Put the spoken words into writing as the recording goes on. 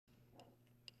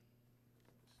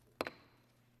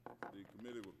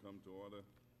committee will come to order.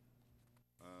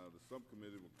 The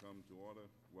subcommittee will come to order.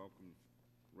 Welcome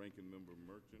Ranking Member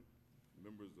Merchant,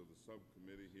 members of the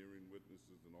subcommittee, hearing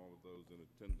witnesses, and all of those in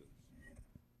attendance.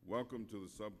 Welcome to the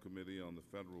Subcommittee on the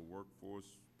Federal Workforce,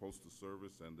 Postal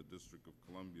Service, and the District of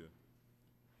Columbia.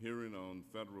 Hearing on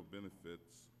federal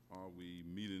benefits, are we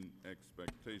meeting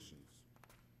expectations?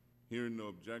 Hearing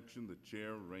no objection, the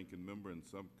chair, ranking member, and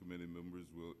subcommittee members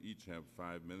will each have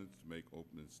 5 minutes to make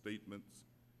opening statements,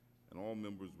 and all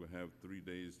members will have 3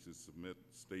 days to submit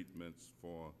statements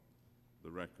for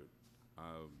the record.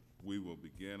 We will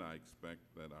begin. I expect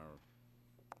that our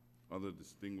other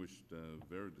distinguished,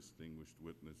 very distinguished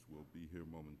witness will be here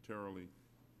momentarily,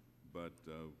 but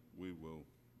we will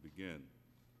begin.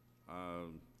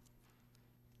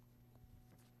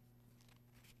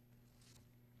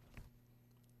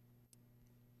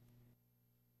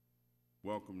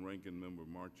 Welcome Ranking Member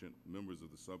Marchant, members of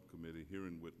the subcommittee,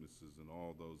 hearing witnesses, and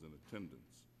all those in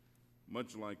attendance.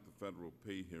 Much like the federal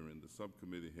pay hearing the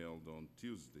subcommittee held on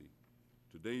Tuesday,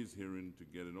 today's hearing to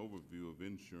get an overview of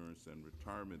insurance and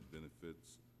retirement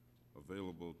benefits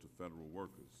available to federal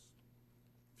workers.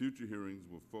 Future hearings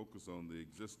will focus on the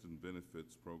existing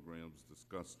benefits programs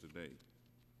discussed today.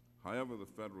 However, the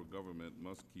federal government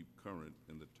must keep current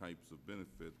in the types of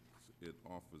benefits it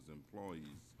offers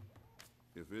employees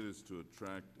if it is to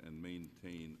attract and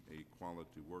maintain a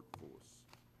quality workforce.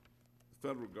 The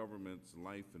federal government's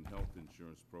life and health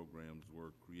insurance programs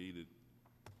were created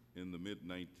in the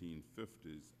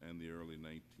mid-1950s and the early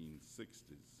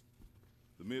 1960s.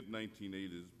 The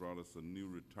mid-1980s brought us a new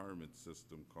retirement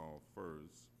system called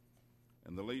FERS,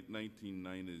 and the late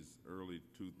 1990s, early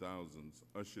 2000s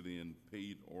ushered in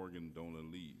paid organ donor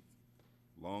leave,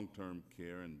 long-term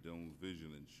care, and dental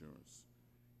vision insurance.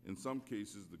 In some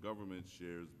cases, the government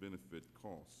shares benefit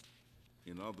costs.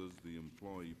 In others, the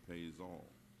employee pays all.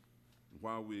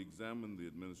 While we examine the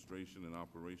administration and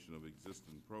operation of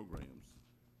existing programs,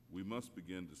 we must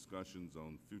begin discussions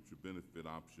on future benefit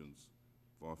options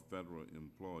for federal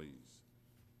employees.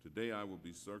 Today, I will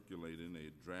be circulating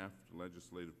a draft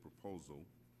legislative proposal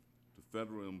to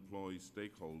federal employee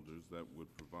stakeholders that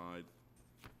would provide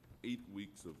 8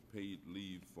 weeks of paid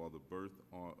leave for the birth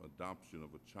or adoption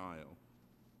of a child,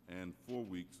 and 4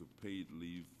 weeks of paid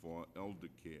leave for elder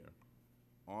care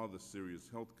or the serious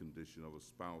health condition of a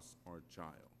spouse or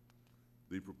child.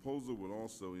 The proposal would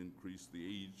also increase the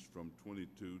age from 22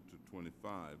 to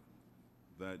 25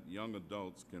 that young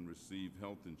adults can receive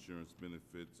health insurance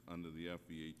benefits under the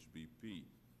FEHBP.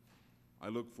 I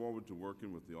look forward to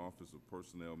working with the Office of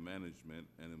Personnel Management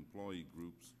and employee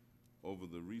groups over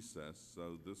the recess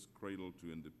so this Cradle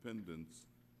to Independence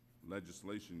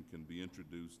legislation can be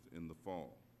introduced in the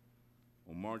fall.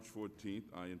 On March 14th,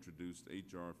 I introduced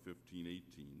H.R.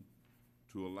 1518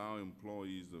 to allow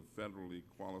employees of federally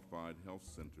qualified health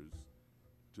centers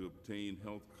to obtain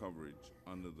health coverage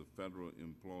under the Federal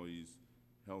Employees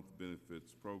Health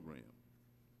Benefits Program.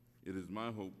 It is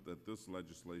my hope that this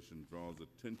legislation draws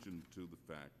attention to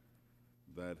the fact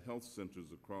that health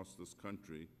centers across this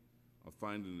country are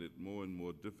finding it more and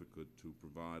more difficult to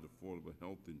provide affordable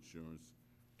health insurance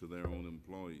to their own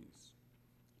employees.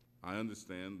 I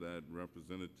understand that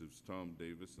Representatives Tom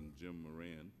Davis and Jim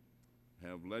Moran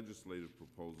have legislative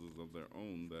proposals of their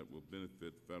own that will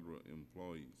benefit federal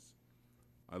employees.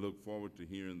 I look forward to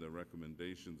hearing their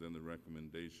recommendations and the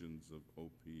recommendations of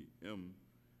OPM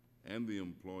and the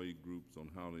employee groups on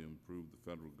how to improve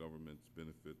the federal government's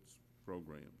benefits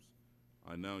programs.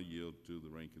 I now yield to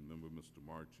the ranking member, Mr.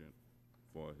 Marchant,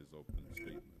 for his opening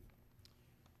statement.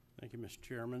 Thank you, Mr.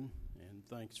 Chairman, and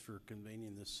thanks for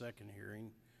convening this second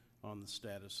hearing on the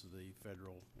status of the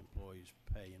federal employees'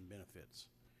 pay and benefits.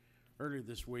 Earlier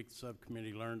this week, the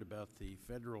subcommittee learned about the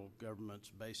federal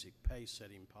government's basic pay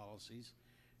setting policies,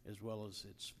 as well as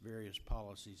its various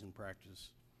policies and practice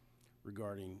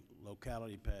regarding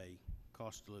locality pay,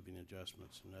 cost of living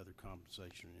adjustments, and other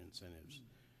compensation and incentives.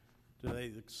 Today,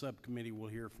 the subcommittee will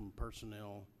hear from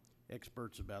personnel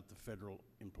experts about the federal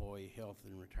employee health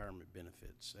and retirement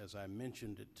benefits. As I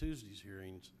mentioned at Tuesday's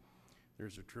hearings,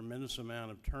 there's a tremendous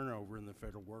amount of turnover in the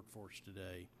federal workforce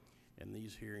today, and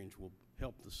these hearings will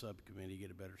help the subcommittee get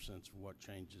a better sense of what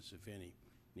changes, if any,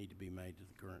 need to be made to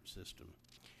the current system.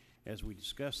 As we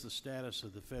discuss the status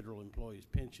of the federal employees'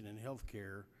 pension and health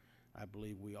care, I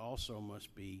believe we also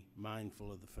must be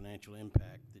mindful of the financial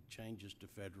impact that changes to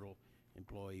federal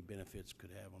employee benefits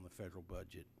could have on the federal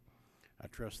budget. I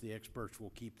trust the experts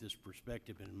will keep this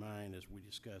perspective in mind as we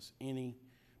discuss any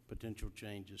potential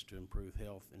changes to improve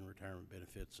health and retirement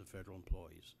benefits of federal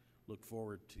employees. Look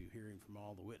forward to hearing from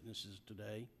all the witnesses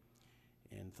today,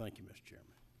 and thank you, Mr.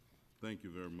 Chairman. Thank you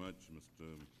very much, Mr.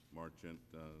 Marchant.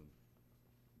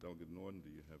 Delegate Norton, do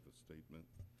you have a statement?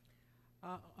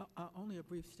 Only a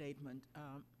brief statement,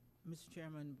 Mr.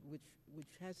 Chairman, which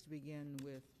has to begin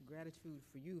with gratitude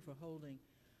for you for holding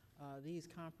these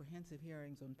comprehensive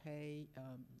hearings on pay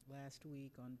last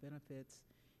week, on benefits,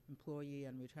 employee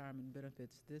and retirement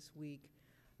benefits this week.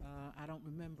 I don't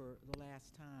remember the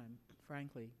last time,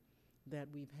 frankly, that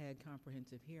we've had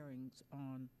comprehensive hearings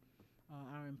on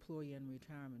our employee and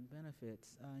retirement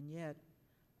benefits, and yet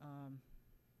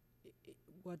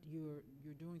what you're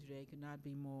doing today could not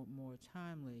be more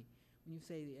timely. When you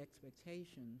say the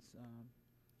expectations,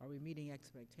 are we meeting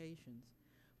expectations?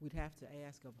 We'd have to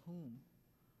ask of whom.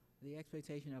 The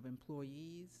expectation of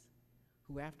employees,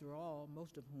 who, after all,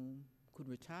 most of whom could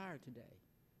retire today,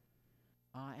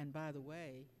 and by the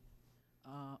way,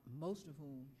 most of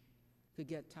whom could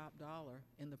get top dollar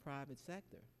in the private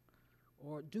sector.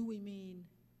 Or do we mean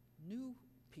new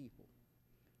people?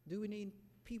 Do we mean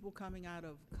people coming out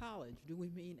of college? Do we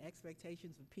mean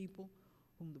expectations of people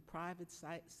whom the private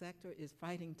sector is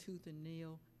fighting tooth and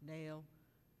nail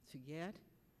to get?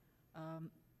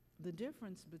 The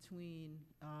difference between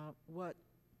what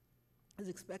is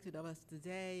expected of us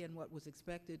today and what was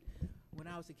expected when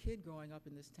I was a kid growing up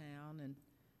in this town and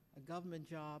a government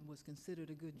job was considered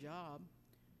a good job,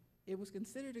 it was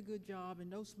considered a good job in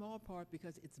no small part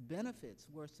because its benefits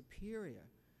were superior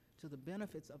to the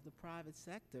benefits of the private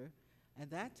sector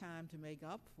at that time to make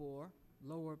up for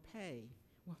lower pay.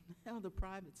 Well, now the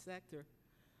private sector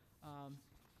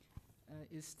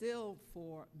is still,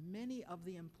 for many of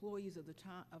the employees of the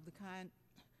kind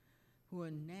who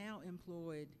are now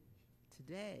employed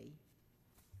today,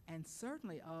 and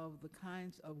certainly of the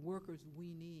kinds of workers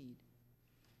we need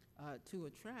to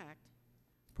attract,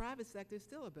 private sector is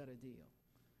still a better deal.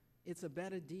 It's a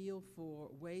better deal for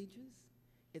wages,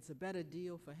 it's a better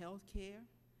deal for health care,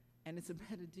 and it's a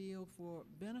better deal for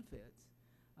benefits.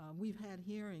 We've had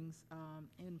hearings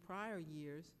in prior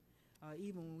years,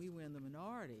 even when we were in the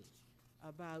minority,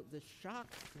 about the shock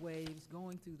waves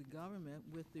going through the government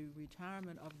with the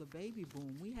retirement of the baby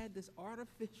boom. We had this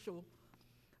artificial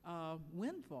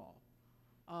windfall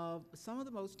of some of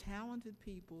the most talented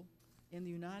people in the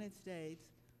United States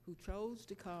who chose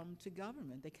to come to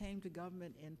government. They came to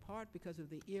government in part because of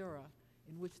the era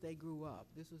in which they grew up.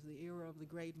 This was the era of the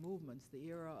great movements, the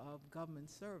era of government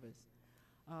service,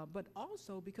 but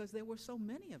also because there were so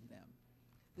many of them,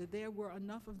 that there were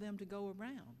enough of them to go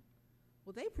around.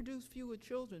 Well, they produce fewer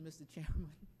children, Mr. Chairman,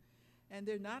 and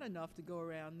they're not enough to go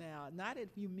around now. Not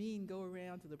if you mean go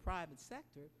around to the private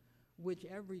sector, which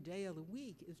every day of the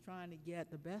week is trying to get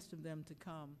the best of them to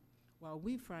come, while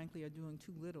we, frankly, are doing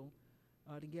too little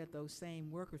to get those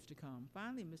same workers to come.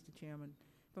 Finally, Mr. Chairman,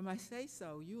 if I say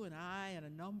so, you and I and a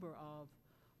number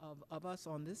of us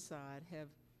on this side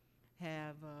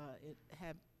have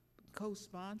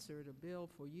co-sponsored a bill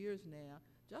for years now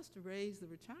just to raise the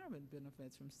retirement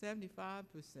benefits from 75%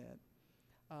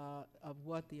 of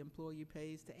what the employee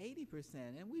pays to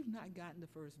 80%. And we've not gotten to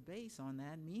first base on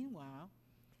that. Meanwhile,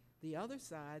 the other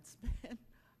side spent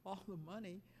all the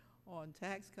money on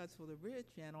tax cuts for the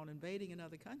rich and on invading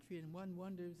another country, and one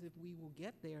wonders if we will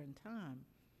get there in time.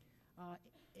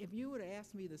 If you were to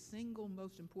ask me the single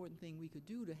most important thing we could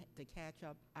do to catch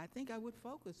up, I think I would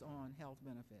focus on health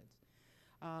benefits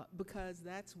because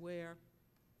that's where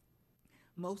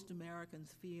most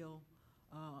Americans feel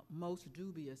most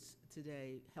dubious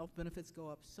today. Health benefits go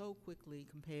up so quickly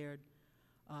compared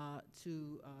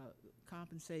to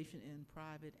compensation in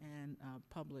private and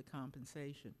public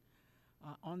compensation.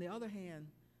 On the other hand,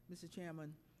 Mr.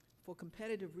 Chairman, for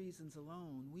competitive reasons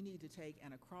alone, we need to take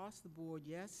an across-the-board,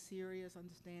 yes, serious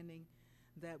understanding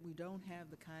that we don't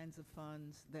have the kinds of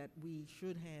funds that we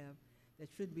should have, that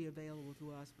should be available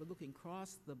to us, but looking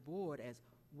across the board as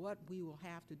what we will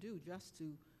have to do just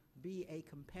to be a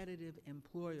competitive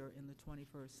employer in the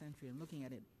 21st century. And looking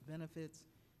at it, benefits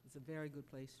is a very good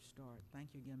place to start.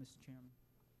 Thank you again, Mr. Chairman.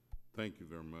 Thank you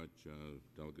very much,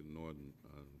 Delegate Norton.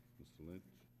 Mr. Lynch?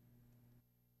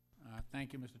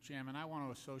 Thank you, Mr. Chairman. I want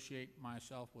to associate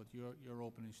myself with your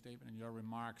opening statement and your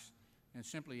remarks and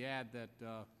simply add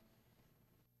that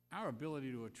our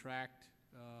ability to attract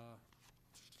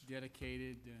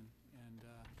dedicated and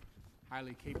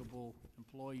highly capable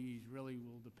employees really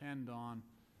will depend on,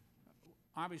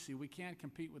 obviously we can't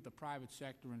compete with the private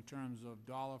sector in terms of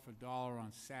dollar for dollar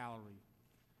on salary.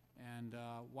 And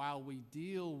while we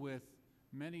deal with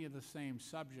many of the same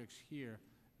subjects here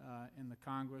in the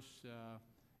Congress,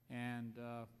 and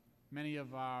many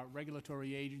of our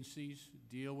regulatory agencies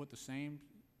deal with the same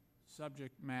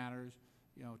subject matters,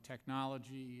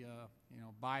 technology,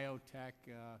 biotech,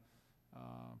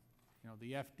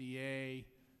 the FDA,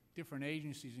 different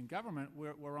agencies in government,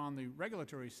 we're on the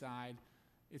regulatory side,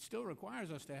 it still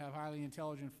requires us to have highly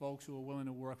intelligent folks who are willing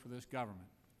to work for this government.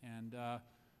 And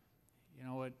you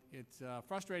know, it's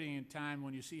frustrating in time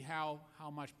when you see how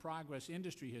much progress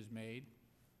industry has made,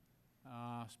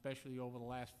 especially over the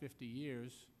last 50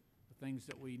 years, the things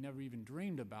that we never even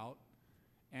dreamed about,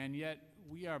 and yet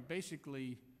we are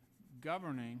basically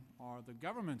governing, or the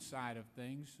government side of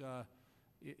things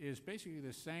is basically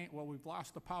the same. Well, we've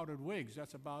lost the powdered wigs,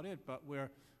 that's about it, but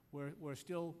we're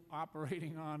still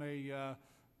operating on a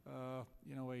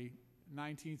you know, a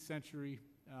 19th century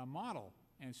model.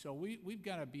 And so we've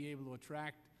got to be able to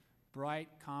attract bright,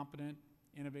 competent,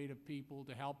 innovative people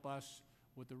to help us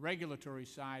with the regulatory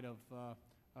side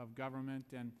of government,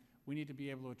 and we need to be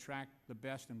able to attract the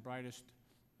best and brightest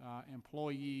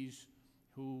employees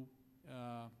who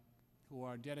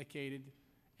are dedicated.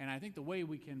 And I think the way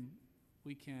we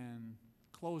can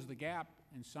close the gap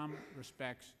in some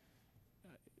respects,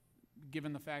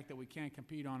 given the fact that we can't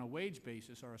compete on a wage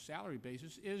basis or a salary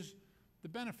basis, is the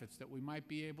benefits that we might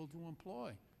be able to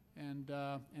employ and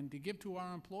to give to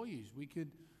our employees. We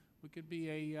could be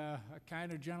a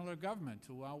kinder, gentler government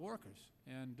to our workers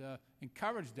and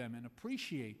encourage them and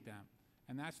appreciate them.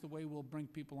 And that's the way we'll bring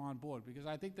people on board, because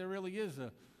I think there really is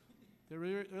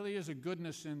a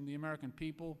goodness in the American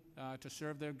people to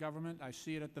serve their government. I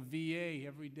see it at the VA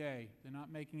every day. They're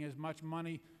not making as much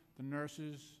money, the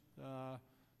nurses,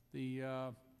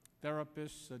 the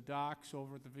therapists, the docs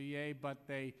over at the VA, but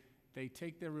they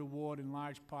take their reward in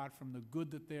large part from the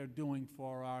good that they're doing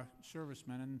for our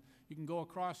servicemen. And you can go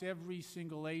across every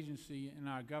single agency in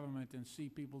our government and see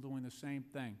people doing the same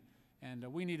thing. And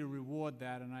we need to reward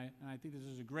that, and I think this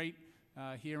is a great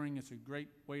hearing. It's a great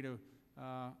way to,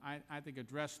 I think,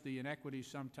 address the inequities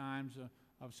sometimes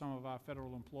of some of our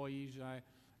federal employees.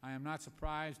 I am not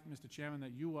surprised, Mr. Chairman,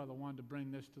 that you are the one to bring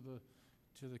this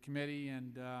to the committee,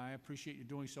 and I appreciate you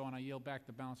doing so, and I yield back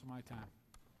the balance of my time.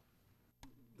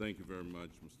 Thank you very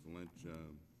much, Mr. Lynch.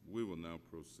 We will now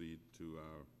proceed to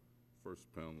our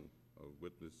first panel of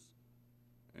witness,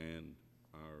 and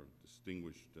our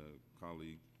distinguished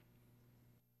colleague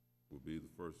will be the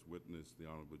first witness, the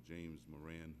Honorable James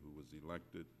Moran, who was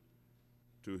elected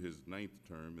to his 9th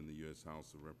term in the U.S.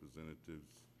 House of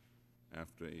Representatives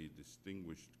after a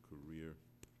distinguished career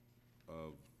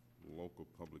of local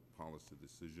public policy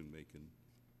decision-making.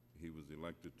 He was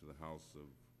elected to the House of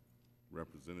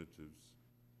Representatives.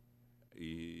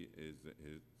 He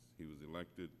was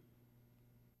elected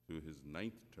to his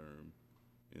 9th term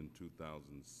in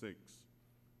 2006.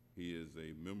 He is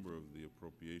a member of the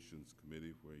Appropriations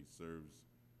Committee, where he serves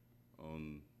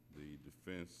on the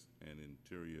Defense and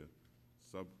Interior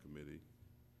Subcommittee,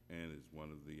 and is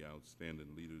one of the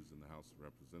outstanding leaders in the House of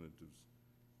Representatives,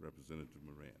 Representative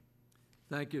Moran.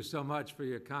 Thank you so much for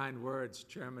your kind words,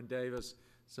 Chairman Davis.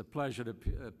 It's a pleasure to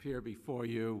appear before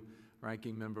you,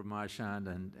 Ranking Member Marchand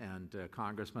and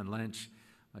Congressman Lynch,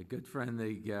 my good friend.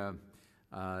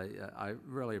 I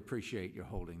really appreciate your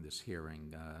holding this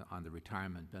hearing on the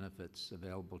retirement benefits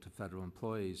available to federal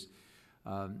employees.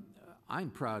 I'm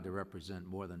proud to represent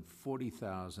more than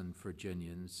 40,000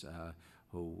 Virginians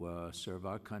who serve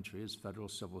our country as federal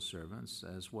civil servants,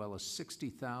 as well as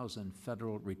 60,000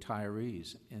 federal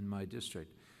retirees in my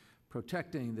district.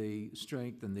 Protecting the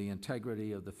strength and the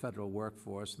integrity of the federal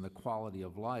workforce and the quality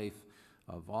of life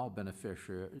of all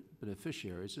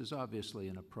beneficiaries is obviously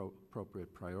an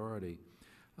appropriate priority.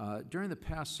 During the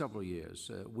past several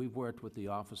years, we've worked with the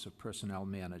Office of Personnel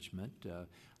Management,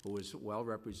 who is well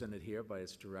represented here by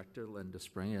its director, Linda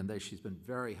Spring, and she's been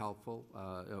very helpful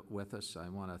with us. I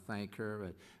want to thank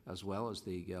her, as well as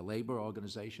the labor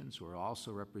organizations who are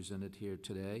also represented here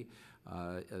today,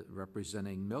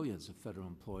 representing millions of federal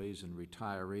employees and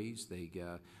retirees.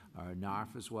 Our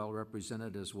NARF is well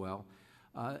represented as well.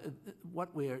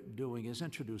 What we are doing is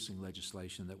introducing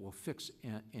legislation that will fix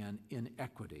an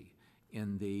inequity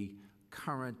in the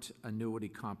current annuity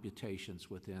computations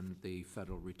within the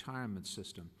federal retirement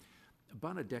system.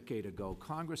 About a decade ago,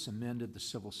 Congress amended the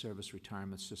civil service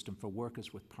retirement system for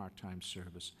workers with part-time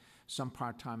service. Some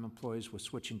part-time employees were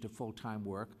switching to full-time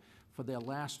work for their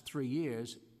last 3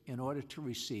 years in order to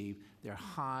receive their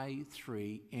high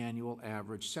 3 annual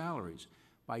average salaries.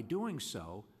 By doing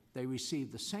so, they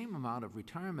received the same amount of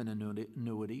retirement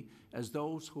annuity as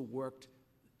those who worked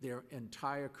their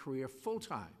entire career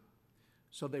full-time.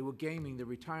 So they were gaming the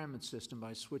retirement system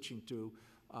by switching to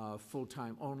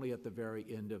full-time only at the very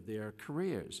end of their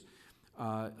careers.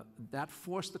 That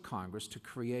forced the Congress to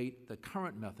create the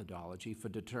current methodology for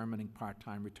determining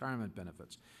part-time retirement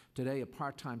benefits. Today, a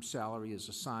part-time salary is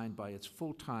assigned by its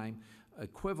full-time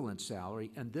equivalent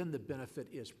salary, and then the benefit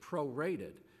is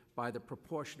prorated by the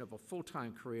proportion of a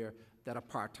full-time career that a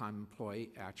part-time employee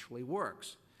actually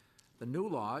works. The new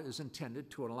law is intended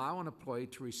to allow an employee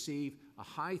to receive a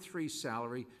high 3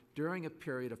 salary during a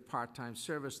period of part-time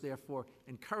service, therefore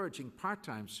encouraging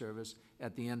part-time service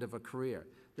at the end of a career.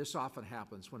 This often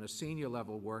happens when a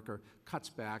senior-level worker cuts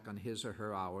back on his or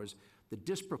her hours. The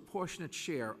disproportionate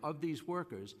share of these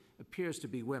workers appears to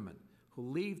be women who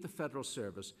leave the federal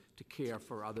service to care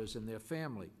for others in their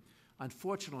family.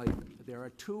 Unfortunately, there are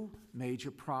 2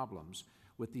 major problems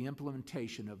with the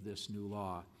implementation of this new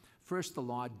law. First, the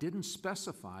law didn't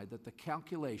specify that the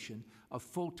calculation of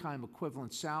full-time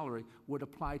equivalent salary would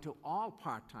apply to all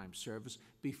part-time service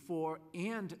before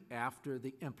and after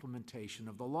the implementation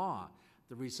of the law.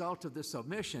 The result of this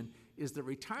omission is that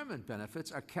retirement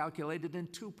benefits are calculated in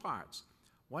 2 parts.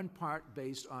 One part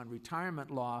based on retirement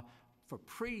law for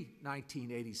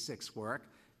pre-1986 work,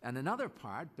 and another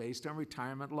part based on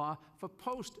retirement law for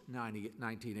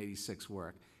post-1986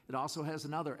 work. It also has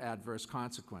another adverse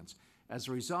consequence. As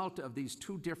a result of these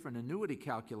 2 different annuity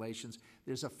calculations,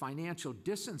 there's a financial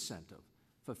disincentive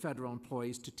for federal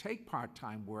employees to take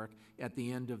part-time work at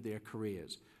the end of their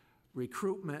careers.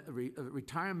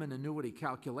 Retirement annuity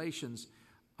calculations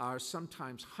are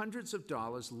sometimes hundreds of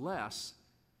dollars less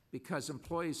because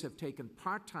employees have taken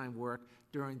part-time work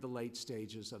during the late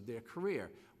stages of their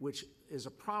career, which is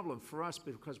a problem for us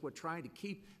because we're trying to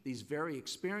keep these very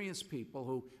experienced people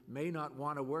who may not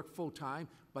want to work full-time,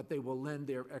 but they will lend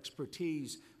their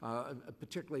expertise,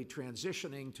 particularly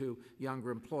transitioning to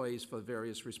younger employees for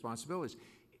various responsibilities.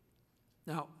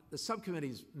 Now, the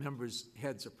subcommittee's members'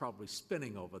 heads are probably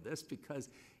spinning over this because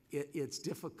it's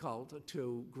difficult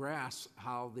to grasp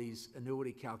how these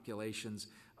annuity calculations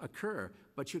occur.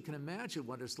 But you can imagine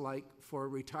what it's like for a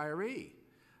retiree.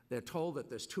 They're told that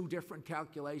there's 2 different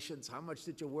calculations. How much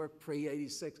did you work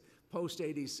pre-86,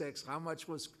 post-86? How much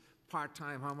was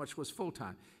part-time? How much was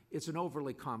full-time? It's an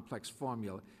overly complex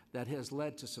formula that has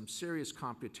led to some serious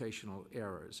computational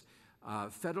errors.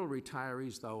 Federal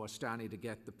retirees, though, are starting to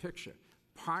get the picture.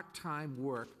 Part-time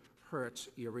work hurts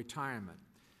your retirement.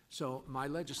 So my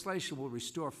legislation will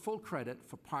restore full credit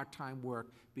for part-time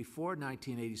work before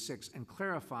 1986 and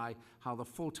clarify how the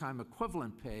full-time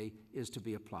equivalent pay is to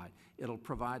be applied. It'll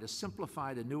provide a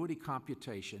simplified annuity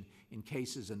computation in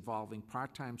cases involving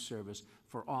part-time service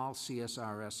for all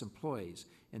CSRS employees.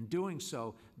 In doing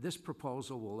so, this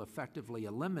proposal will effectively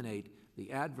eliminate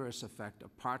the adverse effect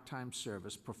of part-time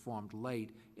service performed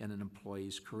late in an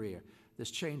employee's career. This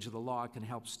change of the law can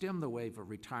help stem the wave of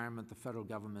retirement the federal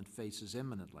government faces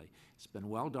imminently. It's been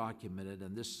well documented,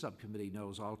 and this subcommittee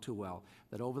knows all too well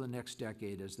that over the next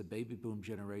decade, as the baby boom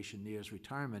generation nears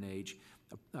retirement age,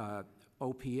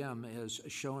 OPM has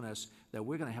shown us that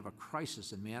we're going to have a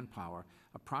crisis in manpower.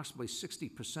 Approximately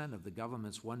 60% of the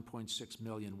government's 1.6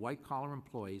 million white-collar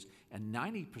employees and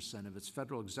 90% of its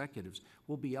federal executives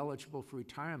will be eligible for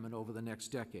retirement over the next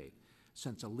decade.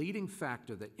 Since a leading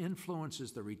factor that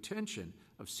influences the retention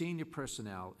of senior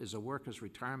personnel is a workers'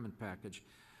 retirement package,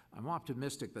 I'm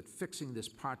optimistic that fixing this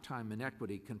part-time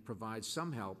inequity can provide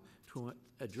some help to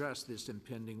address this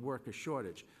impending worker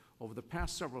shortage. Over the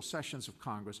past several sessions of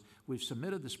Congress, we've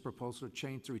submitted this proposal to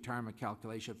change the retirement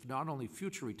calculation for not only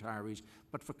future retirees,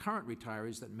 but for current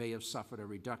retirees that may have suffered a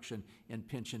reduction in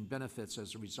pension benefits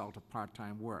as a result of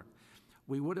part-time work.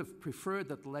 We would have preferred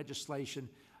that the legislation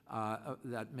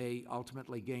that may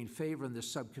ultimately gain favor in this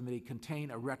subcommittee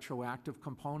contain a retroactive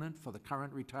component for the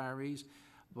current retirees,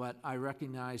 but I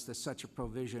recognize that such a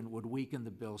provision would weaken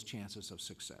the bill's chances of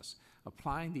success.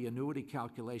 Applying the annuity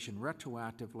calculation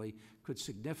retroactively could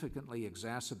significantly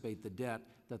exacerbate the debt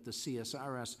that the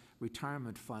CSRS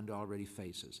retirement fund already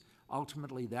faces.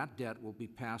 Ultimately, that debt will be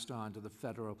passed on to the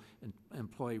Federal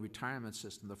Employee Retirement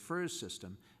System, the FERS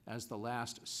system, as the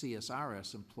last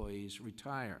CSRS employees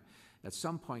retire. At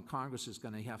some point, Congress is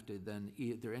going to have to then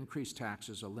either increase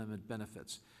taxes or limit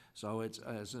benefits. So it's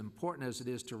as important as it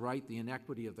is to right the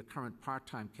inequity of the current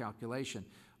part-time calculation,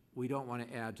 we don't want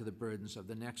to add to the burdens of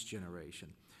the next generation.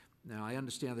 Now, I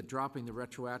understand that dropping the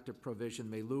retroactive provision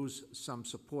may lose some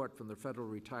support from the federal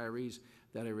retirees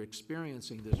that are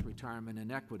experiencing this retirement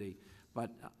inequity,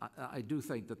 but I do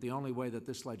think that the only way that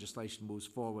this legislation moves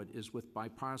forward is with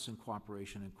bipartisan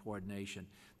cooperation and coordination.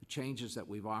 The changes that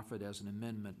we've offered as an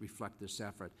amendment reflect this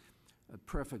effort. A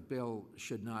perfect bill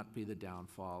should not be the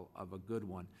downfall of a good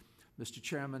one. Mr.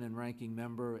 Chairman and Ranking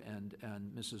Member and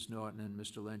Mrs. Norton and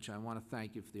Mr. Lynch, I want to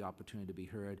thank you for the opportunity to be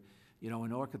heard. You know,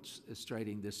 in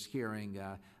orchestrating this hearing,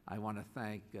 I want to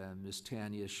thank Ms.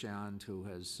 Tanya Shand, who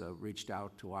has reached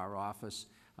out to our office.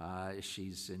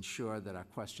 She's ensured that our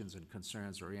questions and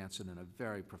concerns are answered in a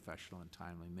very professional and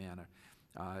timely manner.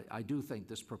 I do think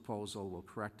this proposal will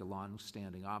correct a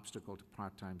long-standing obstacle to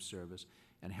part-time service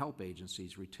and help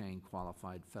agencies retain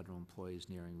qualified federal employees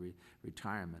nearing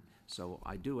retirement. So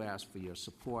I do ask for your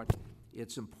support.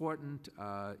 It's important,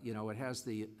 you know, it has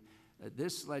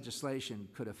this legislation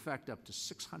could affect up to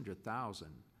 600,000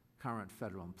 current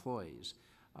federal employees,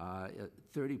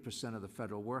 30% of the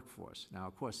federal workforce. Now,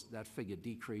 of course, that figure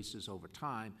decreases over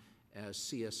time as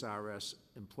CSRS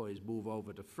employees move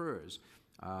over to FERS.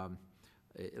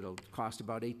 It'll cost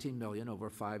about $18 million over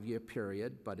a 5-year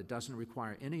period, but it doesn't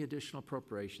require any additional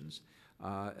appropriations.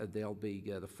 There'll be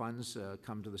the funds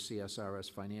come to the CSRS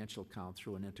financial account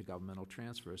through an intergovernmental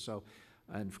transfer. So,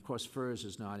 and of course, FERS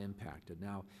is not impacted.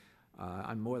 Now,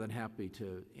 I'm more than happy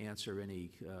to answer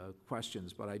any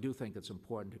questions, but I do think it's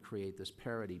important to create this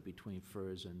parity between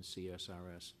FERS and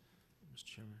CSRS. Mr.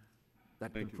 Chairman,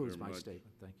 that concludes my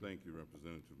statement. Thank you. Thank you,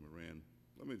 Representative Moran.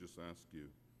 Let me just ask you,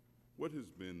 what has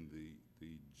been the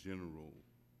general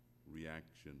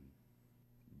reaction,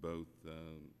 both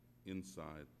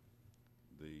inside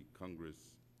the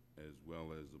Congress as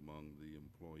well as among the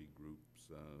employee groups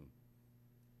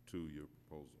to your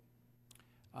proposal?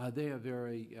 They are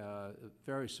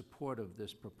very supportive of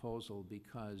this proposal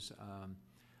because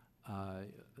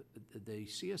the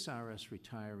CSRS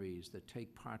retirees that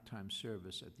take part-time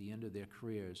service at the end of their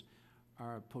careers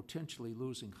are potentially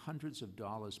losing hundreds of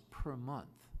dollars per month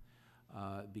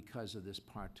because of this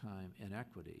part-time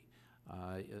inequity.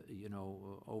 You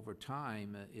know, over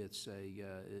time, it's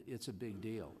a big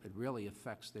deal. It really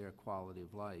affects their quality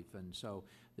of life, and so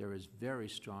there is very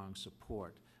strong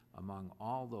support among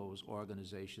all those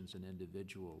organizations and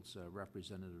individuals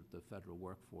representative of the federal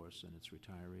workforce and its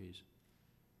retirees.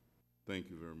 Thank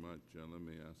you very much. Let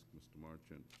me ask Mr.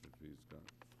 Marchant if he's got.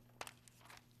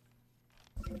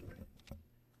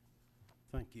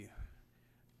 Thank you.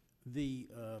 The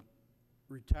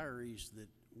retirees that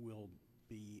will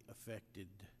be affected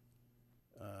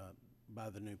by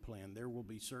the new plan, there will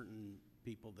be certain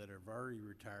people that have already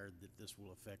retired that this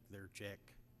will affect their check.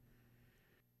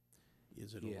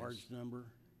 Is it a large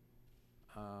number?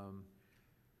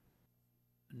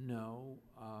 No,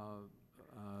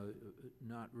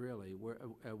 not really.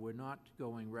 We're not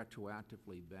going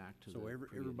retroactively back to so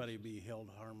everybody will be held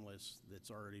harmless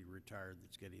that's already retired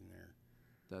that's getting there.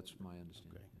 That's my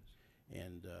understanding. Okay. Yes.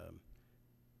 And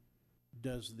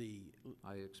does the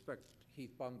I expect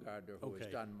Heath Bumgardner, who has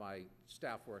done my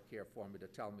staff work here for me, to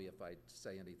tell me if I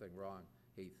say anything wrong.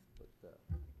 Heath, but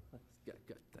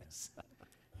good, thanks.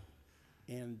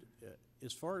 And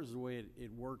as far as the way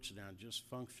it works now, just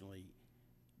functionally,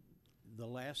 the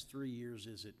last 3 years,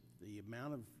 is it the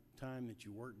amount of time that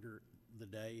you work the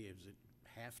day? Is it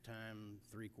half-time,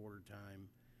 three-quarter time,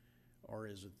 or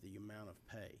is it the amount of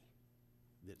pay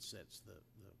that sets the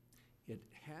It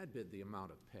had been the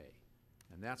amount of pay,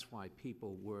 and that's why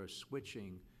people were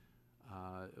switching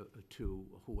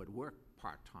who had worked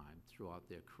part-time throughout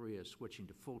their careers, switching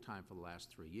to full-time for the last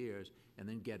 3 years, and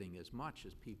then getting as much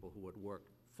as people who had worked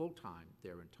full-time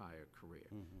their entire career.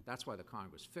 Mm-hmm. That's why the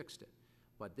Congress fixed it.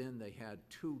 But then they had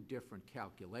two different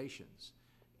calculations,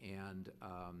 and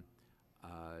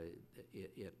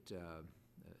it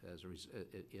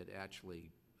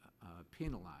actually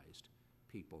penalized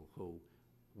people who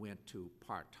went to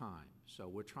part-time. So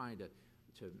we're trying to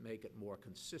make it more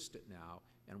consistent now,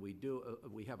 and we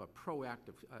have a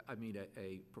proactive,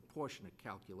 a proportionate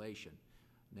calculation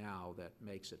now that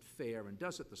makes it fair and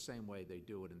does it the same way they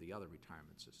do it in the other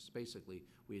retirement systems. Basically,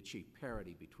 we achieve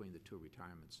parity between the two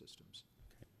retirement systems.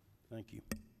 Okay. Thank you.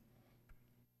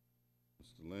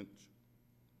 Mr. Lynch.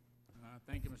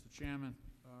 Thank you, Mr. Chairman.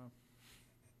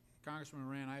 Congressman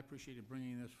Moran, I appreciate you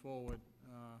bringing this forward.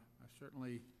 I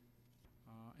certainly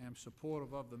am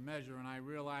supportive of the measure, and I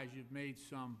realize you've made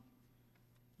some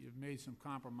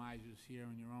compromises here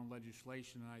in your own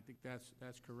legislation, and I think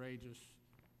that's courageous.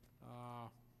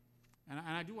 And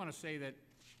I do want to say that,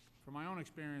 from my own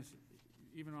experience,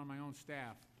 even on my own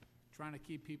staff, trying to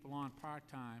keep people on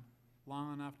part-time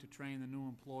long enough to train the new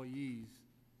employees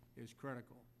is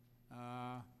critical.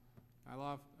 I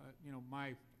love,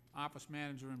 my office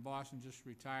manager in Boston just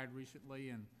retired recently,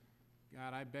 and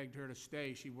God, I begged her to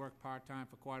stay. She worked part-time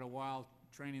for quite a while,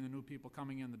 training the new people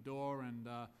coming in the door, and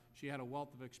she had a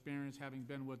wealth of experience, having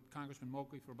been with Congressman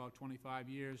Moakley for about 25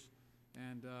 years.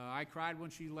 And I cried when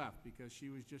she left because she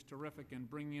was just terrific in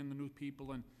bringing in the new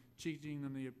people and teaching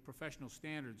them the professional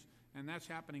standards. And that's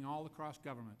happening all across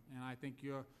government. And I think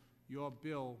your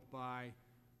bill, by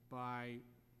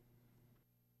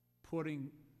putting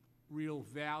real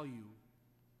value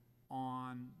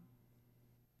on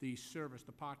the service,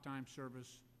 the part-time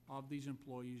service of these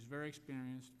employees, very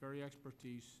experienced, very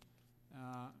expertise,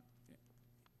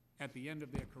 at the end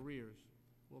of their careers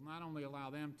will not only allow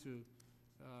them to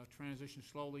transition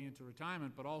slowly into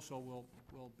retirement, but also will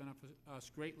benefit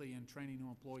us greatly in training new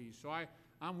employees. So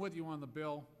I'm with you on the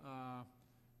bill.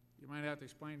 You might have to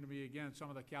explain to me again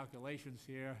some of the calculations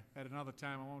here at another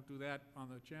time. I won't do that on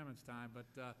the chairman's time,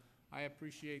 but I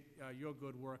appreciate your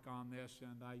good work on this,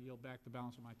 and I yield back the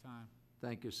balance of my time.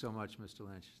 Thank you so much, Mr.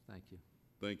 Lynch. Thank you.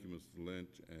 Thank you, Mr.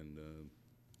 Lynch, and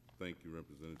thank you,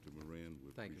 Representative Moran.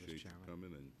 We Thank you, Mr. appreciate you Chairman.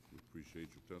 coming, and we appreciate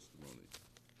your testimony.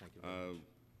 Thank you very much.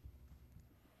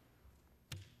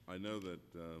 I know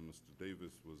that Mr.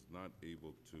 Davis was not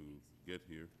able to get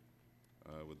here.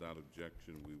 Without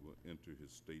objection, we will enter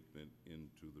his statement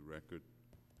into the record,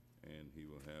 and he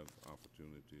will have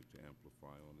opportunity to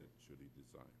amplify on it should he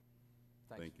desire.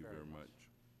 Thank you very much.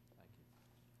 Thank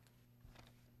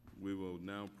you. We will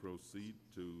now proceed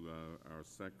to our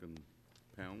second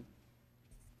panel.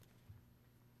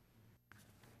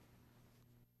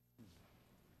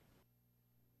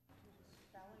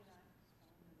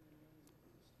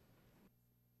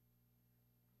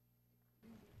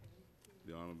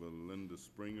 The Honorable Linda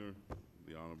Springer,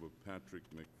 the Honorable Patrick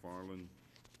McFarland,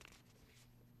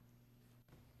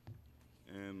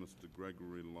 and Mr.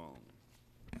 Gregory Long.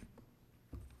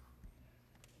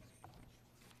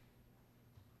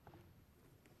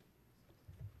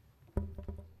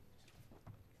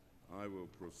 I will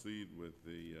proceed with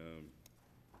the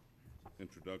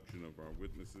introduction of our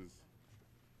witnesses.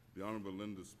 The Honorable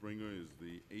Linda Springer is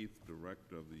the 8th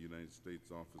Director of the United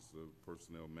States Office of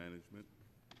Personnel Management.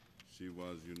 She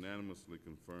was unanimously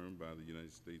confirmed by the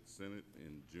United States Senate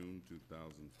in June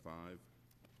 2005.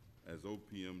 As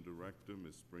OPM Director,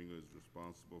 Ms. Springer is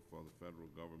responsible for the federal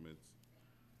government's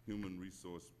human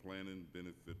resource planning,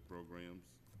 benefit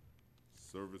programs,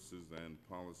 services, and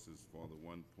policies for the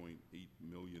 1.8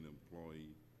 million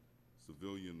employee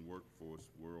civilian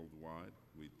workforce worldwide.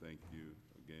 We thank you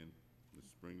again, Ms.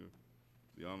 Springer.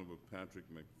 The Honorable Patrick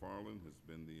McFarland has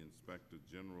been the Inspector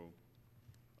General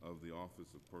of the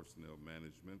Office of Personnel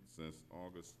Management since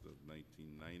August of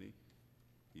 1990.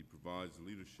 He provides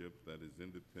leadership that is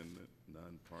independent,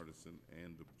 nonpartisan,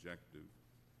 and objective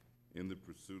in the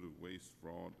pursuit of waste,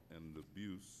 fraud, and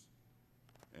abuse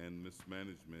and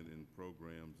mismanagement in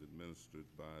programs administered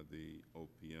by the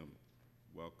OPM.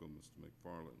 Welcome, Mr.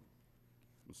 McFarland.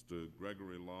 Mr.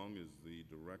 Gregory Long is the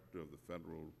Director of the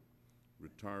Federal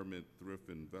Retirement Thrift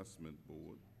Investment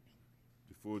Board.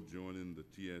 Before joining the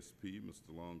TSP,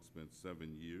 Mr. Long spent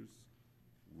 7 years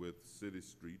with City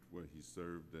Street, where he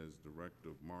served as Director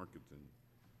of Marketing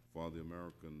for the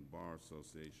American Bar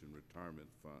Association Retirement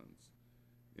Funds.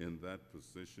 In that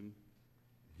position,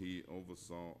 he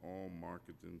oversaw all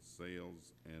marketing,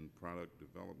 sales, and product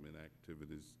development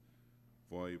activities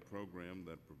for a program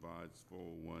that provides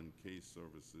 401k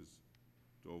services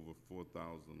to over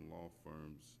 4,000 law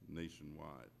firms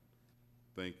nationwide.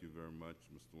 Thank you very much,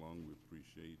 Mr. Long. We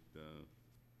appreciate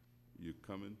you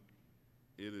coming.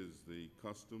 It is the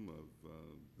custom of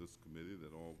this committee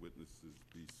that all witnesses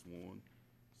be sworn.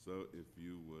 So if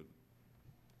you would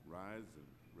rise and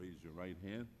raise your right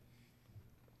hand.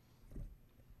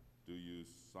 Do you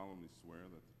solemnly swear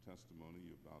that the testimony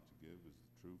you're about to give is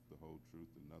the truth, the whole truth,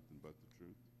 and nothing but the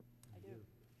truth? I do.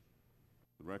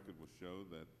 The record will show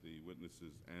that the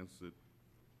witnesses answered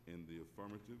in the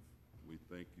affirmative. We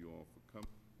thank you all for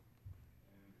coming.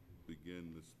 And we'll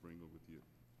begin, Ms. Springer, with you.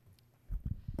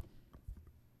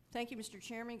 Thank you, Mr.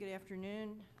 Chairman. Good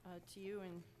afternoon to you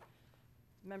and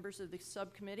members of the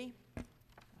subcommittee.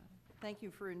 Thank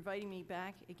you for inviting me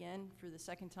back again for the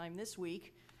second time this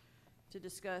week to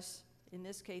discuss, in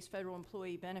this case, federal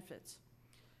employee benefits.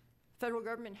 Federal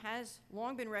government has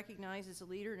long been recognized as a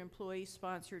leader in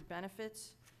employee-sponsored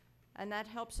benefits, and that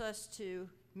helps us to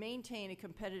maintain a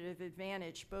competitive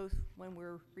advantage both when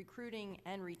we're recruiting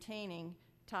and retaining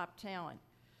top talent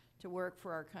to work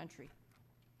for our country.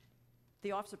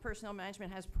 The Office of Personnel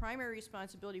Management has primary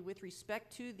responsibility with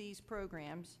respect to these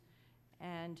programs,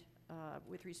 and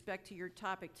with respect to your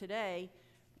topic today,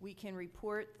 we can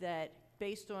report that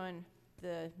based on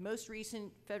the most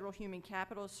recent Federal Human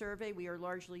Capital Survey, we are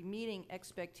largely meeting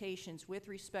expectations with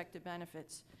respect to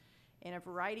benefits. In a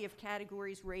variety of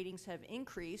categories, ratings have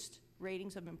increased,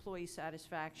 ratings of employee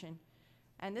satisfaction,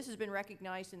 and this has been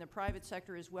recognized in the private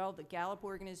sector as well. The Gallup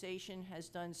organization has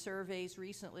done surveys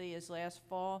recently, as last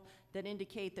fall, that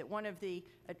indicate that one of the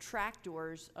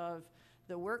attractors of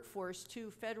the workforce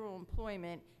to federal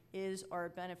employment is our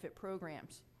benefit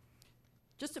programs.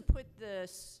 Just to put the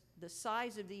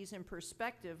size of these in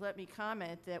perspective, let me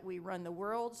comment that we run the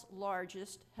world's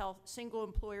largest single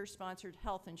employer-sponsored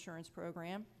health insurance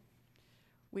program.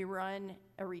 We run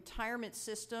a retirement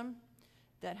system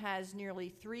that has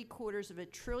nearly $750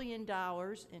 billion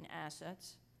in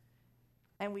assets,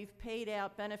 and we've paid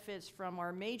out benefits from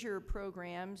our major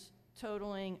programs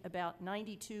totaling about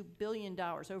 $92 billion,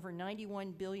 over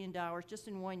 $91 billion just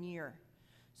in 1 year.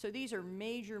 So these are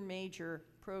major, major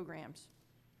programs.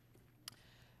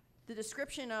 The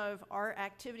description of our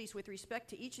activities with respect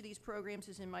to each of these programs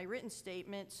is in my written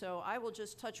statement, so I will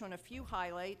just touch on a few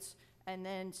highlights and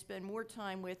then spend more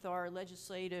time with our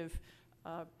legislative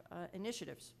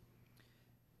initiatives.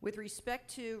 With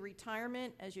respect to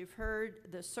retirement, as you've heard,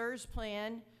 the SERS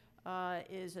plan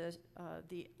is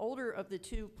the older of the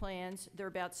two plans. There are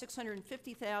about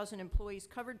 650,000 employees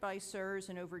covered by SERS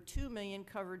and over 2 million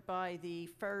covered by the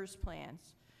FERS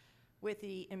plans. With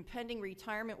the impending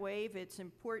retirement wave, it's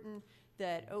important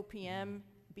that OPM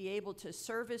be able to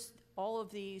service all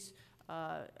of these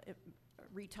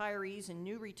retirees and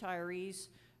new retirees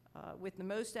with the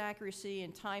most accuracy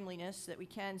and timeliness that we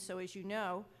can. So as you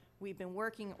know, we've been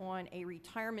working on a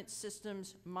retirement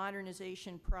systems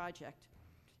modernization project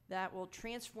that will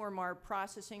transform our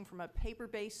processing from a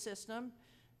paper-based system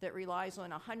that relies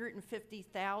on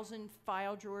 150,000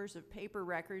 file drawers of paper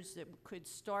records that could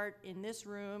start in this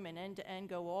room and end-to-end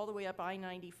go all the way up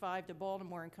I-95 to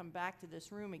Baltimore and come back to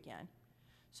this room again.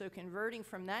 So converting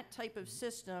from that type of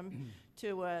system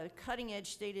to a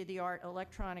cutting-edge, state-of-the-art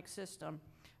electronic system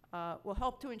will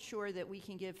help to ensure that we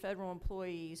can give federal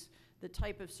employees the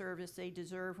type of service they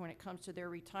deserve when it comes to their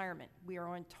retirement. We are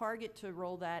on target to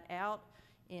roll that out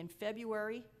in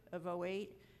February of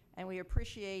 '08, and we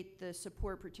appreciate the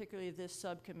support, particularly of this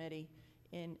subcommittee,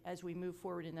 as we move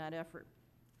forward in that effort.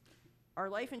 Our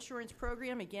life insurance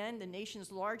program, again, the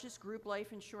nation's largest group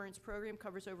life insurance program,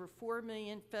 covers over 4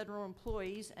 million federal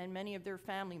employees and many of their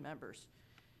family members.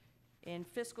 In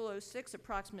fiscal '06,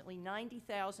 approximately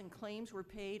 90,000 claims were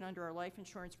paid under our life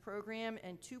insurance program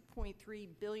and $2.3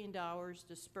 billion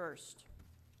dispersed.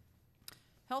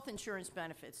 Health insurance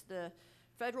benefits. The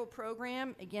federal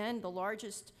program, again, the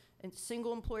largest and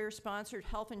single employer-sponsored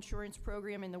health insurance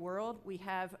program in the world. We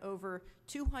have over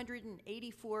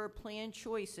 284 plan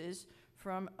choices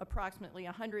from approximately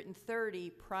 130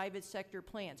 private sector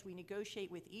plans. We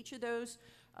negotiate with each of those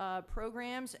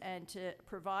programs and to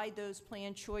provide those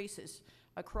plan choices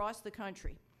across the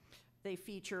country. They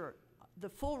feature the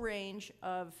full range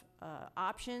of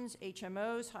options,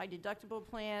 HMOs, high deductible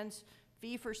plans,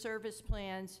 fee-for-service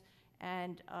plans,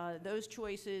 and those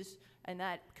choices and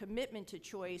that commitment to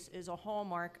choice is a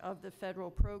hallmark of the federal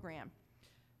program.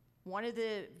 One of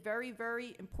the very,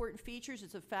 very important features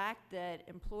is the fact that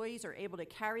employees are able to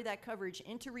carry that coverage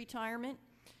into retirement,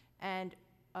 and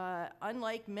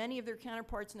unlike many of their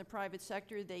counterparts in the private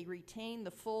sector, they retain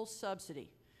the full subsidy.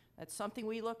 That's something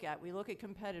we look at. We look at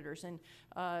competitors, and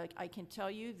I can tell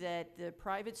you that the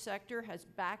private sector has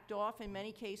backed off in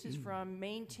many cases from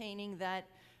maintaining that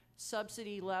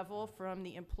subsidy level from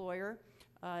the employer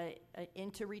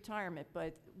into retirement,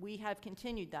 but we have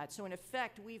continued that. So in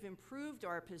effect, we've improved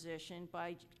our position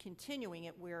by continuing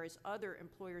it, whereas other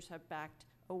employers have backed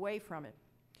away from it.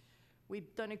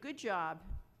 We've done a good job,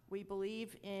 we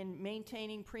believe, in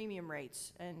maintaining premium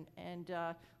rates, and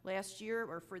last year,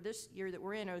 or for this year that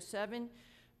we're in, '07,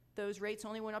 those rates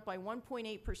only went up by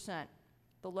 1.8%,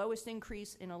 the lowest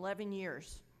increase in 11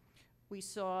 years. We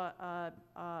saw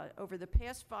over the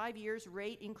past 5 years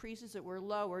rate increases that were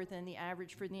lower than the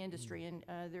average for the industry. And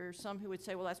there are some who would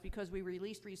say, well, that's because we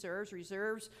released reserves.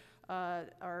 Reserves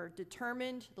are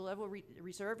determined, the level of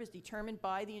reserve is determined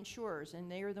by the insurers, and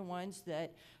they are the ones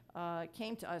that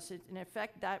came to us. In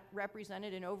effect, that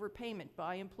represented an overpayment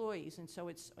by employees, and so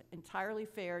it's entirely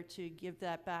fair to give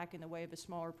that back in the way of a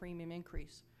smaller premium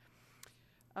increase.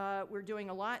 We're doing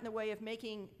a lot in the way of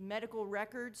making medical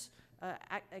records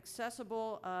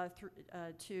accessible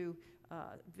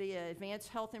via advanced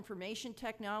health information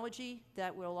technology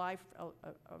that will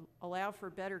allow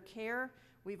for better care.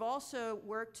 We've also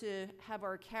worked to have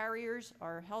our carriers,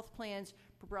 our health plans,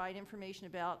 provide information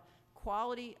about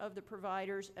quality of the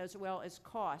providers as well as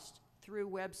cost through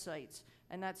websites,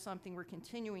 and that's something we're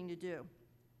continuing to do.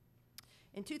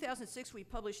 In 2006, we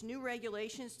published new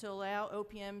regulations to allow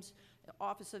OPM's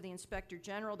Office of the Inspector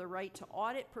General the right to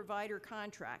audit provider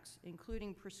contracts,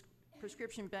 including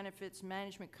prescription benefits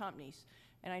management companies.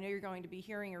 And I know you're going to be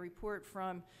hearing a report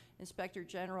from Inspector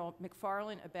General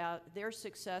McFarland about their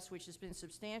success, which has been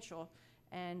substantial.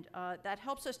 And that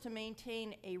helps us to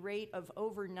maintain a rate of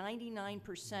over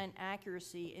 99%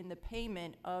 accuracy in the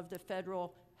payment of the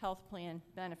federal health plan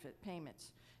benefit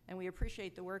payments. And we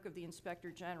appreciate the work of the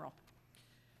Inspector General.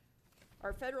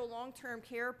 Our federal long-term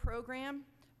care program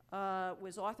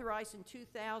was authorized in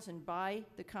 2000 by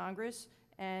the Congress,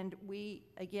 and we,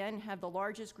 again, have the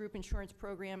largest group insurance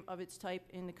program of its type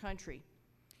in the country.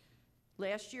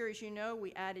 Last year, as you know,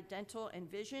 we added dental and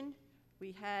vision.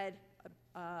 We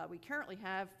currently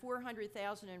have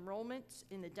 400,000 enrollments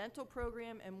in the dental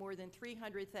program and more than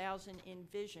 300,000 in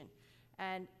vision.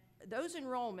 And those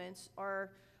enrollments are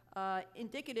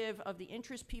indicative of the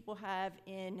interest people have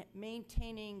in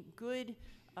maintaining good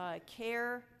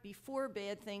care before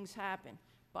bad things happen.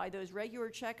 By those regular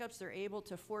checkups, they're able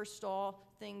to forestall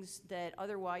things that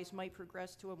otherwise might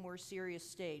progress to a more serious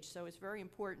stage. So it's very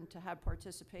important to have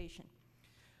participation.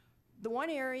 The one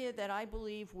area that I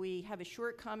believe we have a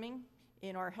shortcoming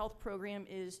in our health program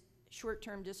is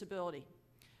short-term disability.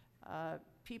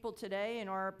 People today in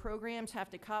our programs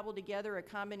have to cobble together a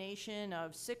combination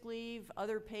of sick leave,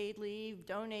 other paid leave,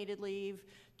 donated leave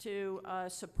to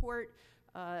support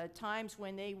times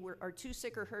when they are too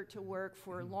sick or hurt to work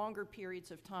for longer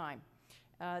periods of time.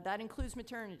 That includes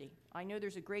maternity. I know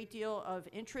there's a great deal of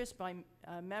interest by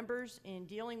members in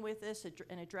dealing with this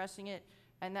and addressing it,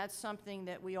 and that's something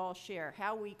that we all share.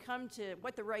 How we come to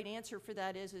what the right answer for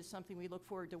that is something we look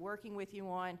forward to working with you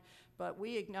on, but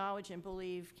we acknowledge and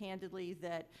believe candidly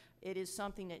that it is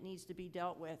something that needs to be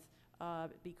dealt with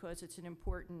because it's an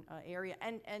important area,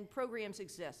 and programs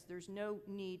exist. There's no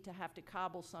need to have to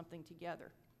cobble something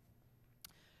together.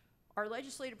 Our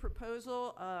legislative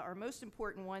proposal, our most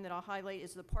important one that I'll highlight,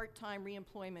 is the part-time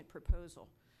reemployment proposal.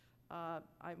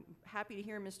 I'm happy to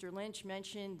hear Mr. Lynch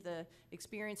mention the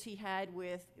experience he had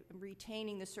with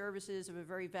retaining the services of a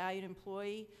very valued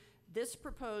employee. This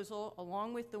proposal,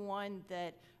 along with the one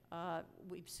that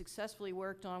we've successfully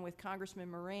worked on with Congressman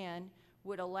Moran,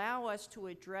 would allow us to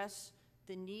address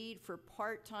the need for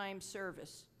part-time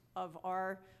service of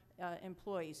our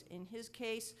employees. In his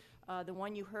case, the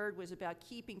one you heard was about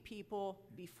keeping people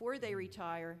before they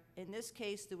retire. In this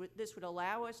case, this would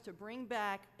allow us to bring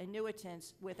back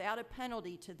annuitants without a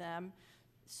penalty to them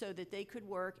so that they could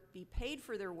work, be paid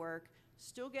for their work,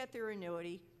 still get their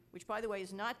annuity, which, by the way,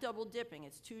 is not double dipping.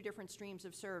 It's two different streams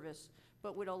of service,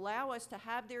 but would allow us to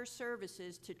have their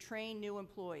services to train new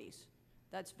employees.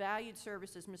 That's valued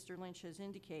service, as Mr. Lynch has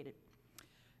indicated.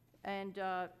 And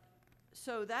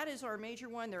so that is our major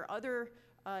one. There are other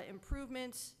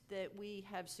improvements that we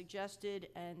have suggested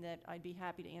and that I'd be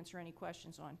happy to answer any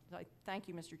questions on. Thank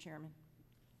you, Mr. Chairman.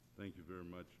 Thank you very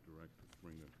much, Director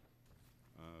Springer.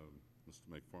 Mr.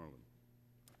 McFarland.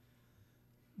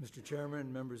 Mr.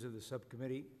 Chairman, members of the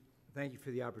subcommittee, thank you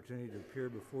for the opportunity to appear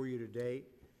before you today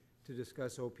to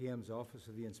discuss OPM's Office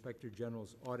of the Inspector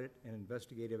General's audit and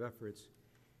investigative efforts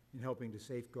in helping to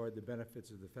safeguard the benefits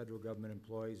of the federal government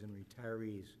employees and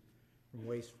retirees from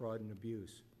waste, fraud, and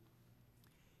abuse.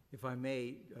 If I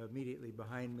may, immediately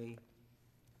behind me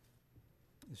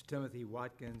is Timothy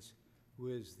Watkins, who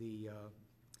is he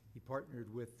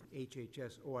partnered with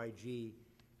HHS OIG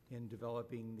in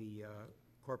developing the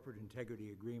corporate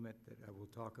integrity agreement that I will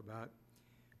talk about.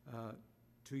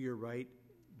 To your right,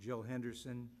 Jill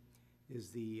Henderson is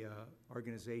the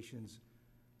organization's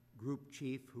group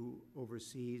chief who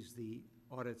oversees the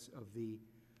audits of the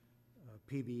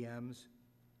PBMs.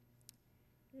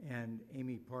 And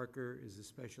Amy Parker is the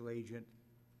special agent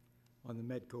on the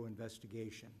Medco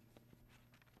investigation.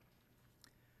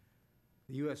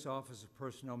 The U.S. Office of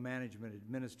Personnel Management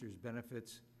administers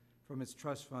benefits from its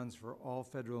trust funds for all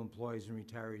federal employees and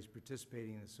retirees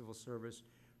participating in the Civil Service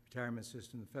Retirement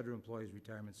System, the Federal Employees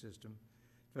Retirement System,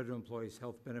 Federal Employees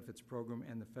Health Benefits Program,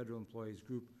 and the Federal Employees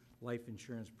Group Life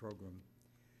Insurance Program.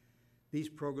 These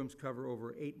programs cover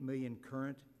over 8 million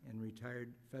current and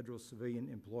retired federal civilian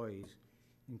employees,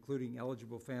 including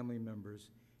eligible family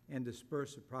members, and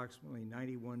disperse approximately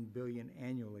 $91 billion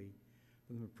annually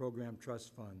from the program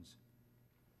trust funds.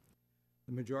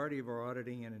 The majority of our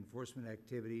auditing and enforcement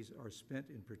activities are spent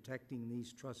in protecting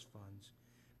these trust funds,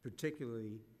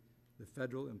 particularly the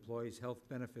Federal Employees Health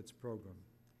Benefits Program.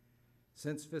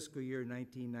 Since fiscal year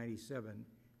 1997,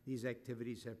 these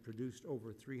activities have produced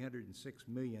over $306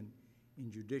 million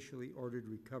in judicially ordered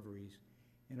recoveries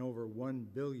and over $1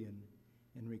 billion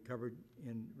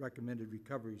in recommended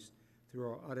recoveries through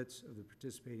our audits of the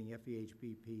participating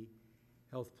FEHBP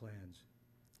health plans.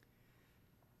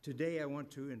 Today, I want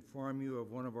to inform you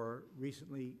of one of our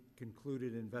recently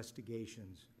concluded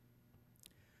investigations.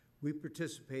 We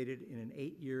participated in an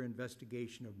 8-year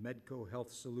investigation of Medco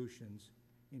Health Solutions,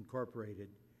 Incorporated,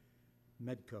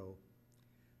 Medco,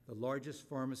 the largest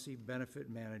pharmacy benefit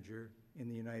manager in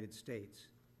the United States.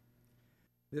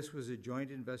 This was a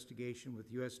joint investigation with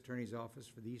U.S. Attorney's Office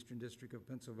for the Eastern District of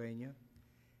Pennsylvania,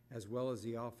 as well as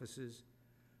the offices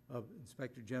of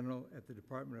Inspector General at the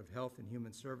Department of Health and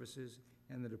Human Services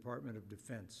and the Department of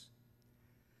Defense.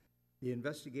 The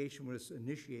investigation was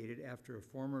initiated after a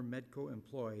former Medco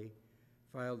employee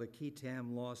filed a qui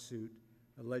tam lawsuit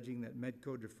alleging that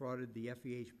Medco defrauded the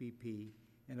FEHBP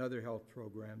and other health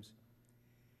programs.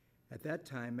 At that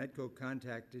time, Medco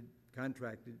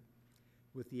contracted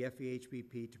with the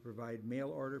FEHBP to provide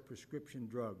mail-order prescription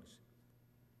drugs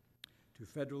to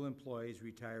federal employees,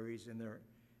 retirees, and their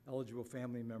eligible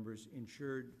family members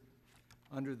insured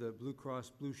under the Blue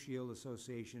Cross Blue Shield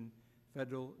Association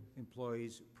Federal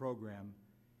Employees Program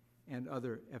and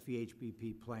other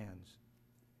FEHBP plans.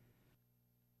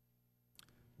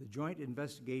 The joint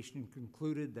investigation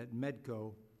concluded that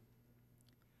Medco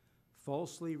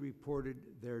falsely reported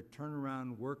their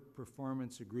turnaround work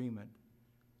performance agreement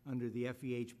under the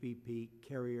FEHBP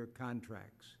carrier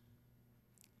contracts.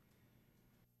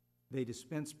 They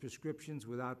dispensed prescriptions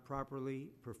without properly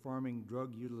performing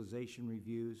drug utilization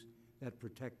reviews that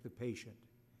protect the patient.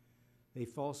 They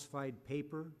falsified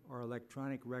paper or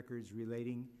electronic records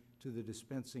relating to the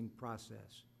dispensing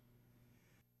process.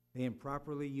 They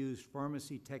improperly used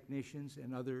pharmacy technicians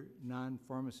and other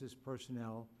non-pharmacist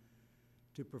personnel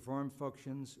to perform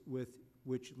functions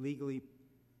which legally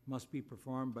must be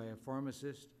performed by a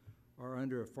pharmacist or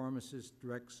under a pharmacist's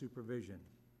direct supervision.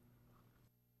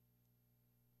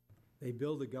 They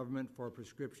billed the government for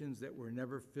prescriptions that were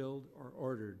never filled or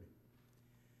ordered.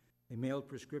 They mailed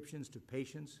prescriptions to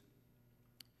patients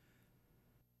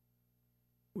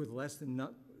with less than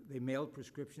the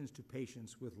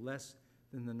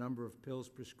number of pills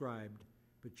prescribed,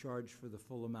 but charged for the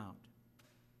full amount.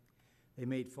 They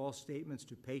made false statements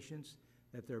to patients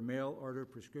that their mail order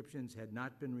prescriptions had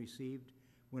not been received,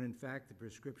 when in fact the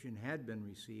prescription had been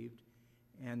received,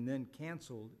 and then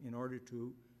canceled in order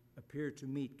to appear to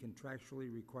meet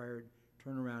contractually required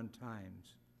turnaround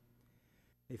times.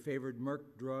 They favored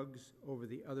Merck drugs over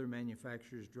the other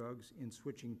manufacturers' drugs in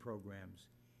switching programs,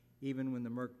 even when the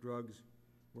Merck drugs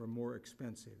were more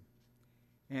expensive.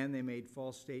 And they made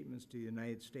false statements to the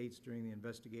United States during the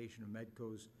investigation of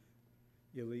Medco's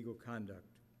illegal conduct.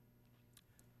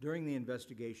 During the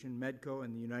investigation, Medco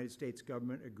and the United States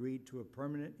government agreed to a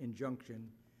permanent injunction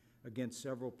against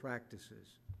several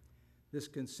practices. This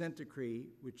consent decree,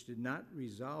 which did not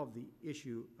resolve the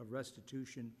issue of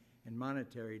restitution and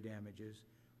monetary damages,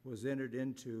 was entered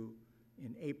into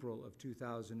in April of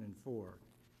 2004.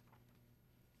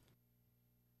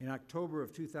 In October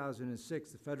of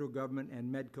 2006, the federal government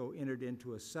and Medco entered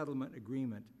into a settlement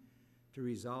agreement to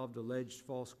resolve alleged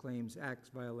False Claims Act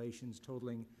violations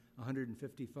totaling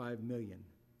 $155 million.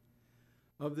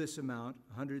 Of this amount,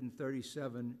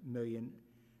 $137 million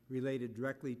related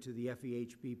directly to the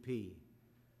FEHBP.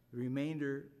 The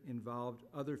remainder involved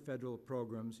other federal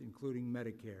programs, including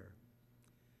Medicare.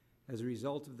 As a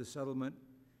result of the settlement,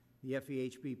 the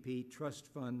FEHBP Trust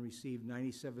Fund received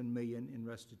 $97 million in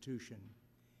restitution.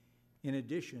 In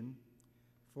addition,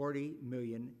 $40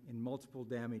 million in multiple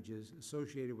damages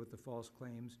associated with the false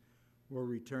claims were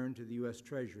returned to the U.S.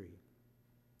 Treasury.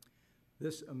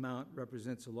 This amount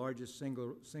represents the largest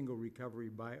single recovery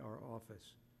by our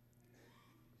office.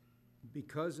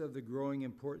 Because of the growing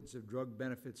importance of drug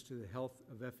benefits to the health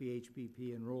of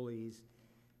FEHBP enrollees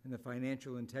and the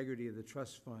financial integrity of the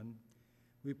trust fund,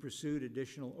 we pursued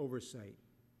additional oversight.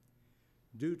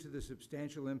 Due to the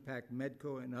substantial impact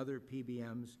Medco and other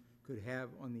PBMs could have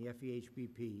on the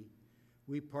FEHBP,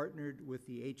 we partnered with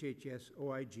the HHS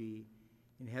OIG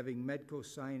in having Medco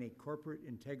sign a corporate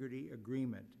integrity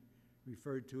agreement,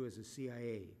 referred to as a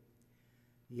CIA.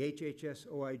 The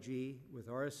HHS OIG, with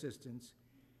our assistance,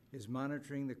 is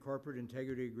monitoring the corporate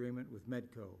integrity agreement with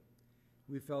Medco.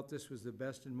 We felt this was the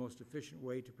best and most efficient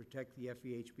way to protect the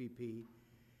FEHBP,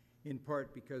 in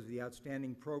part because of the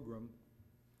outstanding program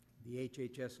the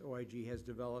HHS OIG has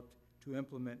developed to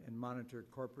implement and monitor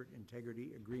corporate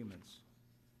integrity agreements.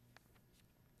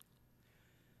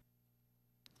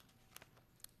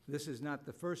 This is not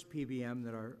the first PBM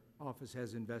that our office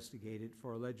has investigated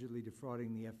for allegedly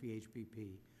defrauding the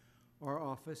FEHBP. Our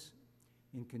office,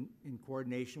 in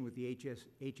coordination with the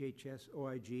HHS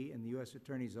OIG and the U.S.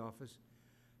 Attorney's Office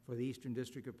for the Eastern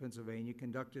District of Pennsylvania,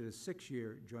 conducted a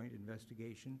 6-year joint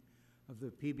investigation of the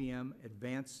PBM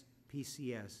Advance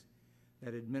PCS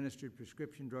that administered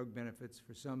prescription drug benefits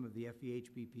for some of the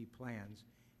FEHBP plans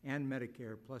and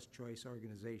Medicare Plus Choice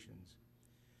organizations.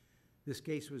 This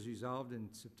case was resolved in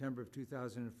September of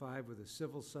 2005 with a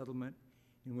civil settlement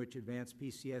in which Advance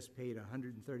PCS paid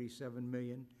 $137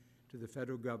 million to the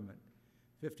federal government.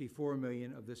 $54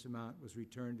 million of this amount was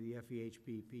returned to the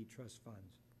FEHBP trust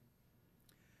funds.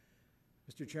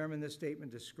 Mr. Chairman, this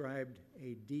statement described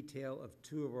a detail of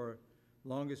 2 of our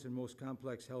longest and most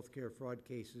complex healthcare fraud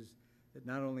cases that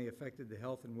not only affected the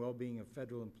health and well-being of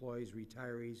federal employees,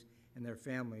 retirees, and their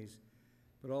families,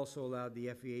 but also allowed the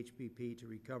FEHBP to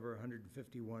recover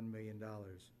 $151 million.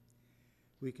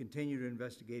 We continue to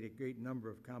investigate a great number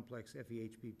of complex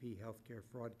FEHBP healthcare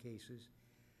fraud cases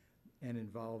and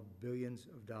involve billions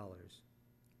of dollars.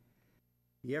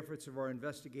 The efforts of our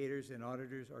investigators and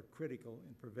auditors are critical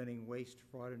in preventing waste,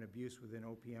 fraud, and abuse within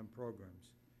OPM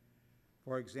programs.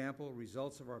 For example,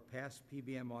 results of our past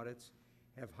PBM audits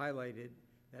have highlighted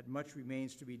that much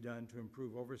remains to be done to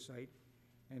improve oversight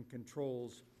and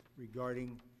controls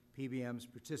regarding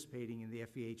PBMs participating in the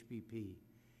FEHBP.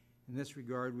 In this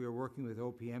regard, we are working with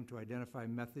OPM to identify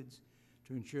methods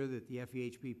to ensure that the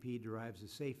FEHBP derives the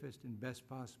safest and best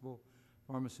possible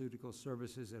pharmaceutical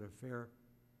services at a fair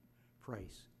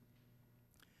price.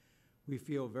 We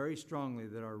feel very strongly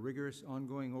that our rigorous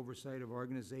ongoing oversight of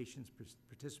organizations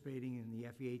participating in the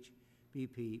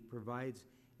FEHBP provides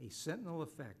a sentinel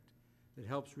effect that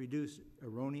helps reduce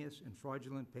erroneous and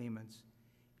fraudulent payments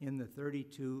in the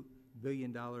 $32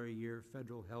 billion a year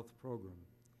federal health program.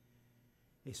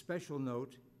 A special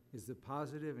note is the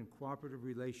positive and cooperative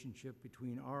relationship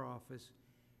between our office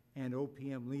and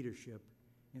OPM leadership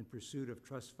in pursuit of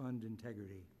trust fund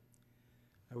integrity.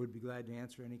 I would be glad to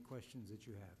answer any questions that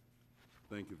you have.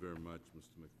 Thank you very much,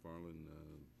 Mr. McFarland.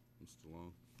 Mr.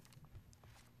 Long.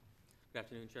 Good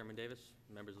afternoon, Chairman Davis,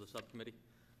 members of the subcommittee.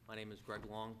 My name is Greg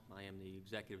Long. I am the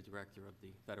Executive Director of the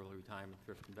Federal Retirement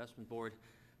Thrift Investment Board,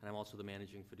 and I'm also the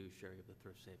Managing Fiduciary of the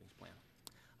Thrift Savings Plan.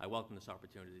 I welcome this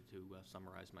opportunity to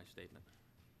summarize my statement.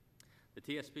 The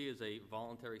TSP is a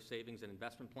voluntary savings and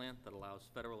investment plan that allows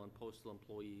federal and postal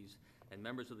employees and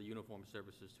members of the uniformed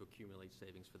services to accumulate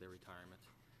savings for their retirement.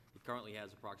 It currently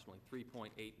has approximately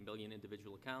 3.8 million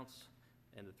individual accounts,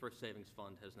 and the Thrift Savings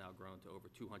Fund has now grown to over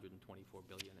 $224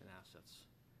 billion in assets.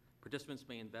 Participants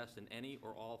may invest in any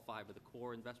or all 5 of the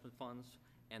core investment funds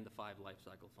and the 5 life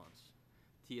cycle funds.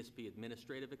 TSP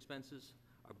administrative expenses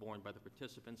are borne by the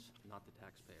participants, not the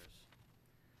taxpayers.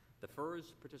 The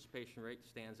FERS participation rate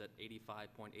stands at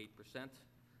 85.8%.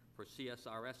 For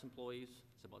CSRS employees,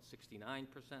 it's about 69%.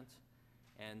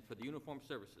 And for the uniformed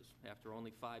services, after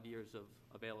only 5 years of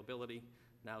availability,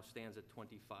 now stands at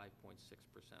 25.6%.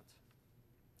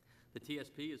 The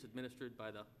TSP is administered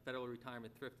by the Federal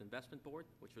Retirement Thrift Investment Board,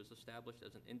 which was established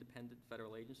as an independent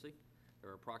federal agency.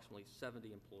 There are approximately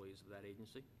 70 employees of that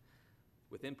agency.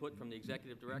 With input from the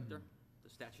Executive Director, the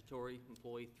Statutory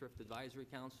Employee Thrift Advisory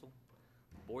Council,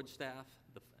 board staff,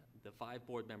 the 5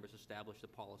 board members establish the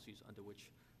policies under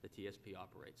which the TSP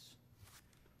operates.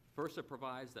 FERSA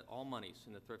provides that all monies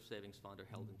in the Thrift Savings Fund are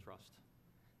held in trust.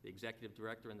 The Executive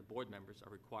Director and the board members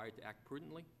are required to act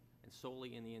prudently and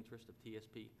solely in the interest of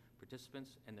TSP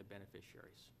participants and their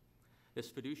beneficiaries. This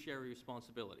fiduciary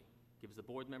responsibility gives the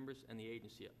board members and the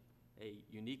agency a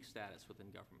unique status within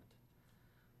government.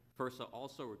 FERSA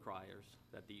also requires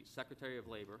that the Secretary of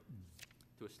Labor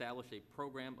to establish a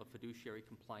program of fiduciary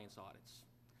compliance audits.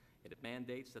 It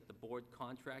mandates that the board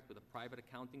contract with a private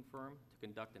accounting firm to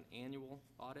conduct an annual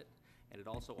audit, and it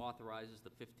also authorizes the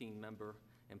 15-member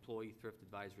Employee Thrift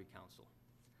Advisory Council.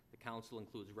 The council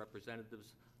includes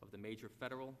representatives of the major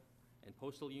federal and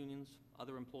postal unions,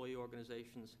 other employee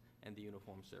organizations, and the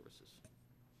uniformed services.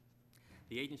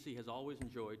 The agency has always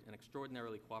enjoyed an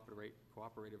extraordinarily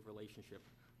cooperative relationship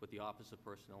with the Office of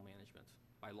Personnel Management.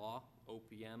 By law,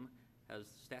 OPM has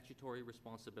statutory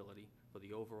responsibility for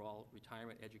the overall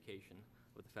retirement education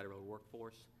of the federal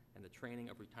workforce and the training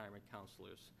of retirement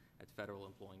counselors at federal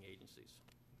employing agencies.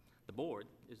 The board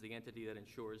is the entity that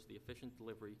ensures the efficient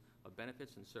delivery of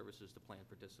benefits and services to plan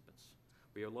participants.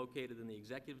 We are located in the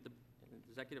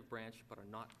executive branch but are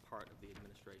not part of the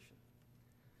administration.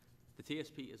 The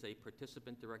TSP is a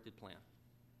participant-directed plan.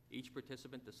 Each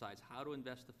participant decides how to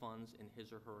invest the funds in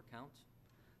his or her account.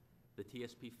 The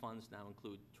TSP funds now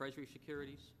include Treasury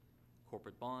securities,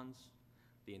 corporate bonds,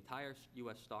 the entire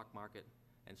U.S. stock market,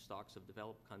 and stocks of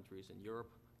developed countries in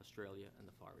Europe, Australia, and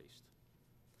the Far East.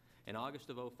 In August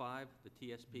of '05, the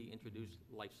TSP introduced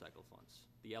life cycle funds,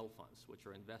 the L funds, which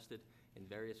are invested in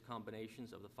various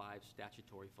combinations of the 5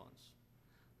 statutory funds.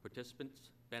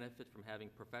 Participants benefit from having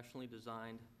professionally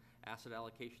designed asset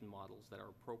allocation models that are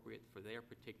appropriate for their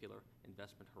particular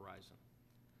investment horizon.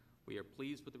 We are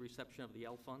pleased with the reception of the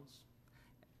L funds.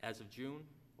 As of June,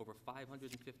 over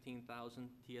 515,000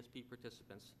 TSP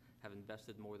participants have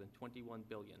invested more than $21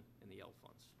 billion in the L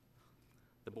funds.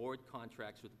 The board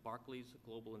contracts with Barclays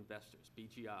Global Investors,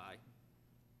 BGI,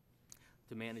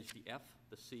 to manage the F,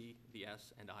 the C, the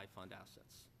S, and I fund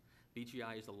assets.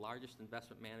 BGI is the largest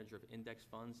investment manager of index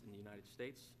funds in the United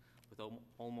States, with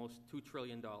almost $2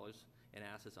 trillion in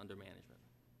assets under management.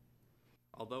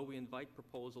 Although we invite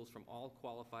proposals from all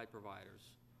qualified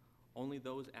providers, only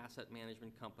those asset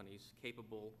management companies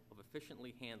capable of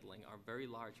efficiently handling our very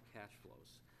large cash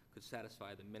flows could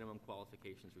satisfy the minimum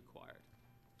qualifications required.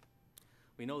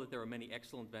 We know that there are many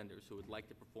excellent vendors who would like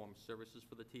to perform services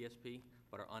for the TSP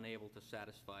but are unable to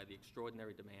satisfy the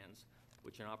extraordinary demands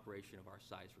which an operation of our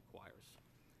size requires.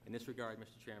 In this regard,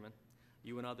 Mr. Chairman,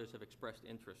 you and others have expressed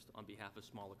interest on behalf of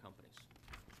smaller companies.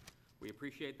 We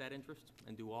appreciate that interest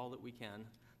and do all that we can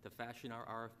to fashion our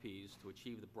RFPs to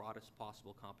achieve the broadest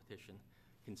possible competition,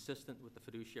 consistent with the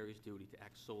fiduciary's duty to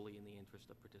act solely in the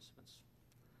interest of participants.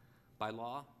 By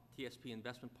law, TSP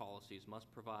investment policies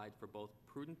must provide for both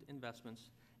prudent investments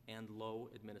and low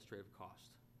administrative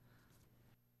cost.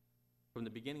 From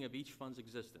the beginning of each fund's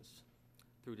existence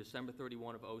through December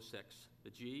 31 of '06, the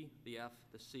G, the F,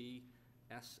 the C,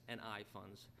 S, and I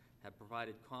funds have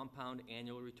provided compound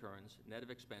annual returns net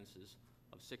of expenses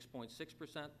of 6.6%,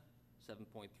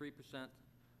 7.3%,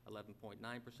 11.9%,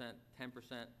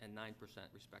 10%, and 9%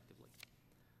 respectively.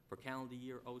 For calendar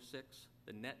year '06,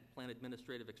 the net plan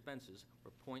administrative expenses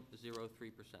were 0.03%.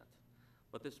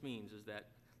 What this means is that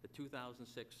the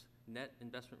 2006 net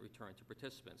investment return to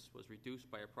participants was reduced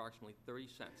by approximately 30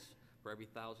 cents for every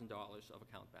 $1,000 of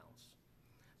account balance.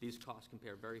 These costs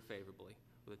compare very favorably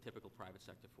with a typical private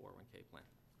sector 401k plan.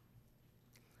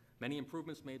 Many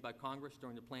improvements made by Congress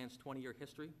during the plan's 20-year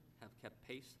history have kept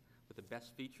pace with the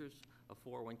best features of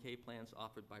 401k plans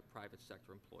offered by private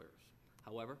sector employers.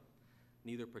 However,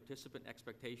 neither participant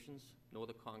expectations nor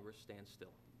the Congress stand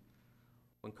still.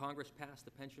 When Congress passed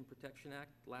the Pension Protection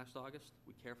Act last August,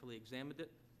 we carefully examined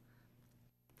it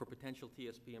for potential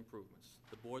TSP improvements.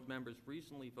 The board members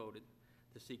recently voted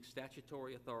to seek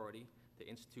statutory authority to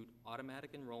institute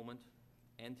automatic enrollment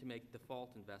and to make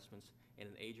default investments in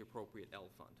an age-appropriate L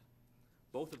fund.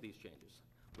 Both of these changes,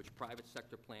 which private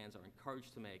sector plans are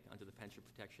encouraged to make under the Pension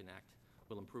Protection Act,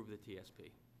 will improve the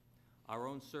TSP. Our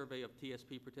own survey of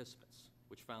TSP participants,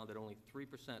 which found that only 3%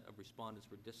 of respondents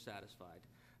were dissatisfied,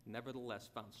 nevertheless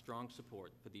found strong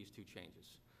support for these two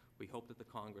changes. We hope that the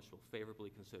Congress will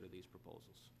favorably consider these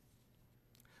proposals.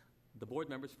 The board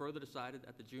members further decided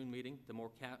at the June meeting to more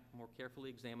carefully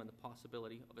examine the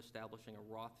possibility of establishing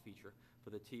a Roth feature for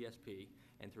the TSP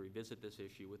and to revisit this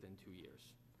issue within 2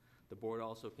 years. The board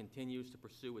also continues to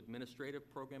pursue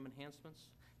administrative program enhancements,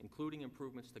 including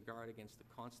improvements to guard against the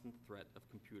constant threat of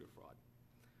computer fraud.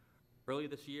 Earlier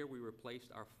this year, we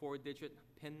replaced our 4-digit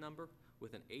PIN number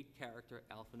with an 8-character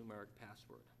alphanumeric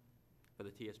password for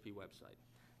the TSP website.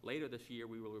 Later this year,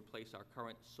 we will replace our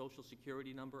current Social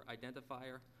Security number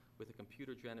identifier with a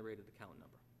computer-generated account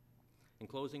number. In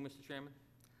closing, Mr. Chairman,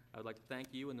 I would like to thank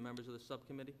you and the members of the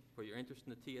subcommittee for your interest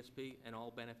in the TSP and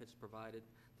all benefits provided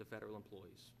to federal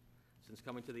employees. Since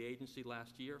coming to the agency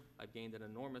last year, I've gained an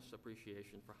enormous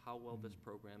appreciation for how well this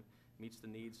program meets the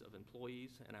needs of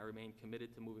employees, and I remain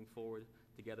committed to moving forward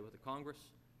together with the Congress,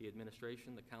 the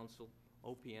administration, the Council,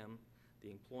 OPM,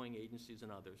 the employing agencies,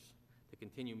 and others to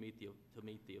continue to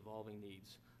meet the evolving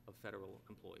needs of federal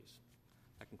employees.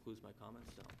 That concludes my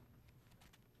comments.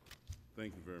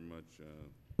 Thank you very much,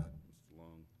 Mr.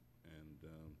 Long,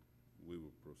 and we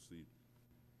will proceed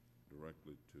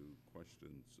directly to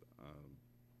questions.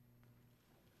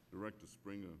 Director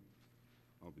Springer,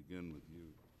 I'll begin with you.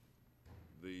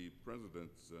 The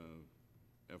President's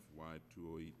FY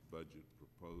 208 budget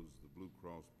proposed the Blue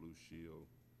Cross Blue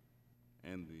Shield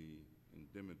and the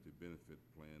indemnity benefit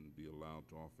plan be allowed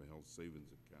to offer health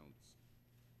savings accounts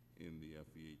in the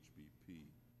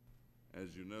FEHBP.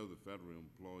 As you know, the federal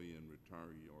employee and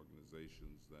retiree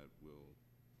organizations that will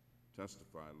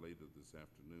testify later this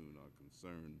afternoon are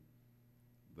concerned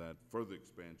that further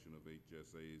expansion of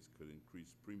HSAs could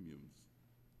increase premiums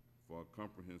for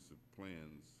comprehensive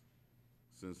plans,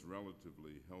 since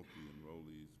relatively healthy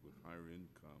enrollees with higher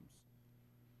incomes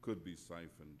could be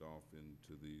siphoned off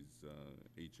into these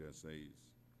HSAs.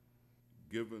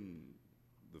 Given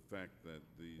the fact that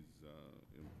these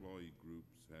employee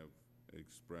groups have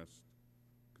expressed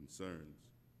concerns,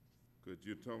 could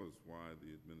you tell us why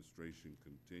the administration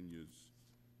continues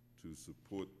to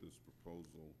support this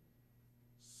proposal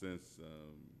since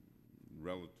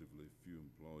relatively few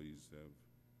employees have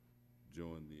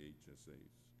joined the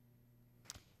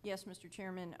HSAs? Yes, Mr.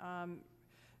 Chairman.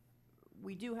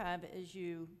 We do have, as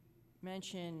you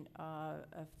mentioned,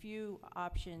 a few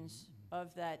options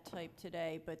of that type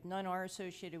today, but none are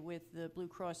associated with the Blue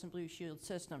Cross and Blue Shield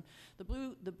system.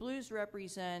 The Blues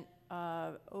represent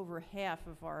over half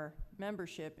of our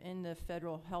membership in the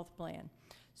federal health plan.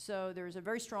 So there's a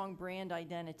very strong brand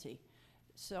identity.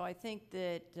 So I think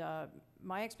that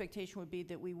my expectation would be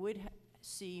that we would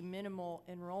see minimal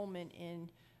enrollment in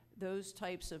those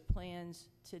types of plans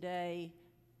today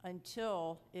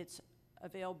until it's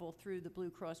available through the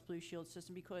Blue Cross Blue Shield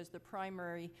system, because the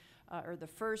primary or the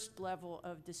first level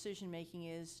of decision making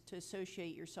is to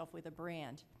associate yourself with a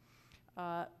brand.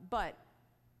 But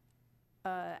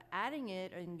adding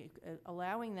it and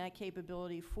allowing that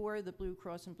capability for the Blue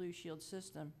Cross and Blue Shield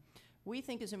system, we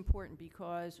think is important,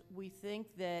 because we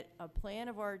think that a plan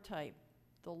of our type,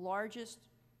 the largest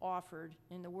offered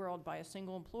in the world by a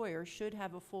single employer, should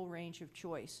have a full range of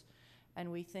choice.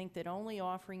 And we think that only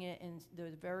offering it in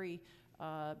the very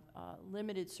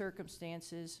limited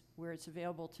circumstances where it's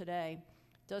available today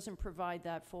doesn't provide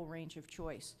that full range of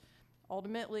choice.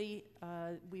 Ultimately,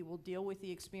 we will deal with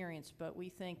the experience, but we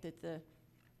think that the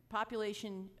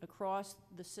population across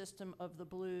the system of the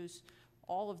Blues,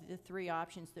 all of the three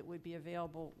options that would be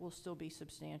available will still be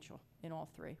substantial in all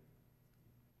three.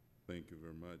 Thank you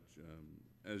very much.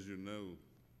 As you know,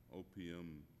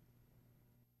 OPM,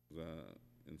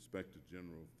 Inspector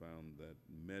General found that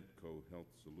Medco Health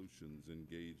Solutions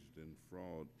engaged in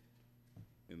fraud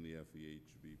in the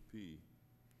FEHBP.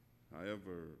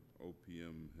 However,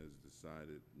 OPM has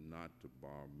decided not to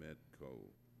bar Medco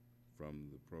from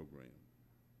the program.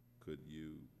 Could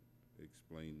you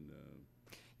explain?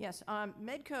 Yes,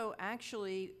 Medco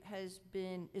actually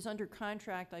is under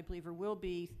contract, I believe, or will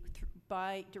be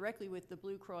directly with the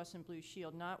Blue Cross and Blue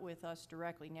Shield, not with us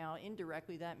directly. Now,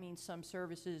 indirectly, that means some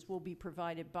services will be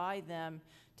provided by them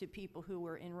to people who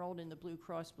were enrolled in the Blue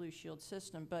Cross Blue Shield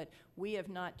system, but we have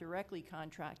not directly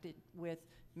contracted with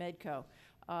Medco.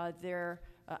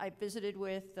 I visited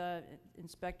with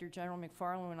Inspector General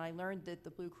McFarland when I learned that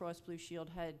the Blue Cross Blue Shield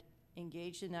had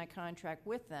engaged in that contract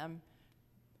with them,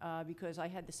 because I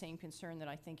had the same concern that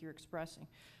I think you're expressing.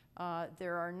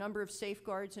 There are a number of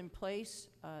safeguards in place.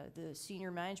 The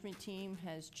senior management team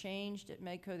has changed at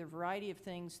Medco. There are a variety of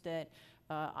things that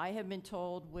I have been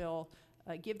told will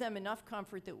give them enough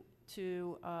comfort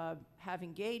to have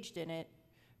engaged in it,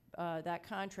 that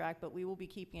contract, but we will be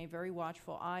keeping a very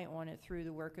watchful eye on it through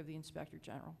the work of the Inspector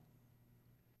General.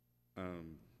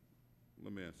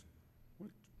 Let me ask,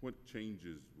 what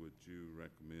changes would you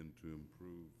recommend to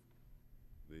improve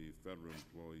the Federal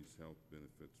Employees Health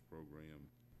Benefits Program,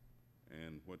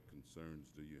 and what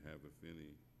concerns do you have, if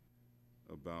any,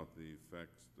 about the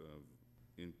effects of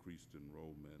increased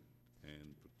enrollment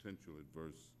and potential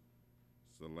adverse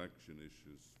selection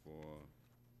issues for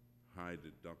high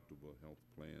deductible health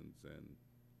plans and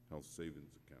health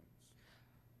savings accounts?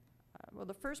 Well,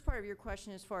 the first part of your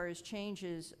question as far as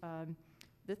changes,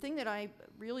 the thing that I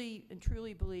really and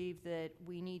truly believe that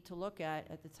we need to look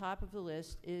at the top of the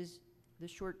list is the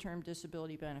short-term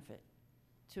disability benefit,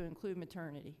 to include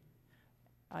maternity.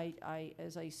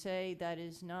 As I say, that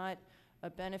is not a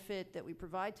benefit that we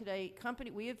provide today.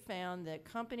 We have found that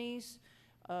companies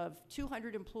of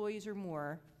 200 employees or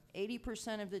more,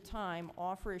 80% of the time,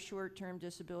 offer a short-term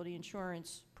disability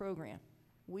insurance program.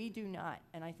 We do not,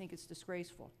 and I think it's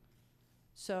disgraceful.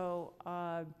 So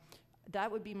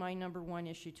that would be my number one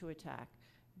issue to attack.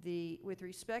 With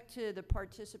respect to the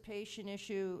participation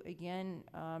issue, again,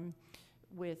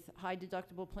 with high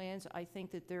deductible plans, I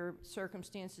think that there are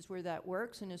circumstances where that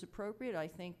works and is appropriate. I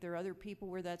think there are other people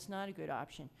where that's not a good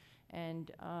option.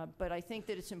 And, but I think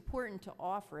that it's important to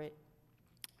offer it,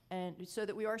 and so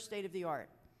that we are state of the art.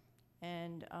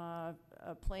 And a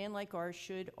plan like ours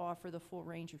should offer the full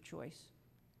range of choice.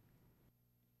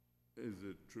 Is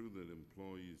it true that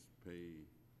employees pay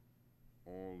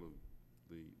all of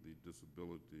the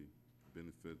disability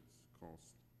benefits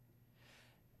costs?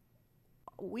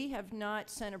 We have not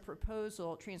sent a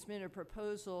proposal, transmitted a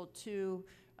proposal to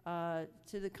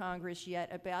the Congress yet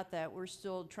about that. We're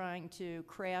still trying to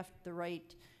craft the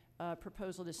right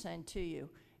proposal to send to you.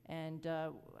 And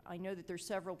I know that there's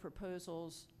several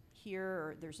proposals here,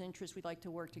 or there's interest. We'd like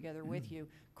to work together with you.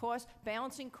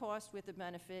 Balancing cost with the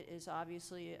benefit is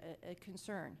obviously a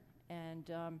concern.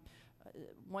 And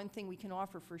one thing we can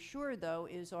offer for sure, though,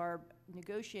 is our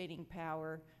negotiating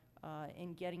power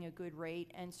in getting a good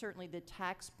rate, and certainly the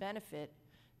tax benefit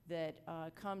that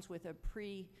comes with a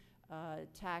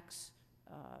pre-tax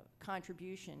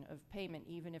contribution of payment,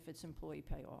 even if it's employee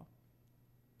pay all.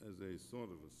 As a sort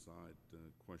of a side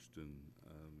question,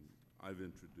 I've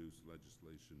introduced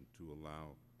legislation to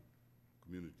allow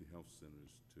community health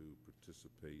centers to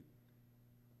participate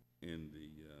in the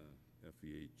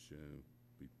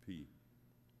FEHBP.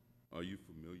 Are you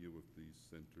familiar with these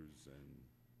centers? And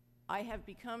I have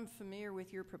become familiar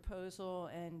with your proposal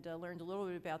and learned a little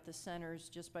bit about the centers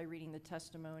just by reading the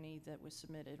testimony that was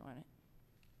submitted on it.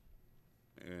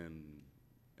 And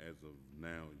as of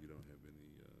now, you don't have any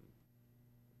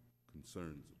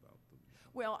concerns about them?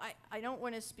 Well, I don't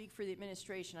want to speak for the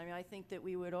administration. I mean, I think that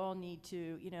we would all need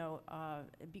to,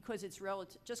 because it's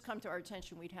relative, just come to our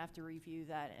attention, we'd have to review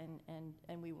that,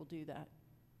 and we will do that.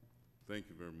 Thank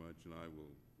you very much, and I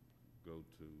will go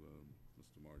to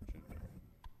Mr. Marchant.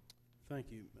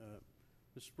 Thank you.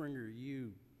 Ms. Springer,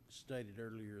 you stated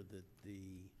earlier that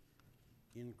the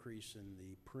increase in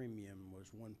the premium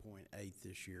was 1.8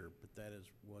 this year, but that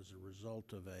was a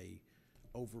result of a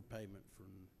overpayment from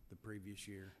the previous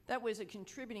year. That was a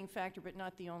contributing factor, but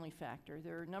not the only factor.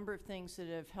 There are a number of things that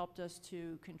have helped us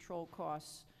to control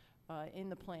costs in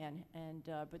the plan,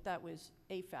 but that was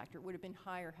a factor. It would have been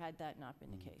higher had that not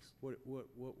been the case. What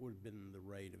would have been the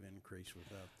rate of increase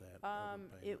without that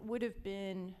overpayment? It would have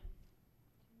been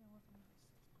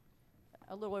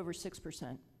a little over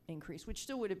 6% increase, which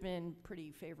still would have been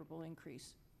pretty favorable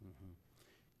increase.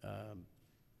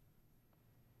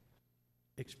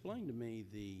 Explain to me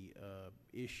the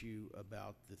issue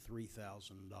about the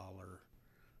 $3,000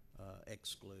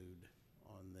 exclude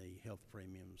on the health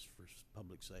premiums for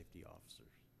public safety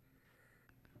officers.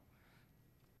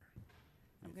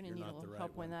 I'm going to need a little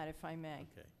help on that, if I may.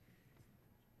 Okay.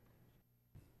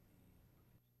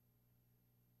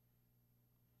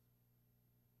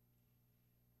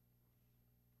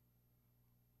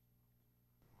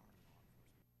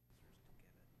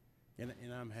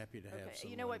 And I'm happy to have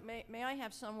someone. You know what, may I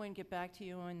have someone get back to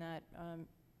you on that,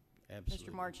 Absolutely.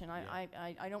 Mr. Marchant? Yeah.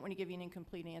 I don't want to give you an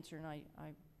incomplete answer, and I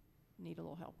need a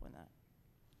little help on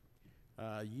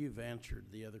that. You've answered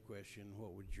the other question,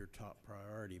 what would your top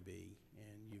priority be?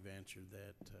 And you've answered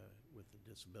that with the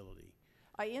disability.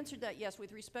 I answered that, yes,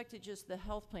 with respect to just the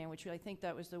health plan, which I think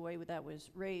that was the way that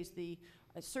was raised.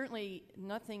 Certainly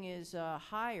nothing is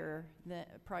higher than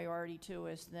priority to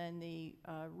us than the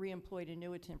reemployed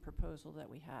annuitant proposal that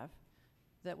we have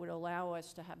that would allow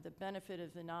us to have the benefit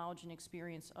of the knowledge and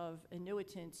experience of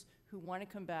annuitants who want to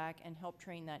come back and help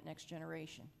train that next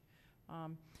generation.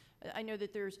 I know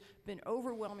that there's been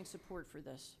overwhelming support for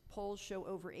this. Polls show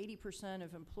over 80%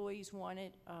 of employees want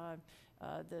it.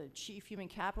 The chief human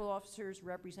capital officers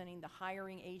representing the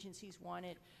hiring agencies want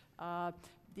it.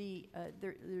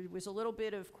 There was a little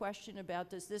bit of question about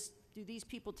do these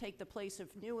people take the place of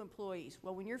new employees?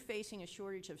 Well, when you're facing a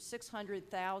shortage of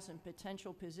 600,000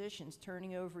 potential positions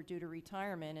turning over due to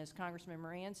retirement, as Congressman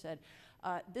Moran said,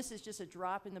 this is just a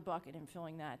drop in the bucket in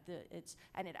filling that.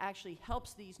 And it actually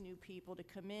helps these new people to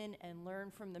come in and learn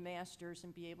from the masters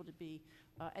and be able to be,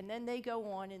 and then they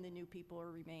go on and the new people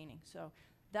are remaining. So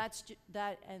that's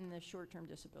that and the short-term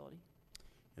disability.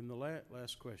 And the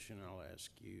last question I'll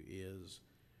ask you is,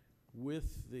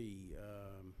 with the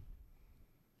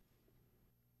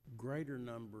greater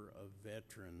number of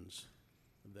veterans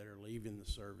that are leaving the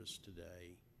service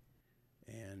today,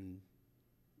 and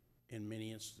in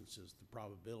many instances the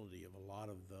probability of a lot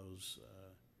of those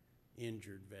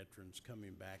injured veterans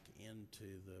coming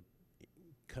into the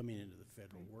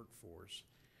federal workforce,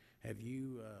 have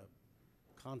you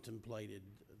contemplated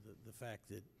the fact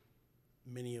that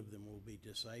many of them will be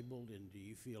disabled, and do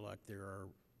you feel like there are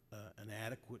an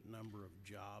adequate number of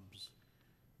jobs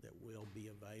that will be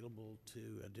available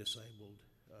to a disabled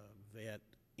vet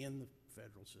in the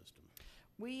federal system?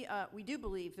 We do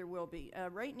believe there will be.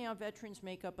 Right now, veterans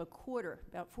make up a quarter,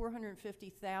 about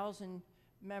 450,000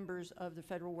 members of the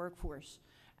federal workforce.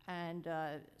 And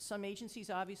some agencies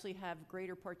obviously have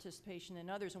greater participation than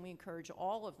others, and we encourage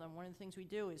all of them. One of the things we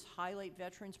do is highlight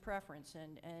veterans' preference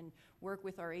and work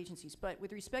with our agencies. But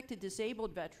with respect to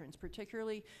disabled veterans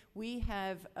particularly, we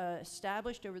have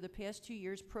established over the past 2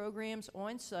 years programs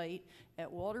on site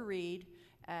at Walter Reed,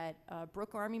 at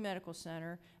Brooke Army Medical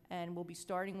Center, and we'll be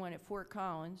starting one at Fort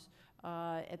Collins,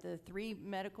 at the 3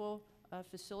 medical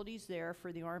facilities there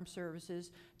for the armed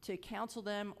services, to counsel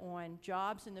them on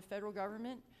jobs in the federal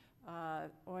government,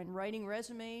 on writing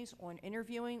resumes, on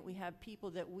interviewing. We have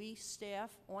people that we staff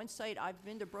on site. I've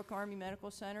been to Brooke Army Medical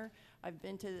Center. I've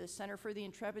been to the Center for the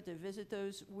Intrepid to visit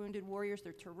those wounded warriors.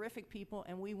 They're terrific people,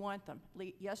 and we want them.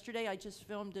 Yesterday, I just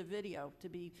filmed a video to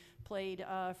be played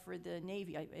for the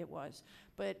Navy, it was.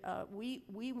 But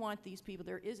we want these people.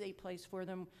 There is a place for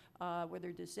them,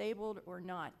 whether disabled or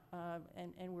not,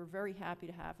 and we're very happy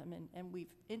to have them. And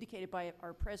we've indicated by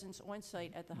our presence on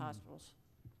site at the hospitals.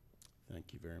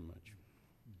 Thank you very much.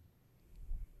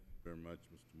 Very much,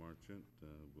 Mr. Marchant.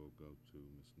 We'll go to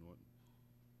Ms. Norton.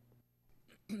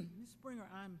 Ms. Springer,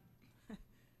 I'm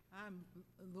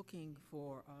looking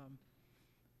for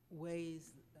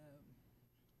ways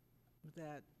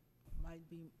that might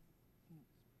be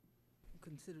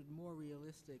considered more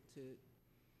realistic to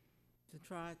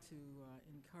try to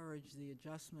encourage the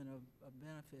adjustment of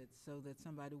benefits so that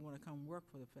somebody want to come work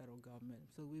for the federal government,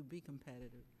 so we'd be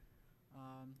competitive.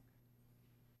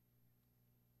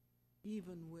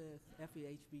 Even with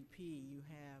FEHBP, you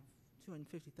have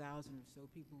 250,000 or so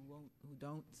people who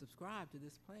don't subscribe to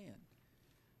this plan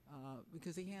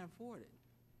because they can't afford it.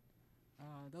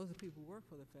 Those are people who work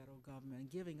for the federal government,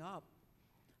 and giving up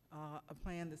a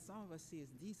plan that some of us see as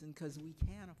decent because we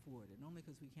can't afford it, only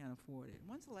because we can't afford it.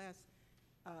 When's the last,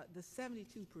 the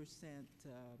 72%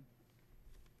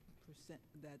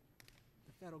 that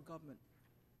the federal government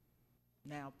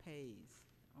now pays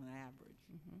on average,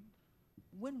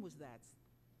 when was that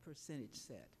percentage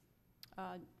set?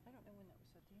 I don't know when that was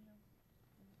set. Do you know?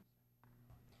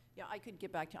 Yeah, I could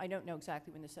get back to, I don't know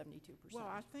exactly when the 72%. Well,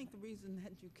 I think the reason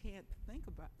that you can't think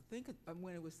of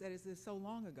when it was set is it's so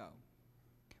long ago.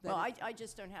 Well, I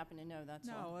just don't happen to know, that's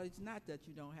all. No, it's not that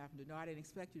you don't happen to know. I didn't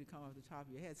expect you to come off the top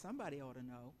of your head. Somebody ought to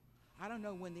know. I don't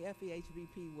know when the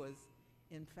FEHBP was,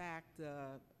 in fact,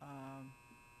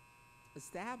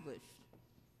 established,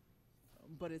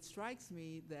 but it strikes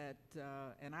me that,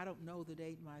 and I don't know the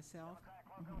date myself,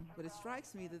 but it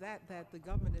strikes me that the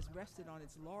government has rested on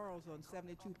its laurels on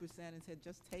 72% and said,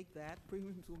 just take that,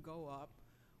 premiums will go up,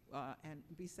 and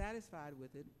be satisfied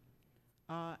with it.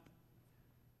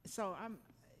 So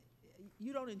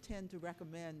you don't intend to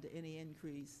recommend any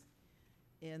increase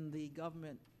in the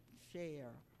government share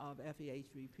of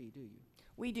FEHBP, do you?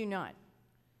 We do not.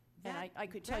 And I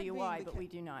could tell you why, but we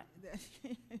do not.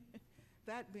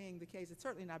 That being the case, it's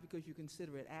certainly not because you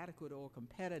consider it adequate or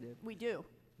competitive. We do.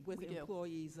 With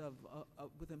employees of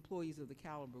the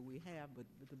caliber we have, but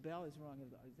the bell is rung.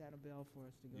 Is that a bell for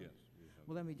us to go? Yes.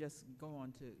 Well, let me just go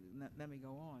on to, let me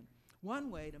go on. One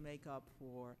way to make up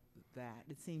for that,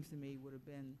 it seems to me, would have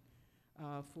been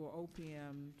for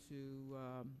OPM to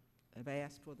have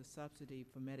asked for the subsidy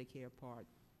for Medicare Part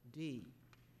D.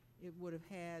 It would have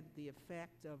had the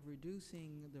effect of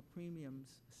reducing the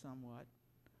premiums somewhat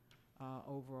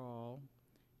overall,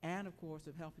 and of course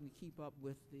of helping to keep up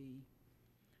with the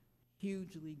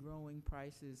hugely growing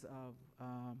prices of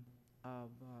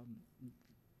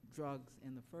drugs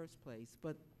in the first place.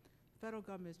 But the federal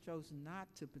government has chosen not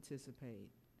to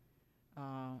participate,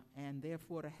 and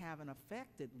therefore to have an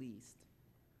effect at least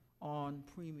on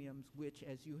premiums, which,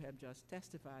 as you have just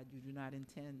testified, you do not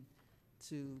intend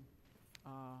to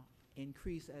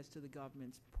increase as to the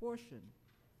government's portion.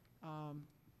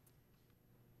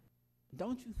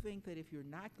 Don't you think that if you're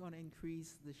not going to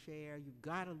increase the share, you've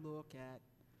got to look at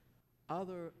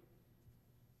other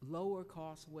lower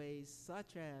cost ways,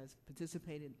 such as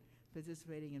participating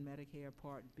in Medicare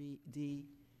Part D,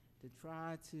 to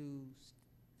try to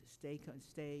stay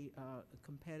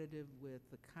competitive with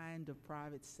the kind of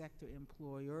private sector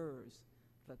employers,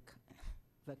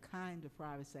 the kind of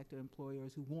private sector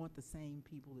employers who want the same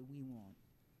people that we want?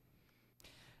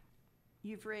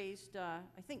 You've raised, I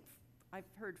think, I've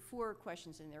heard 4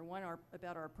 questions in there. One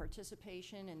about our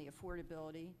participation and the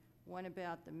affordability, one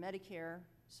about the Medicare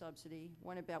subsidy,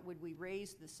 one about would we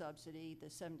raise the subsidy, the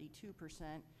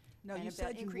 72%, no, and you about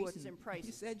said you increases wouldn't. in prices.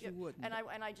 You said you wouldn't. And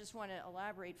I just want to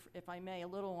elaborate, if I may, a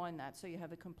little on that so you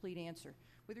have a complete answer.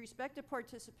 With respect to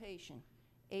participation,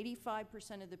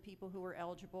 85% of the people who are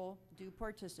eligible do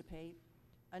participate.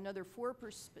 Another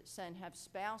 4% have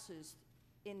spouses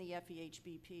in the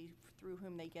FEHBP through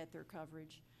whom they get their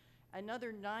coverage.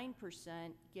 Another 9%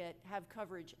 have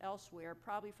coverage elsewhere,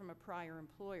 probably from a prior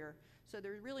employer. So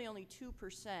there's really only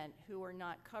 2% who are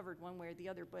not covered one way or the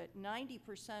other, but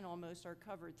 90% almost are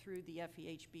covered through the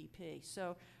FEHBP.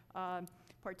 So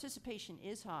participation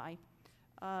is high.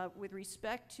 With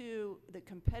respect to the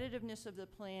competitiveness of the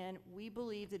plan, we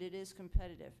believe that it is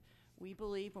competitive. We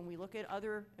believe when we look at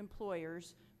other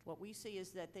employers, what we see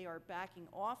is that they are backing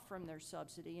off from their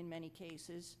subsidy in many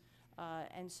cases.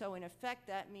 And so, in effect,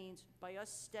 that means by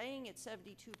us staying at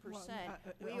 72%,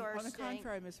 we are on the staying.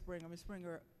 contrary, Ms.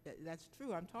 Springer, that's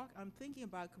true. I'm thinking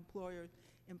about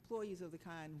employees of the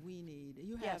kind we need.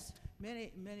 You have Yes.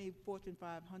 many Fortune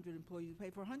 500 employees who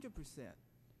pay for 100%.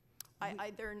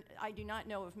 I do not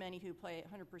know of many who pay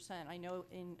 100%. I know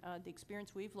in the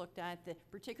experience we've looked at, that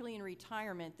particularly in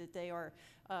retirement, that they are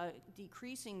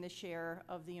decreasing the share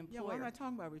of the employer. Yeah, well, I'm not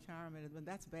talking about retirement, but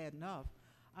that's bad enough.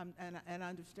 And I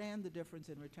understand the difference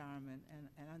in retirement,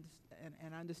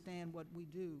 and understand what we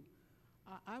do.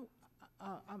 I'm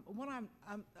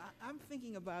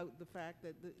thinking about the fact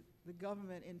that the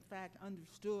government, in fact,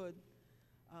 understood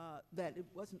that it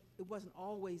wasn't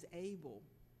always able,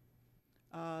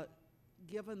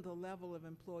 given the level of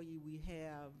employee we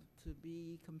have, to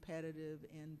be competitive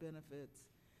in benefits,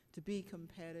 to be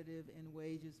competitive in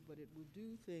wages, but it would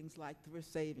do things like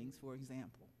thrift savings, for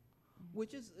example,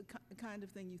 which is the kind of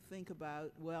thing you think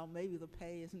about. Well, maybe the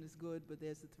pay isn't as good, but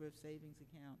there's the thrift savings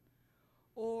account.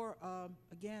 Or,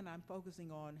 again, I'm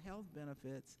focusing on health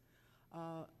benefits,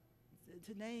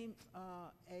 to name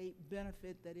a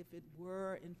benefit that if it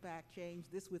were in fact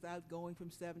changed, this without going from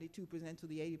 72% to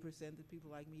the 80% that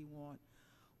people like me want,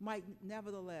 might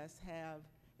nevertheless have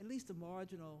at least a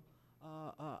marginal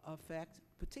effect,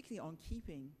 particularly on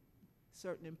keeping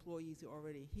certain employees who are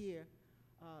already here,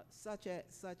 such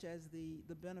as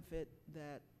the benefit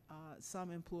that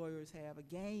some employers have, a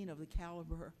gain of the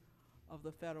caliber of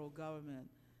the federal government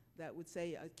that would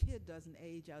say a kid doesn't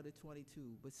age out at 22,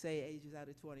 but say ages out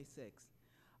at 26,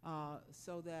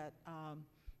 so that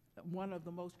one of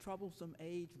the most troublesome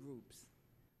age groups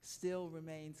still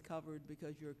remains covered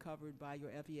because you're covered by your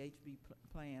FEHB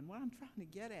plan. What I'm trying to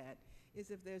get at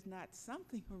is if there's not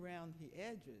something around the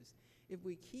edges, if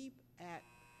we keep at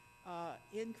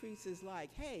increases like,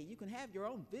 hey, you can have your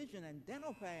own vision and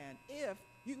dental plan if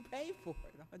you pay for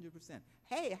it 100%.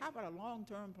 Hey, how about a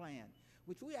long-term plan,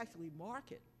 which we actually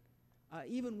market,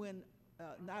 even when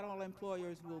not all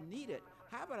employers will need it.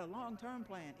 How about a long-term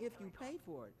plan if you pay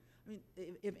for it? I mean,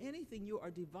 if anything, you are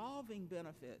devolving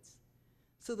benefits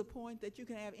to the point that you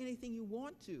can have anything you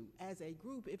want to as a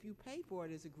group if you pay for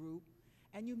it as a group,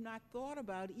 and you've not thought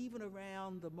about even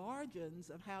around the margins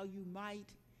of how you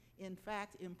might in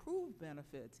fact improve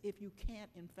benefits if you can't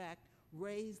in fact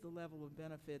raise the level of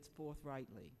benefits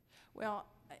forthrightly. Well,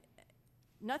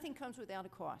 nothing comes without a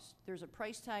cost. There's a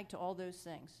price tag to all those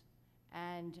things.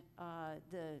 And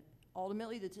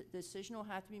ultimately the decision will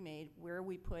have to be made where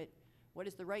we put what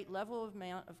is the right level of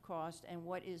amount of cost and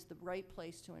what is the right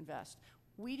place to invest.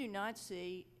 We do not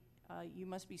see, you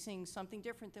must be seeing something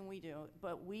different than we do,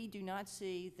 but we do not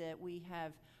see that we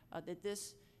have, that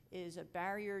this is a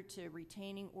barrier to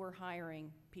retaining or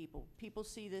hiring people. People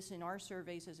see this in our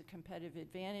surveys as a competitive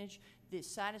advantage. The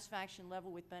satisfaction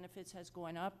level with benefits has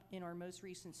gone up in our most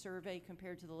recent survey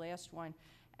compared to the last one.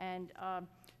 And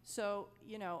so,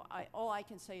 you know, all I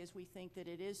can say is we think that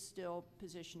it is still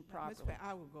positioned properly. Ms.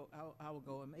 I will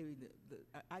go, and maybe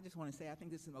I just want to say I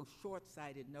think this is the most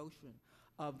short-sighted notion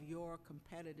of your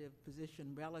competitive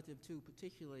position relative to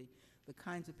particularly the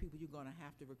kinds of people you're going to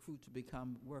have to recruit to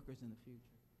become workers in the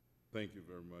future. Thank you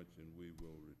very much, and we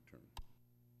will return.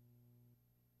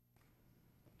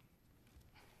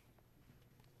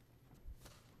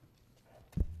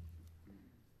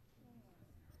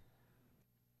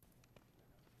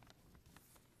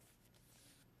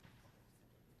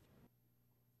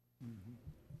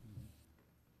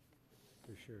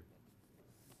 For sure.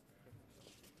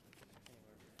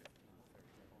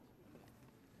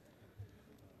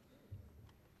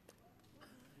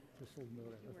 Just a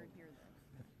little You weren't here then.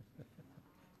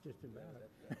 just about.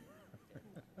 But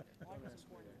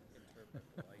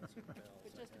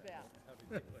just about.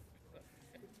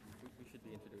 We should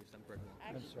be introduced. I'm Greg.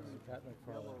 I'm sorry, Pat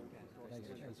McFarland.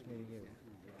 Nice meeting you.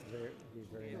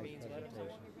 Very nice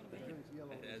presentation.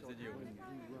 As did you.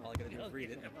 All I gotta do is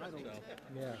read it, so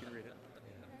Yeah. you can read it.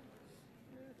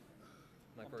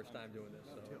 My first time doing this,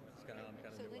 so it's kind of, I'm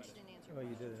kind of So new Lynch at it. didn't answer Oh,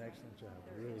 you did an excellent job.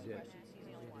 You really did. questions. He's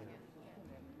the only one.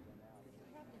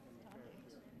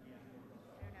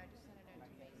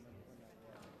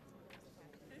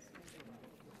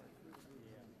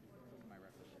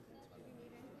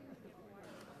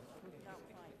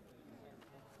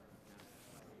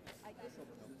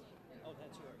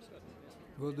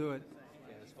 We'll do it.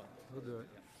 Yeah, it's fun. We'll do it.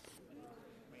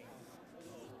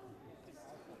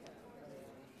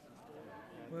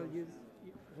 Well, you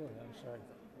go ahead, I'm sorry.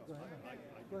 Go ahead.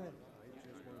 Go ahead.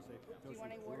 Do you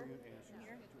want any water in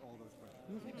here?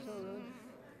 You think so, really?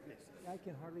 I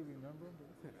can hardly remember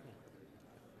them.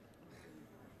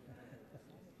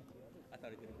 I thought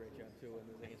he did a great job too, and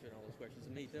was answering all those questions,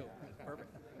 and me too.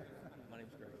 Perfect. My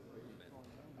name's Greg.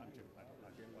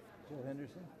 Jill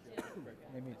Henderson?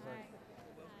 Amy Clark?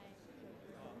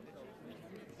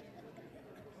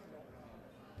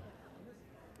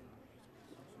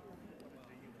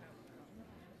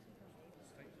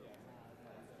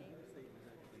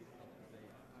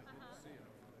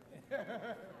 You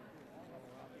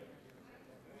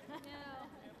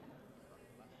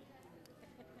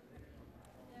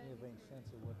have any sense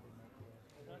of what they might be?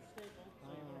 Not stable, so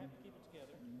you're gonna have to keep it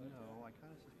together. No, I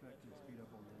kind of suspect it's speed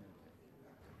up on the intake.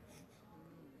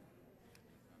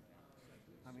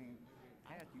 I mean,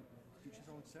 Pat, you just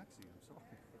always sexy. I'm sorry.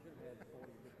 A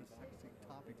sexy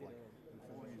topic like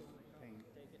employees paying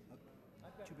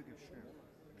too big a share.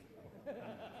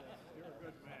 You're a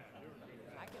good man.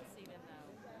 I can see them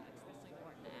though, especially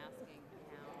Morton asking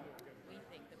how we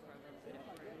think the program could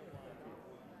improve.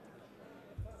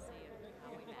 See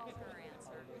how we match her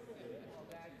answer.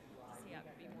 See how it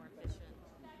could be more efficient.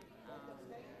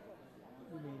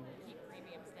 You mean, Keep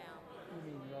premiums down. you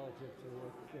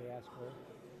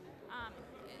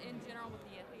general with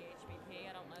the FEHBP,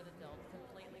 I don't know that they'll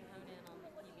completely hone in on the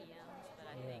PBMs, but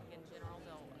I think in general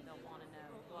they'll want to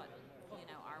know what, you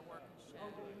know, our work has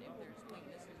shown, if there's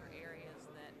weaknesses or areas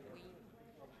that we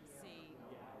see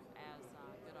as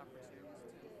good opportunities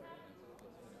to improve.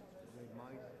 They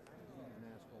might even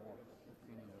ask for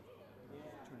opinion of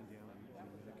turning down the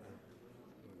Medicare,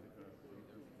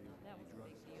 That was a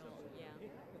big deal, yeah,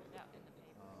 that in the paper.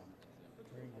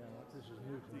 Turning down, this is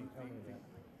new to me, tell me that.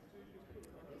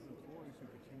 Employees who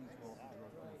continue to offer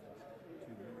drug benefits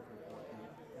to Medicare Part B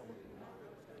eligible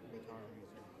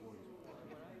retirees and employees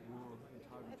were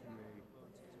entitled to a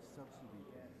subsidy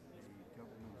payment, a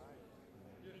government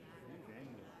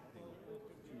annual payment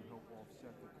to help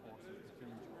offset the cost of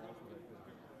continuing to offer that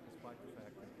benefit, despite the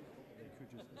fact that they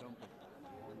could just dump it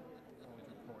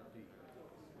onto Part D.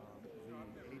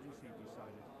 The agency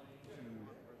decided to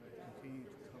continue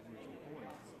to cover its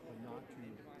employees, but not to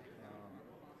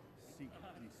seek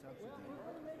the subsidy,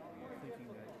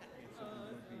 thinking that it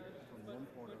simply would be from one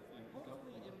part of the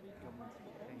government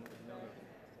paying another,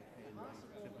 and they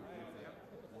simply believe that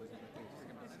wasn't the case.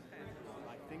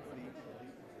 I think the answer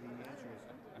is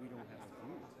we don't have a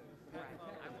view. Right,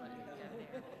 I wouldn't go there,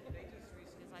 because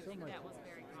I think that was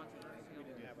very controversial.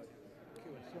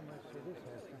 So much of this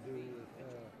has to do with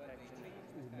the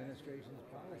administration's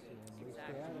policy, and we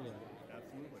stay out of that.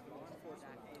 Absolutely.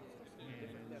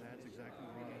 And that's exactly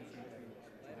why I think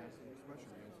to ask the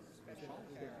question is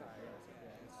policy.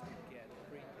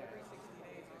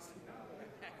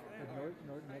 But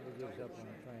Norton never gives up on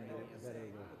trying to better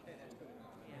the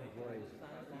employees'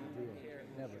 deal.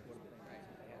 Never.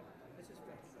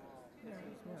 Yeah,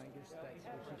 I guess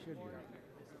that's what she should do.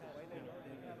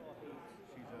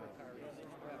 She's actually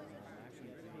the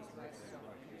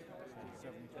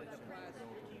 72%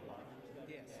 relatively high.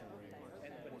 Yes.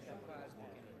 And but it's not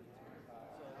positive.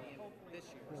 This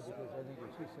year. Yeah, because I think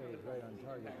what she said is right on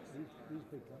target. These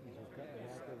big companies are cutting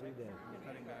back every day. They're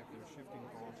cutting back, they're shifting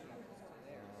costs.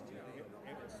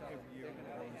 Every year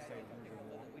they're going to save a little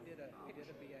bit more. We did a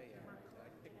BA. I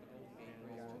picked the gold game.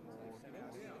 Or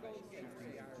shifting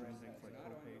to doing things like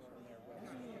co-pays.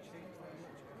 Change that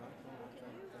much.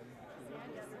 See, I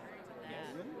disagree with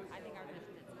that. I think our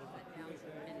benefits have went down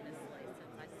tremendously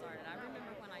since I started. I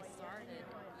remember when I started,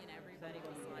 you know, everybody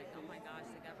was like, oh my gosh,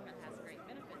 the government has great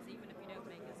benefits, even if you don't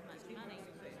make as much money.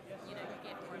 You know, you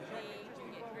get more leave, you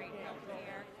get great health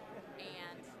care,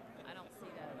 and I don't see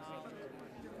that at all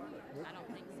anymore. I don't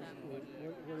think so.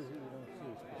 What is it you don't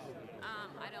see specifically?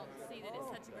 I don't see that it's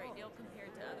such a great deal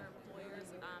compared to other employers,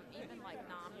 even like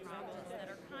nonprofits that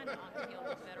are kind of on the heel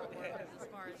of federal workers as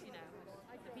far as, you know,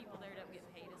 the people there don't get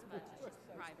paid as much as just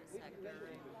the private sector.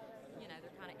 And, you know,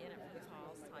 they're kind of in it for the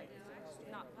cause type.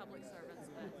 Not public servants,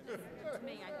 but to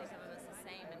me, I think of them as the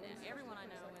same. And everyone I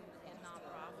know in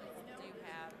nonprofits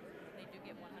they do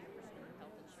get 100% of their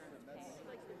health insurance paid.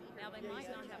 Now, they might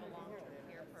not have a long-term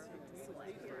care program to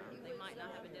select from. They might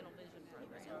not have a dental vision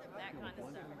program, that kind of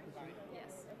stuff.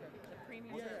 Yes, the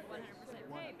premiums are 100%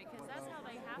 paid because that's how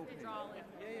they have to draw in.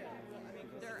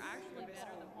 They're actually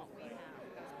better than what we have.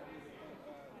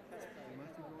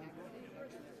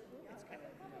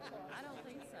 I don't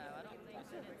think so. I don't think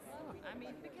that it's, I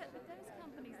mean, because those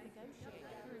companies negotiate.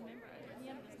 If you remember,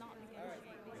 ATM does not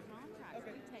negotiate these contracts.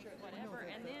 We take whatever,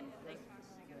 and then they.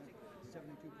 72%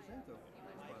 though.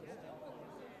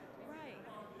 Right,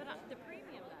 but the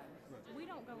premium though, we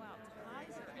don't go out to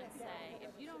Kaiser and say,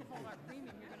 if you don't hold our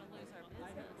premium, you're going to lose our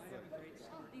business.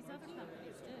 These other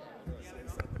companies do.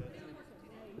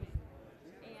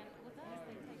 And with us,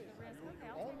 they take the risk. Okay,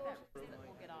 I'll take that risk that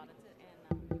we'll get audited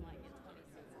and we might get 20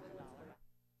 cents on the dollar.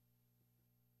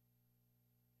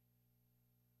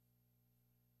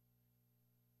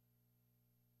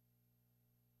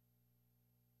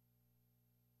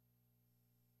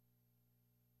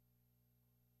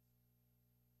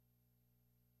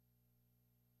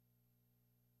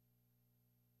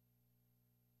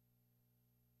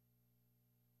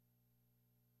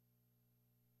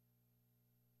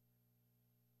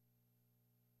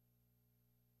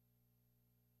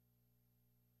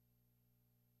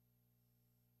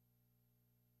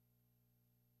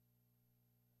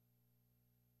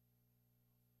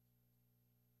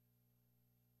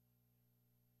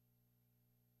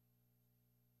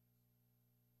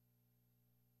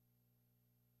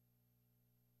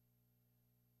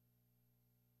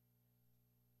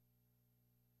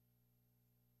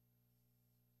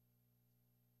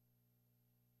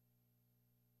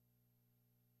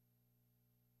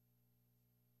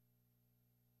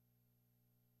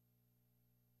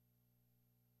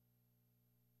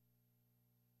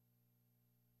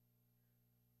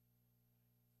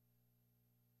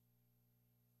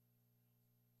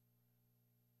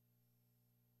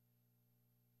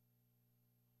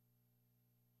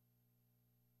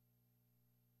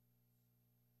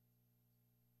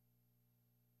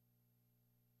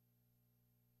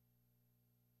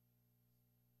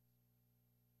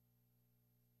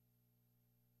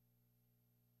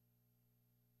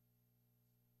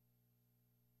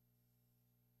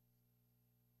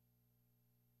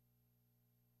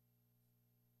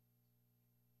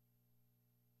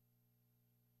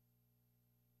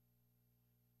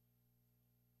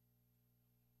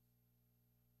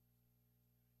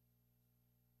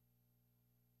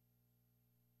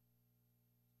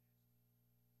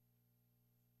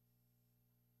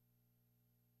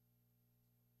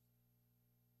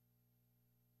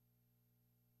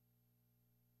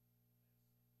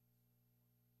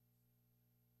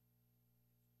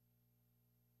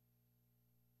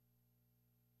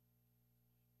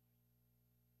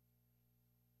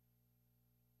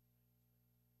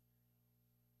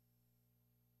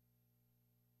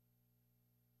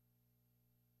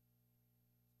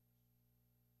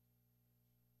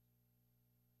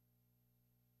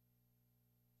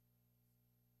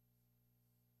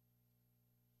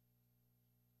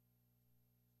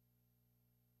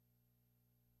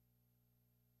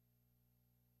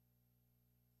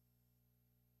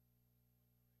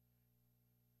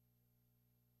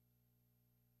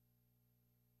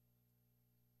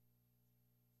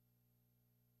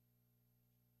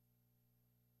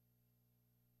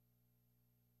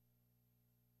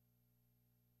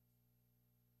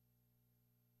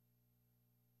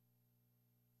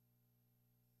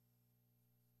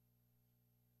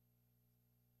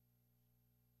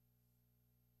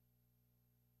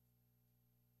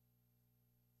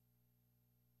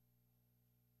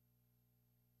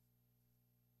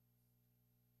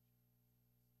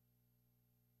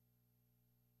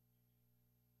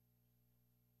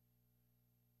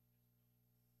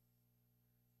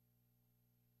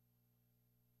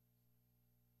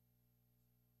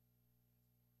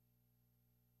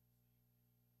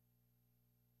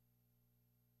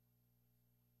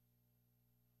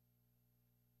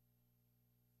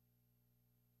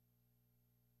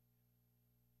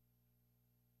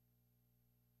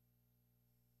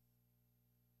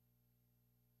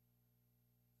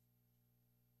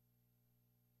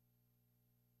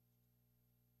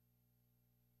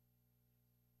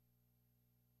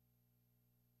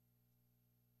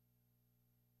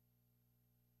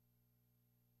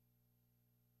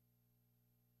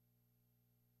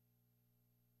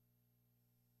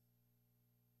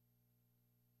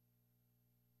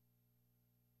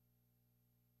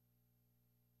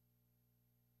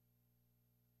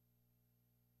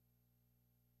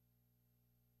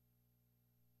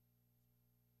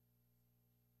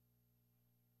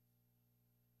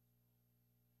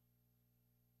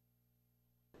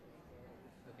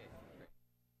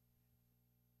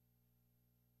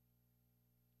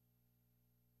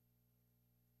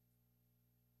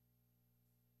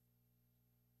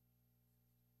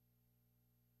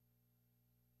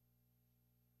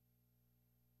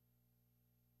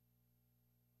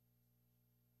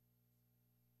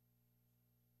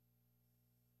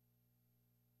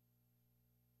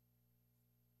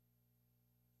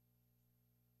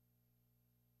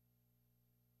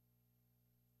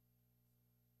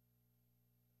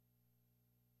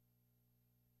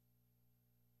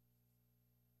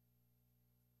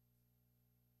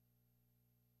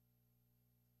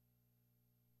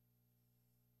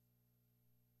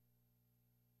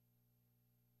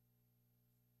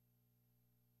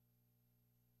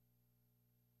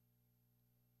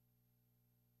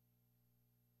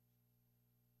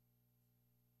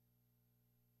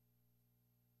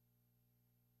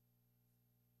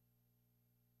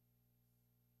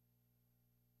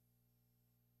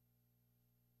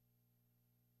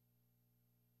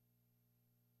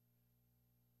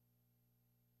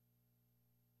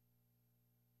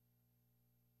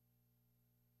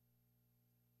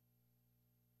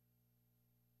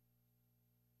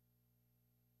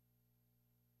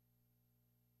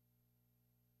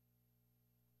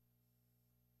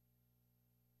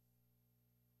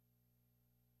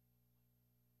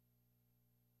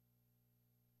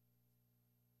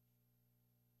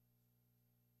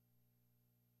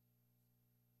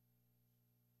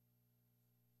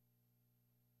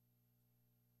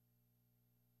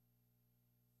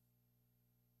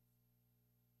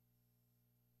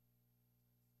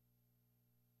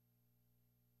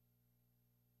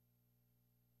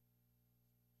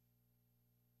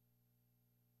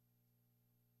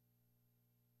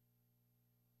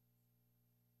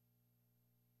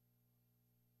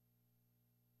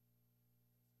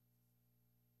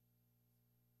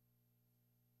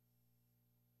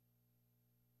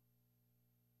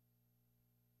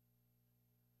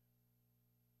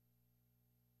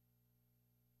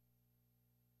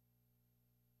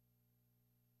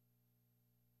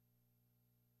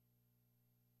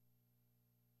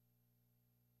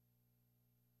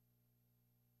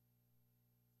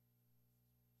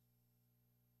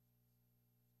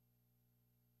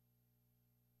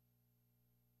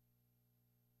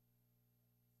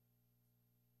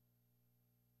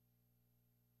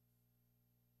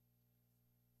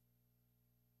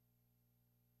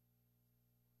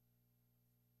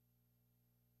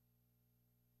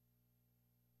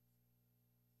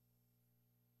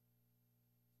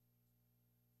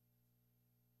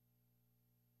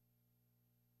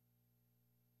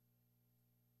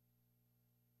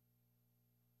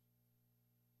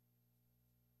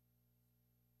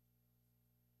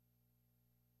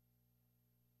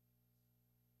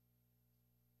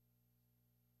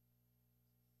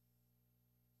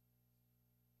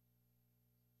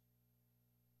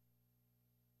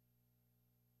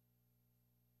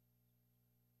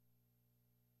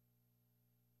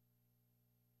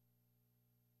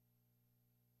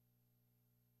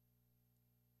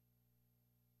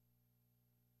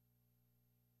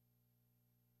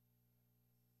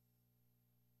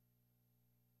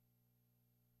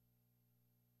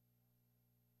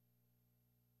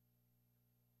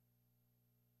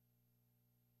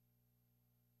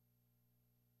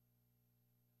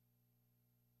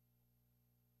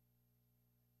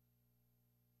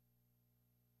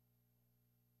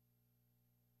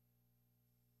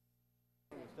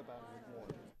 about it anymore.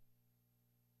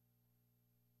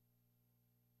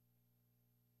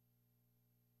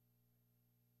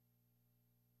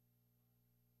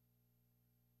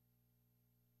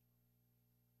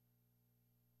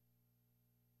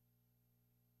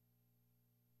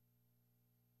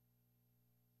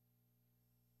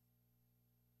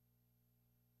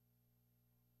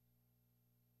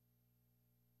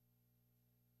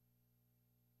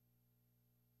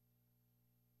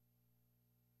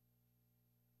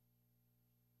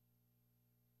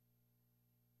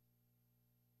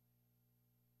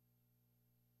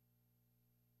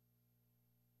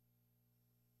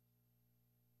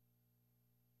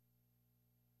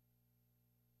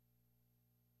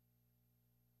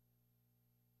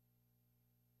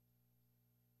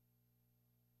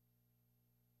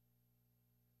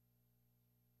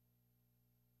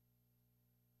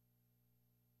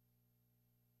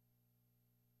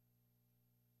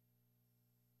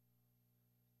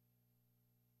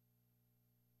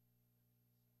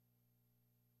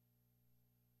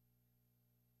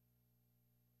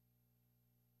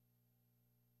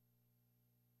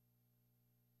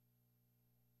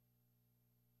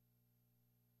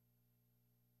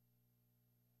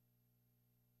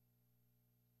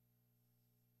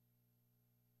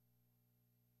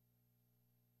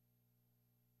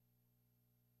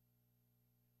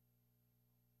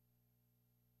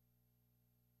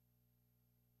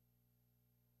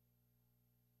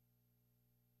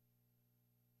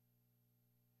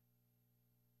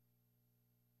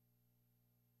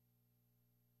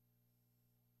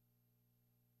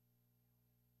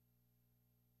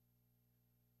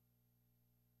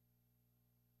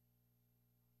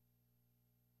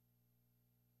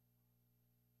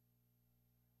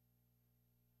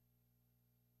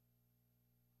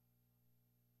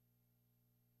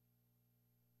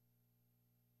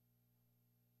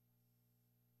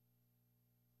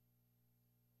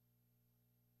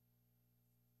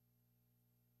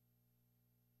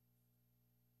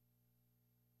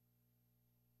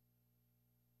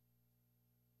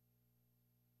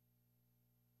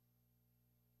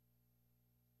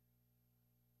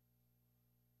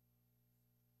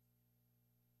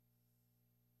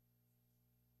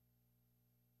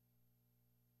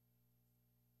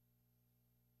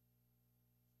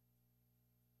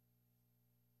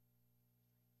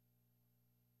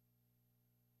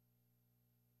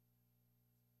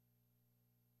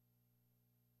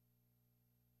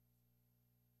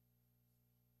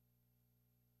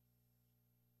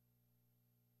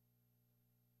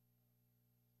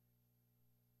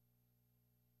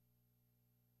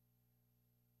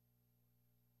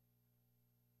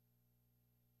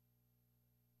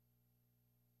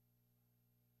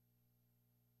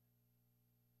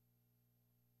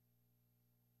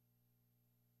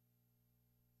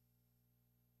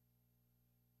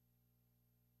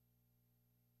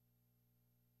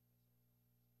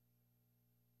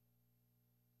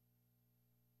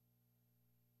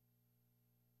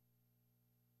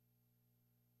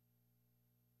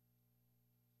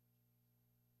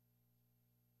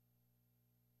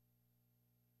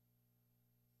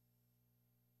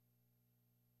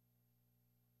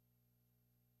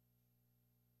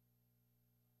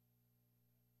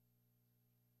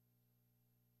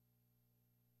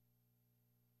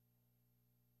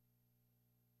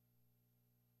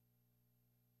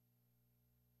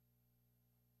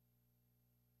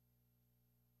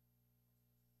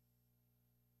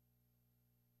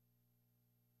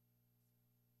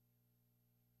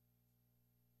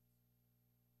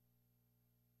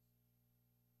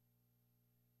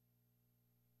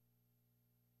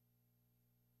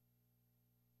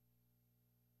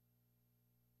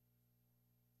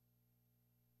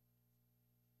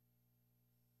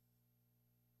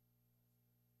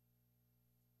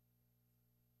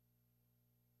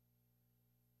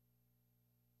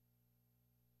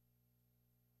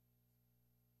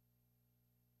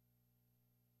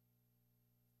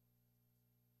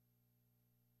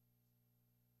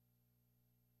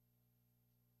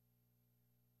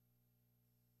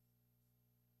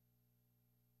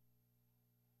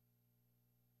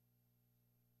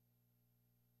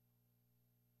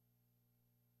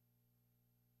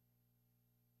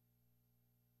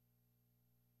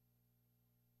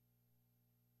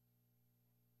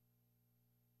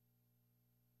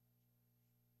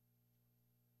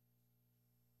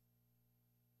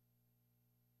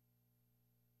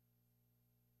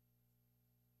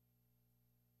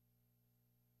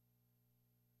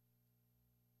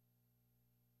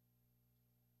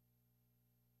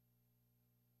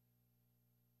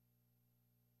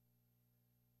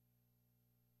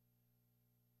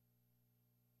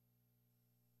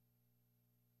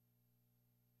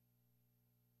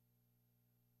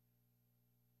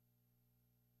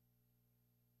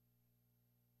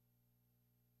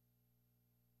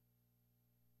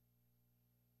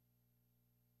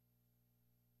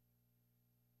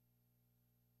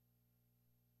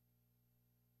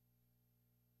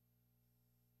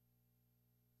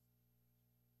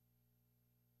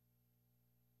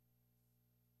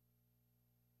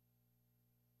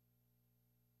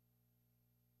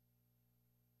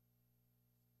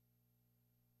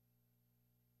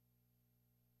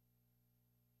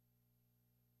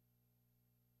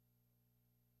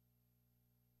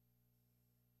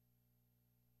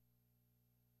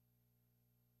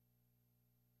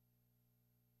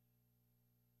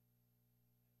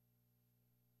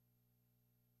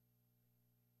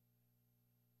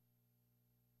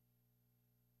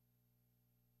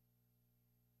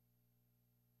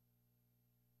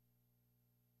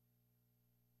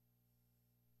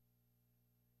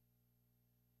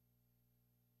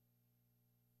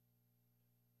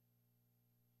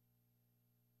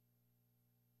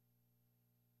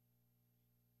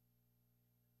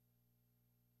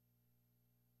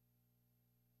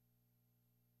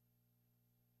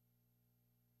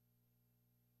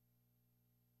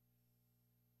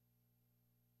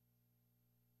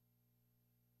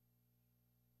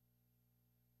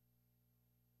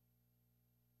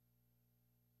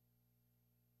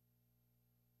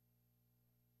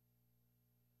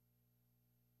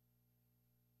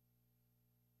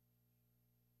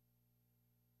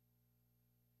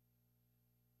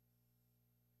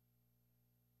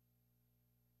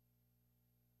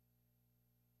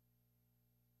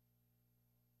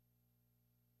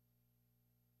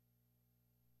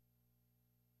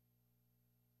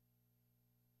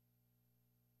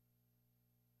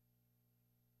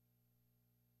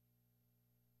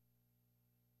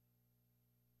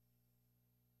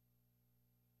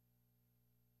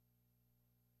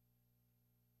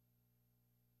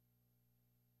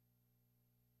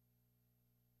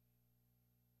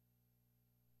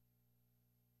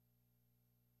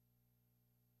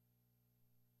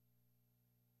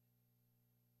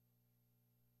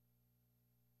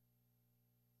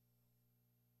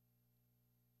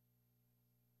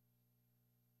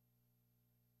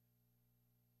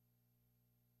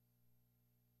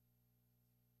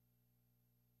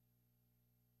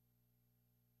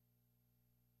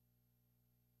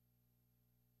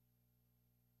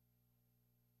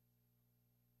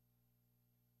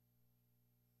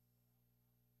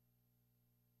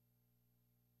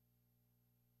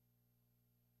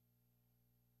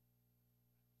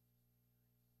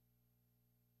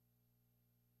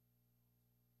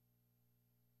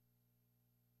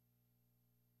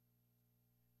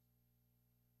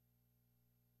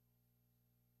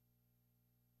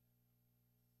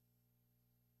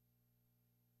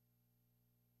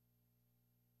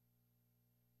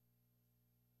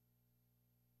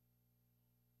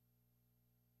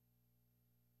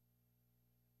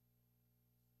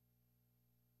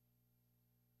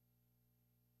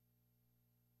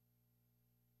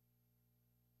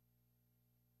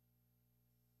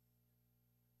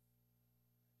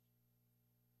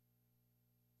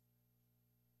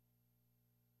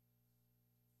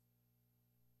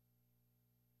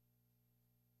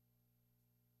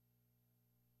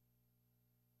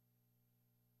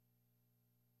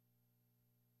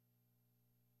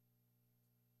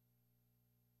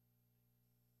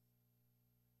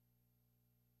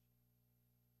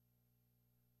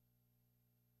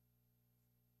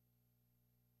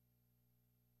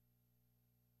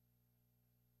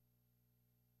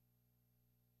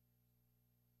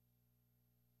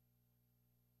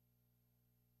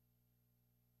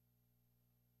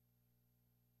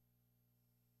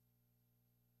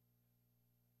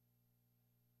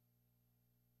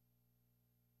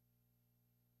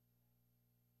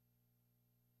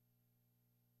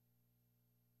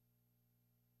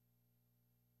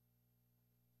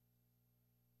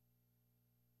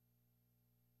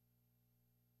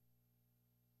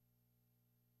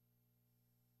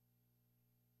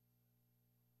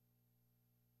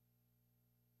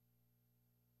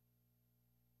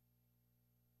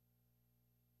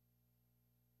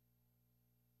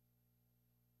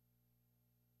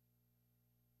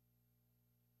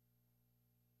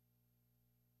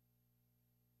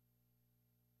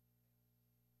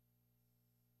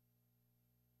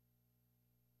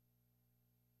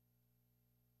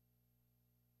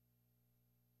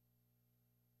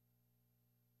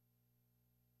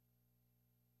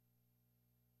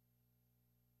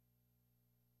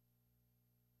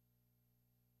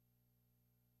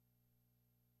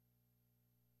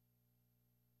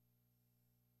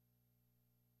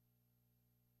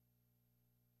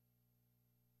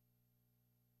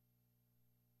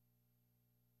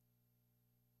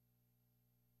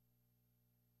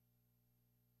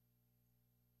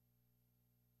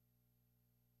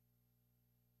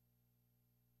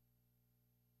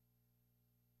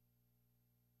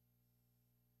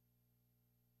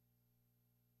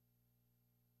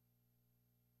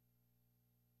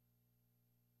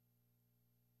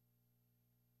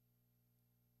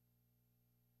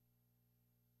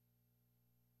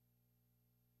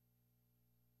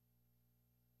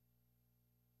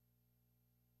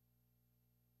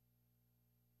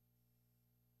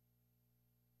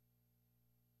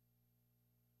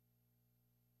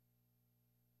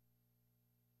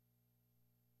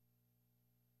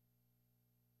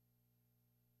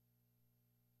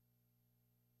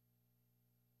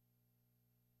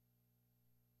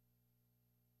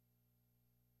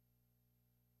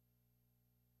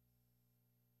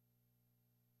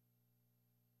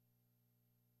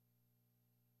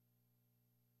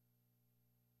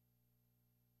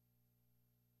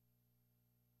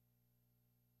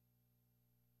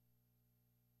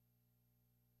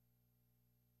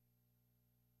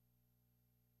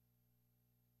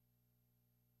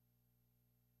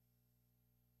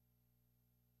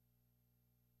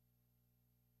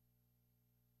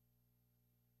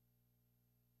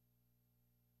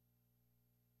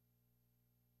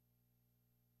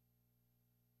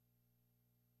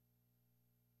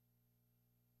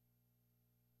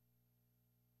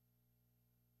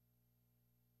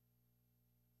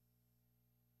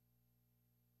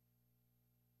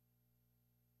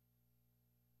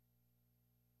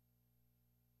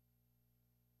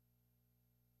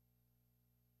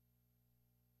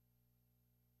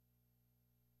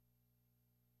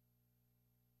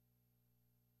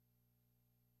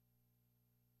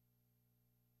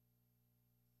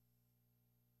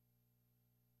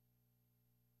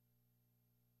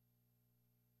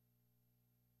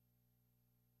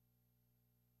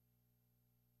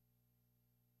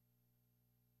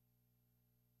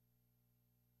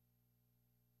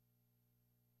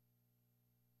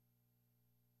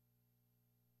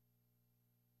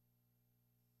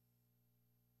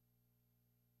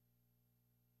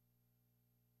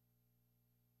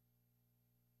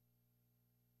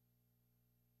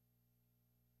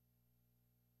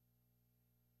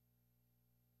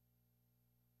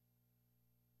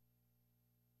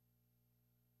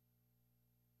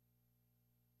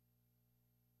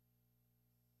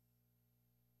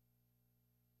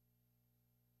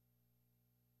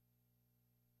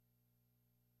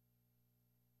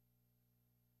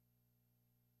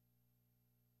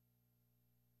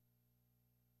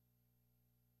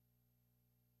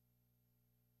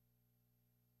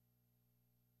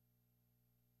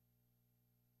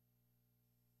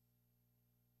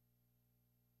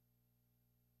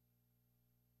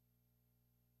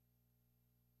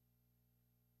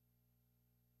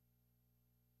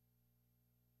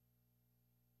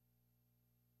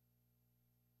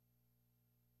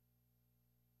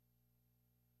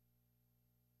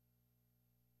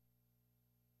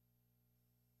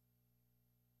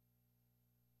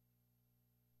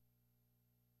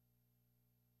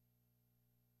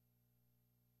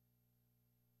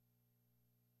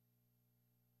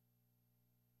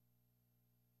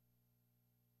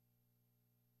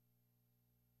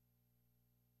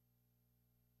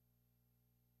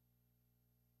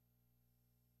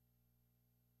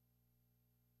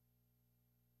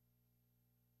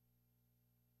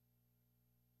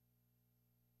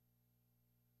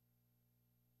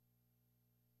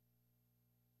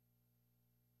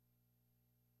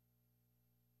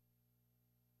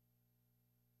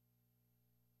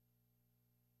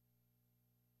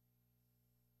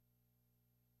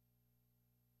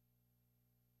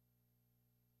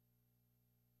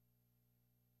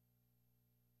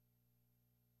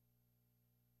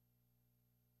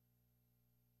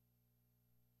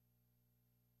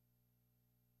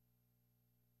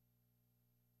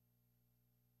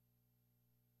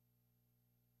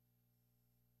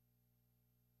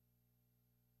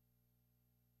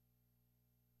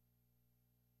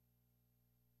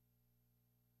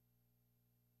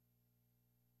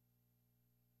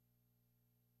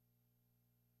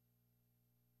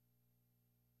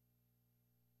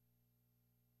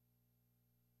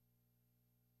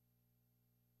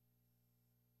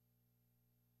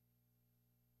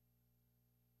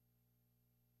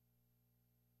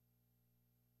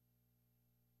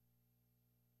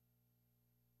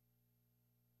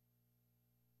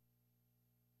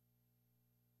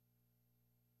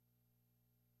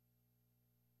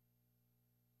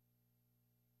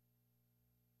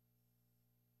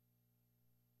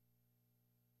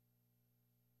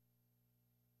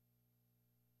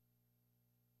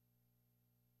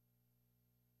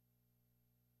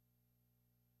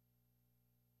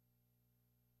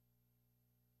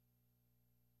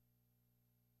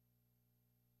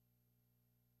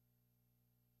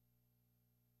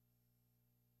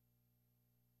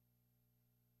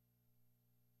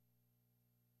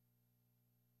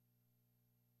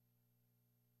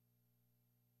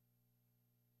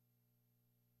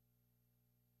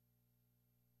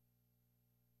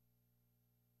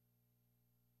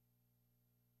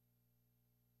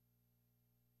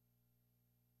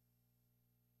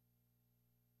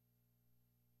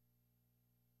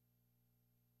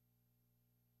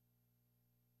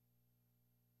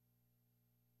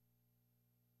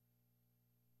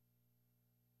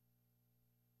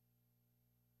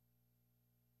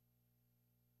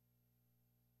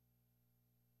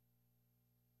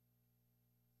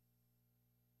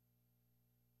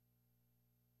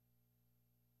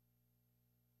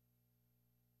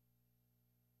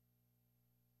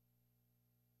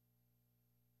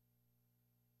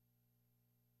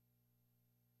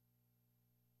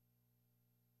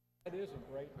 It is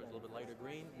a great It's a little bit lighter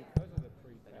green, because of the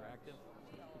pre-tax. interactive.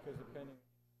 Because depending.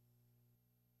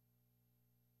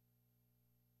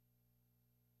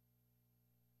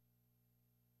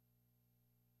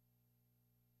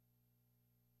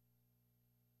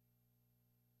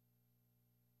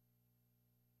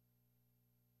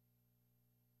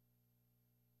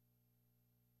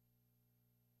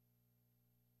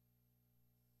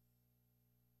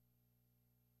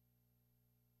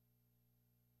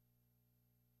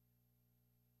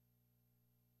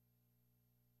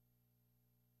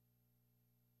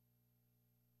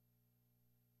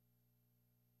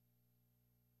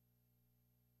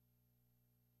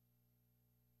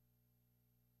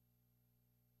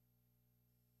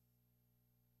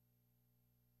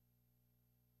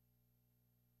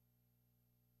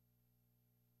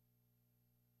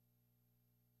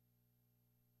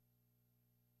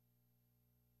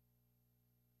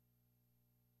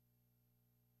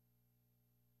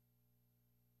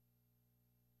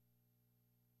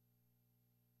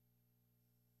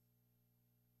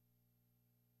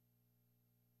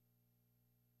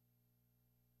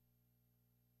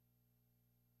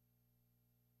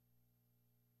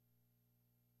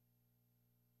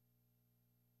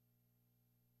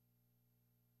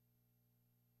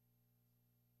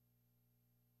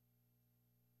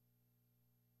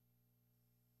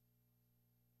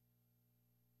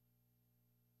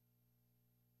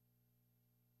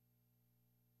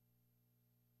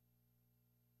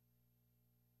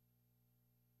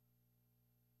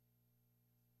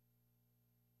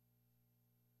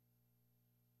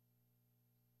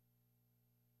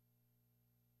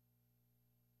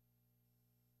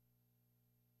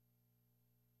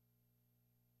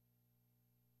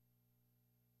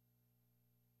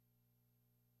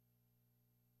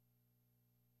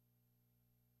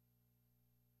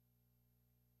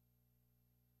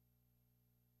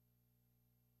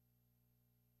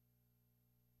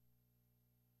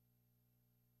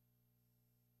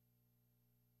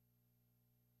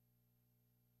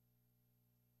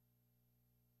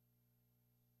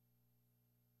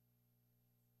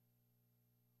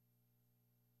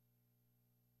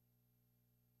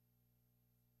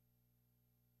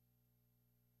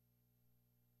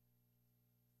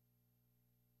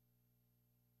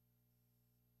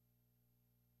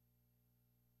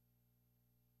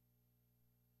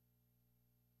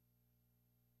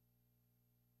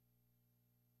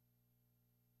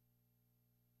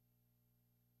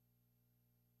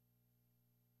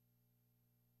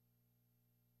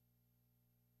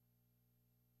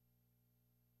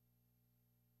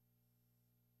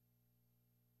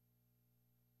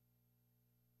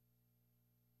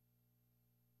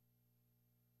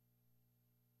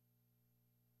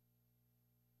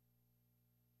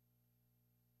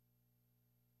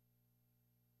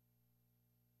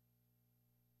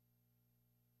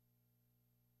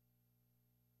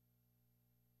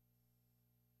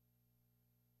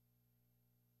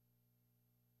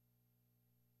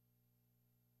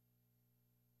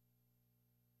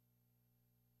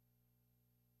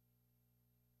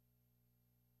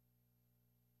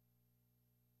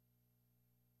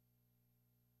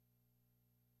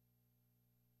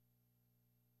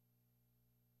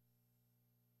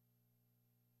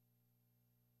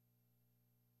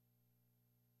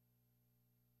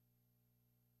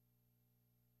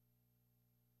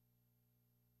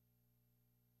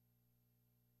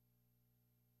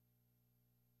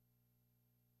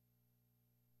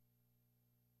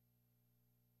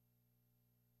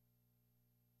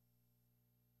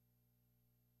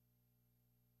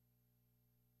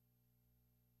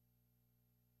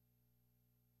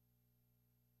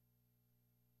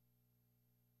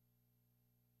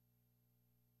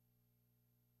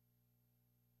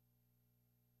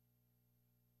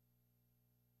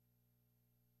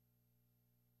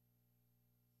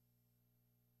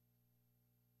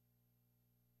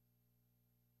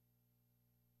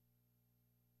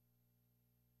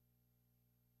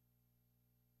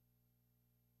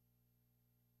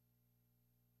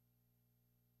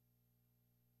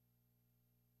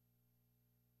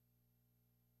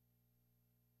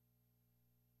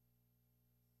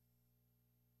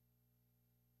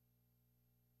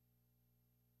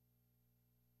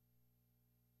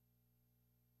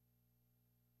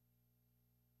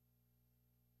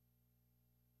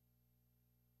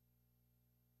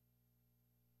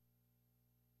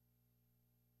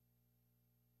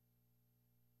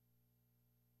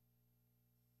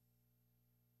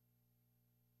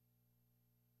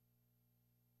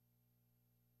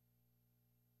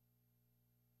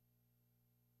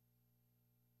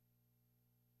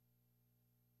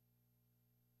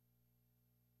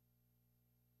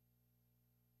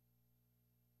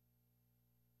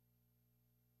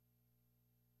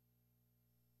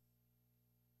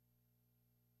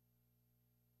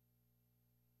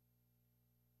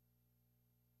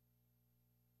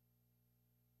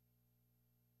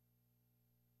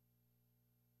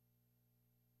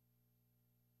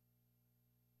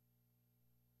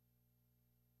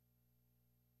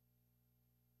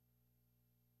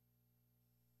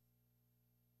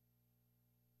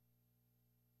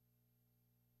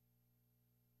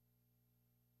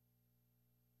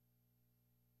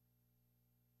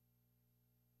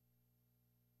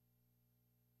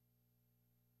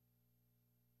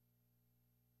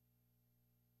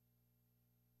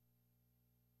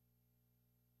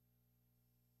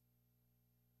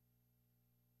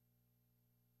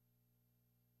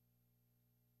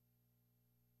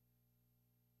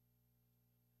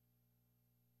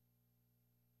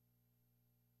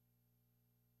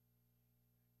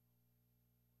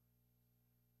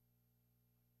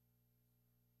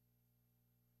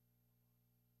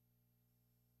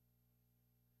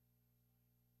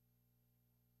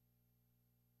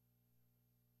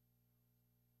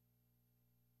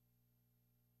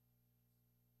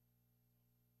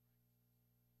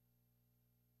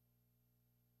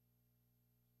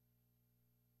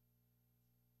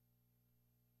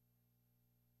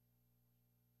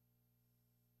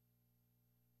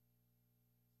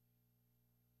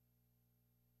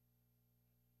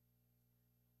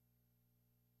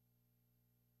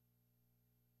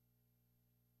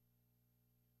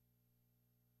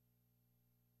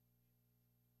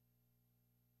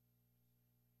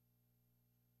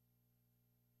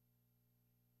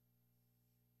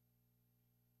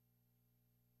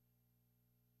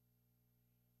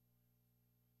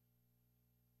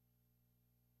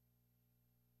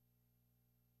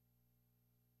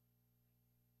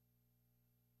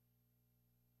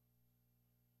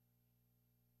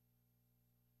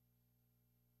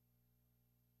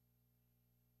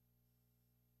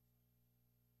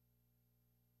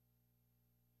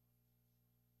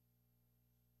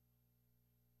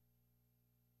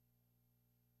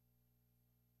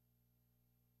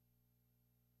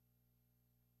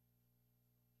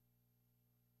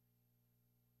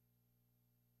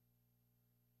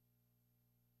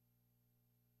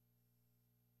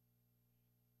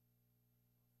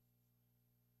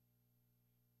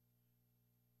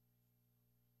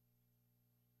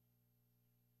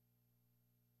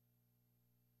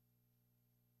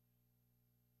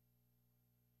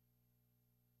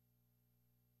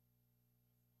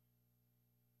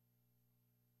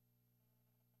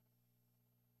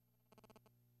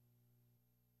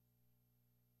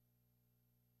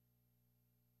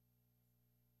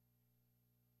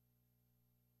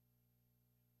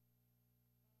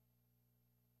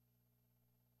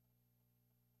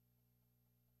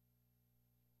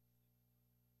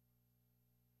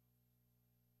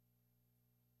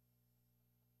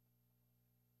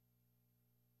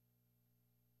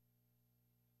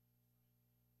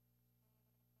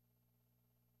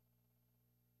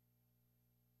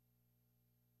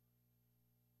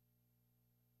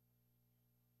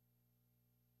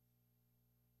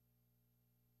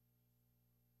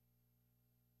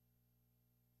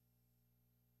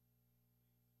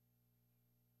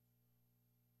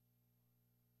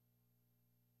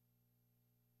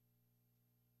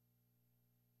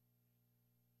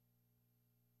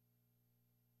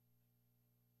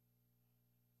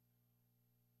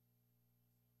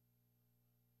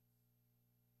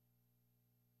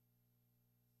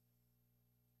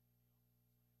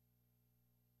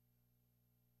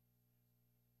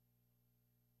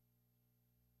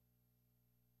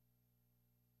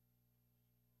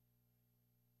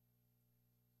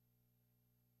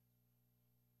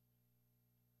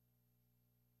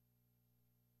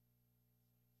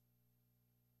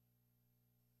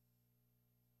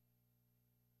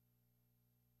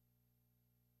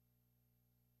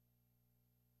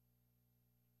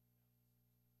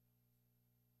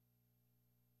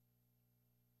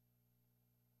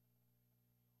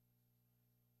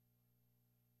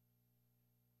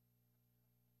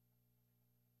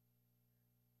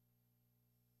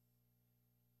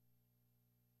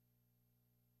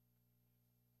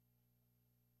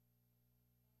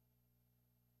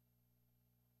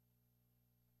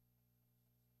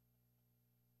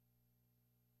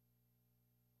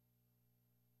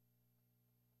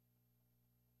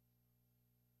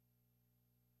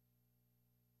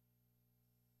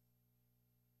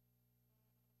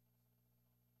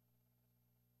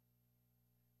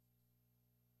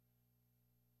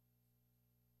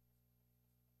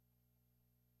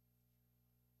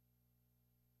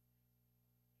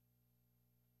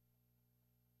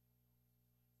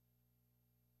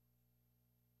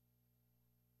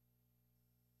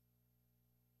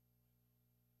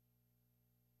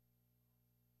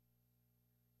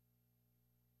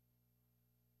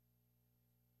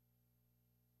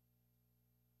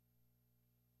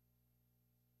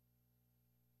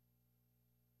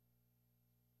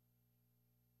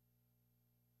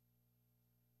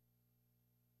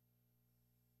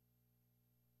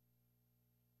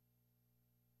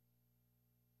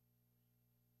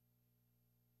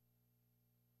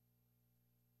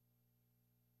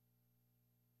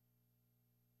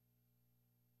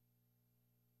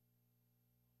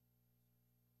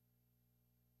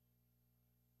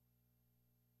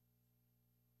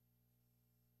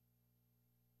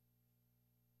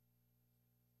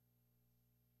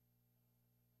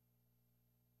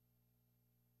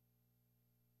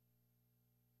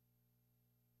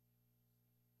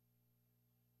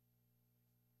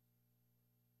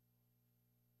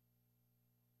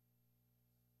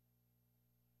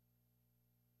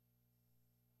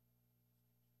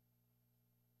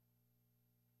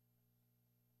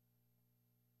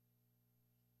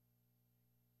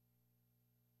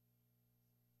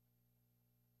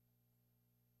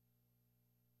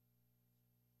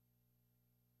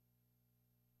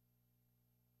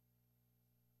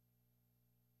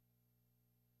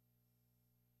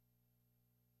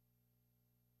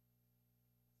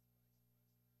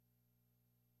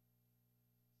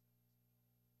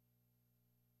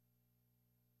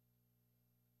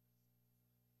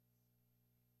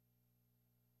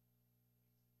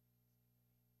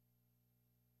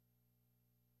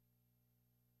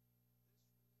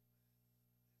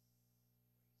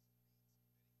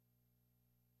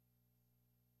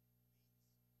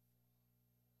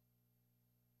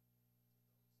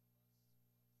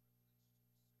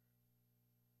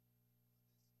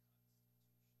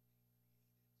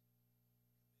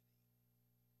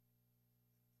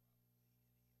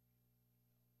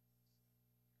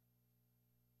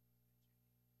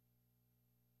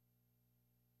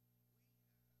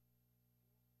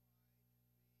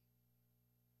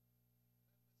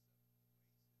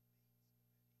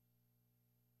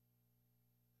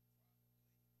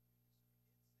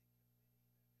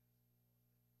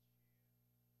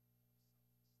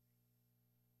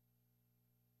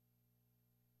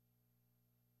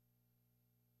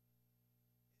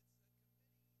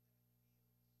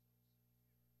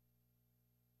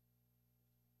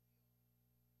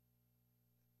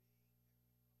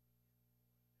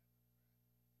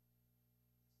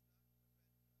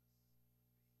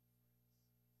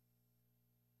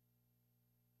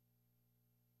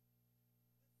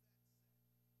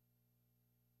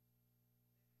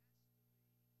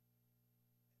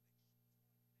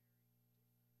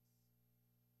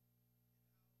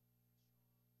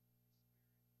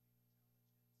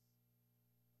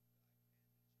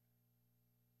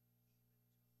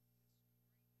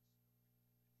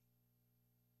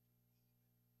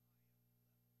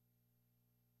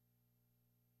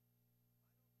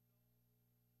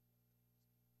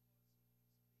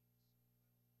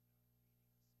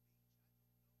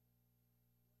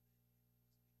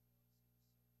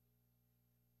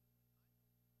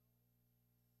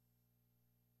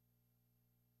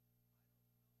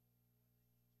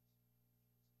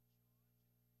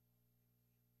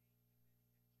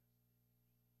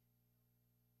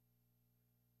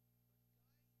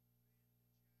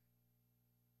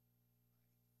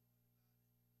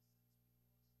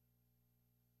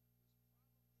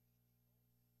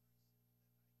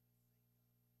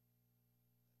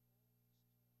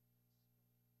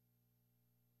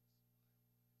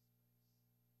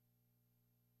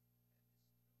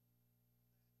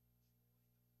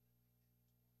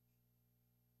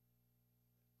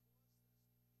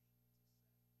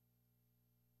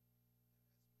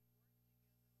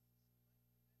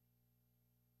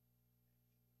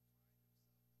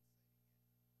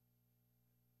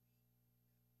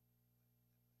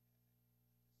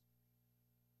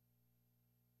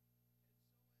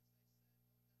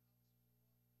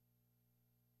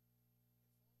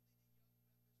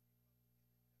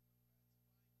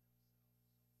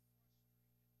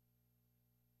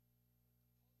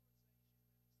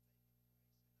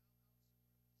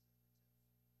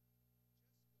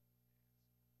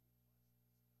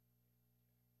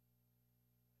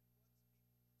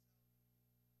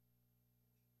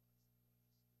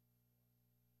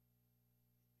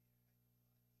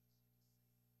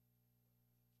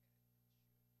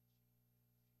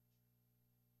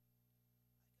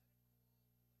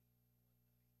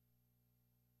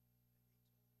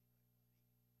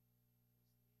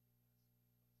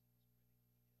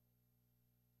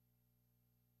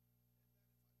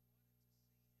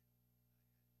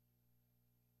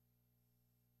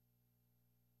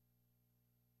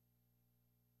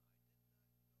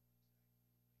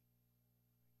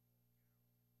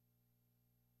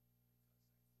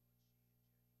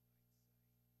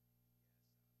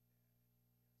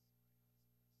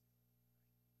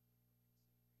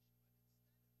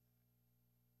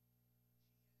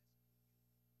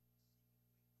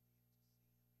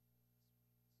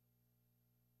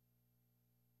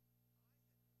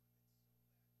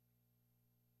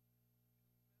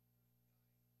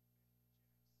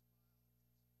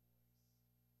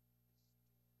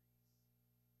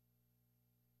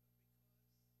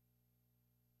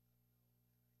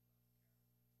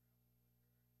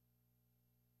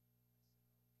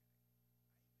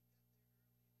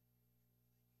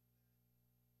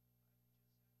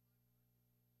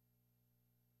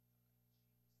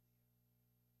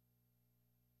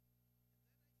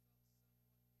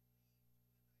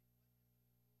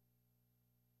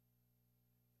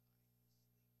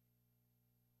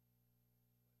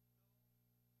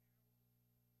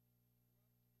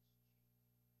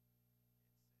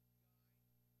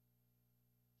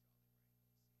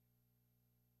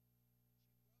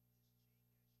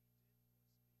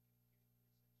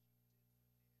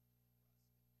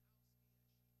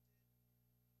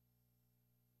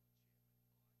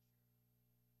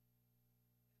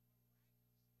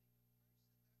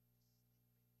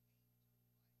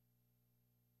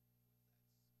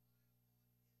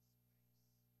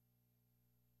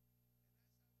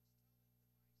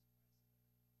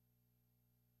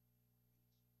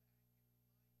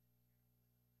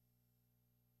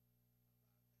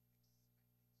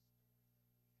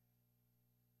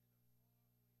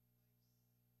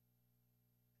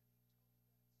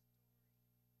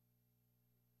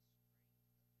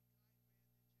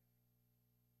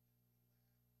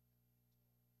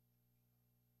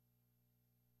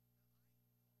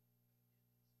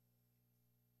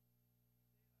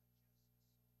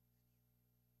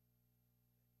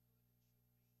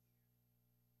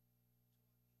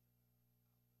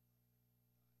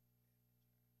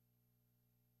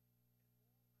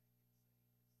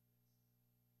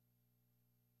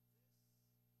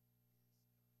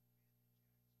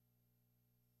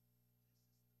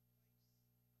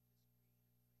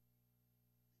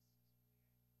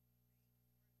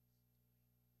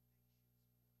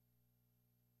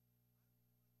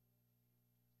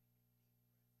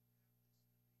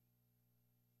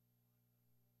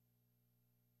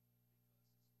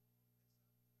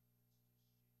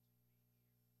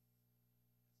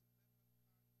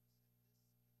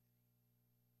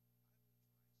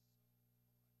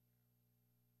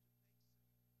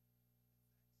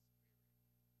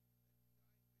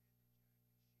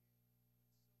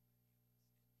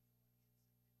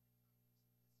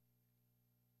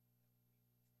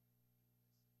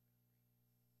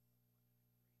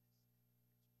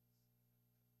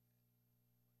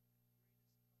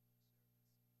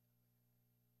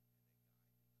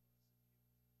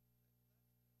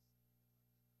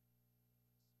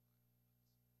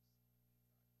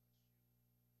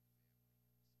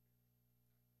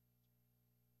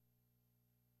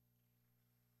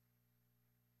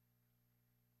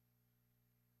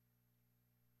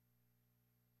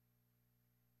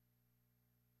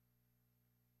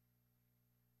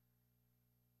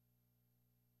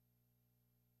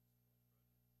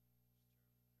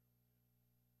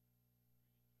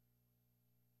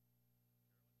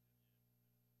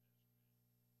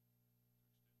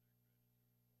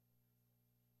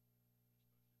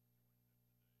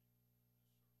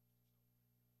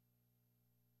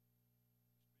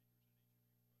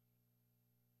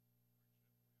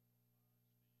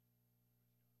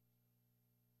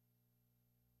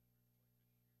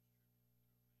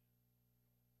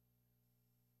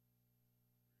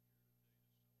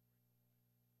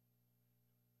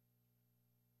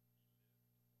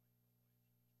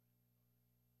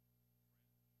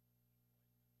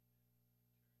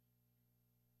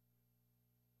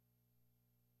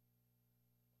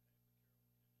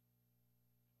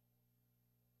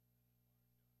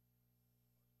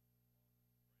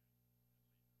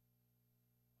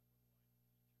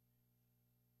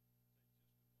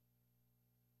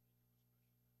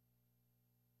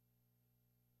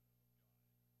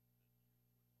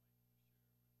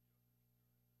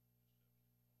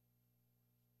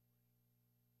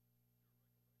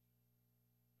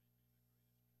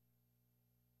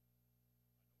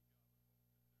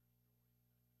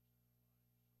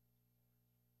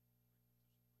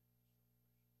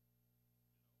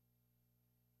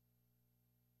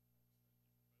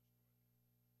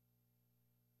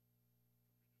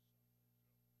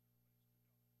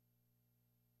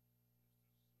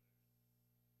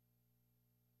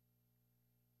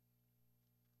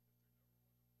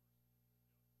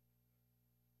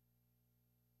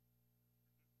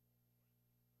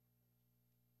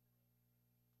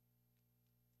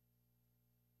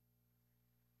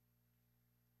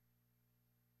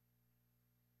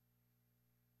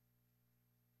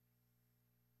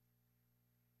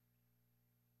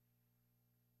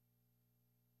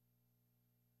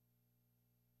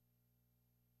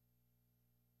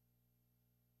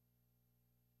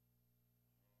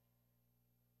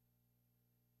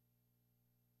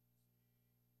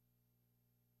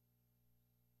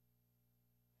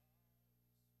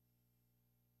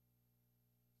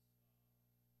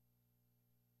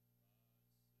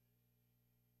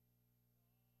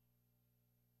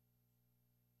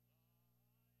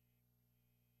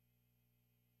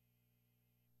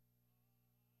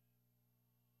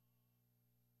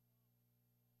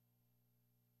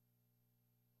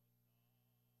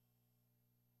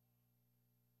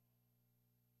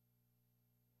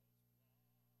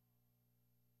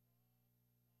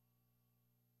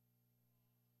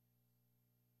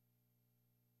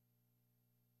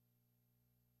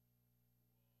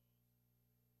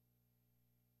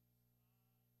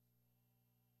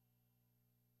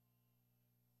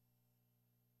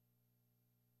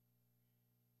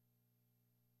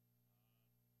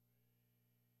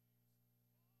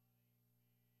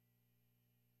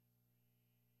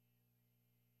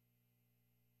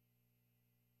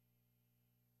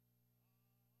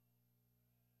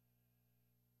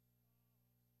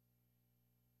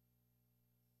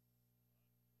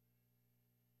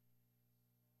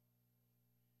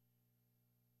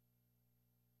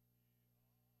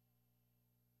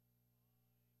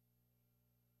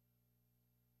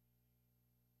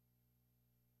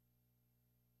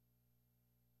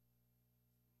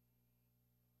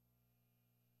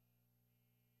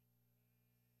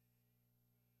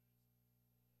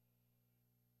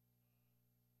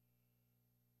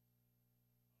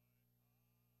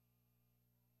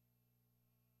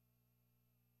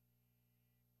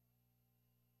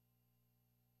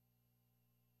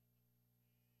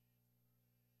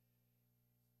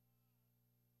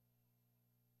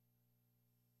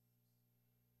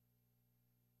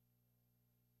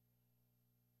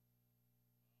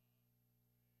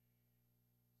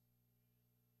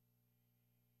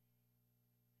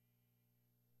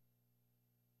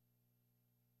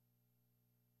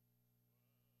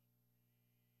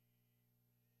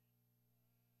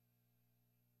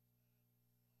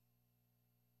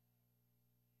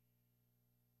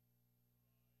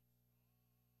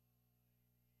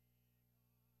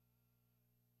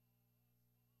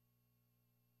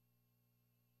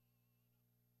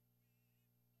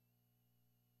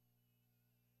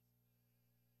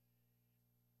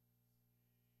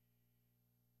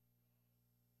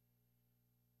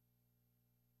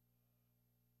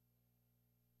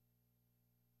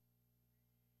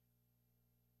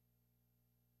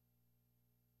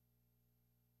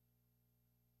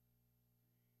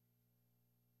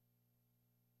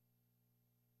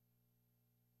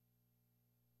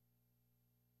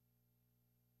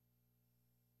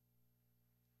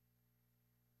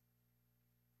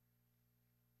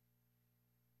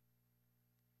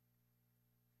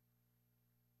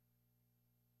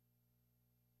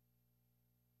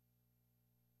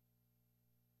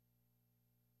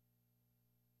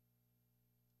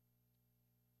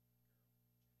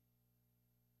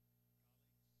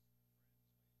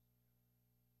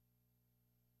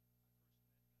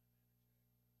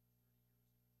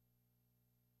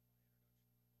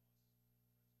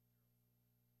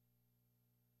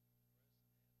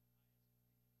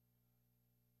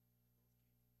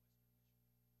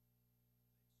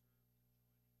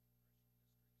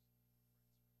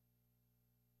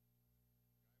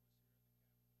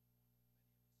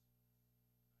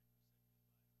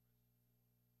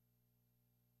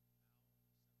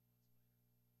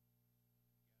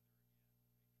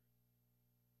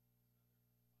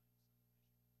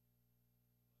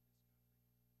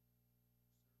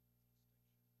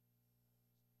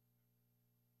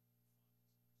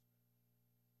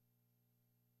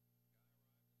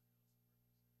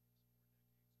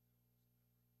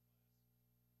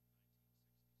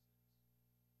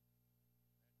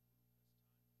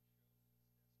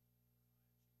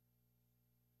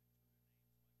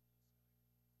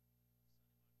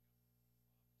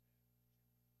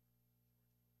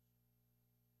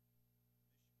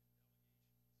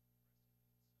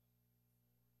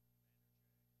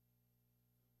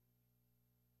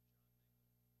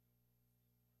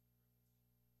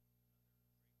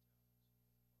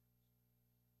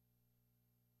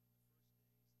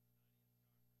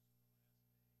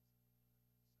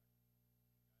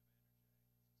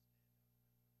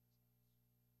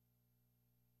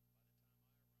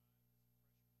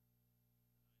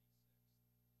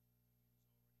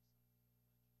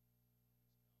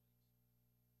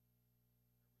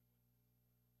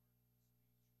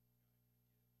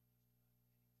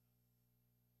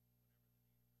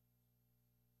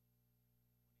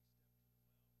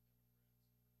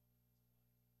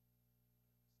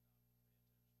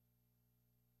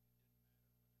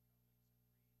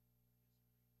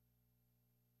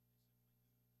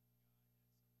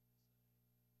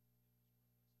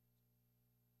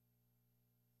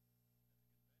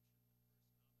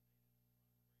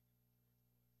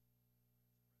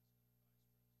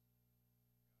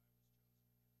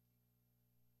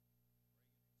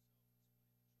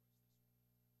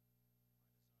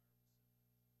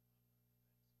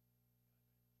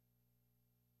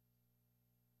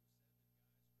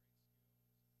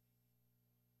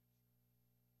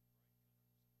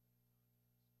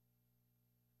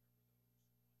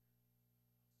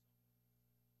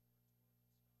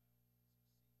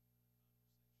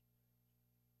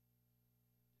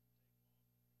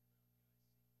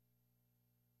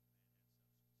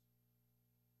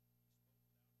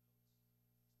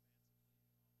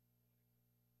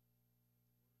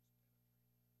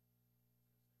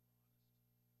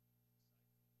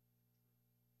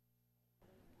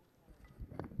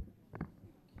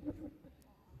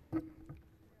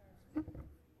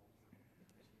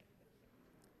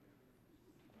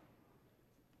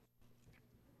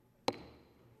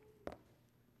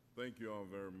 thank you all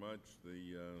very much.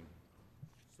 The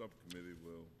subcommittee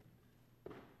will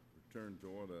return to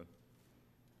order.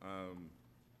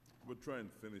 We'll try and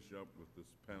finish up with this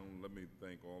panel. Let me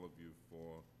thank all of you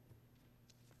for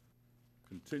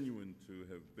continuing to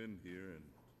have been here and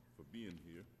for being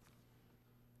here.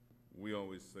 We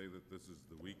always say that this is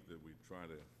the week that we try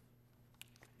to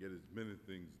get as many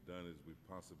things done as we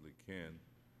possibly can.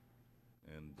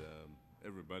 And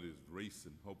everybody's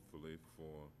racing, hopefully,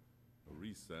 for a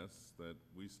recess that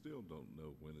we still don't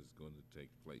know when it's going to take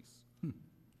place.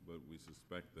 But we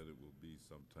suspect that it will be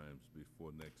sometimes before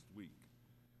next week.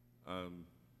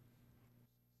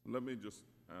 Let me just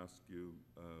ask you,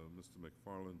 Mr.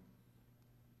 McFarland,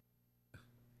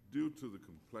 due to the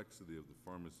complexity of the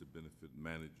pharmacy benefit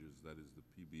managers, that is the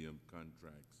PBM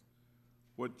contracts,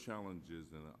 what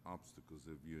challenges and obstacles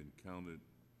have you encountered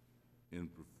in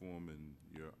performing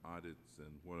your audits,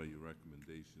 and what are your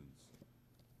recommendations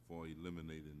for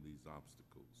eliminating these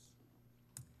obstacles?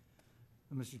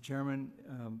 Mr. Chairman,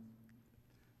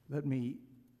 let me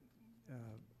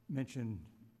mention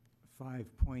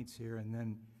 5 points here, and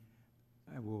then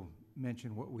I will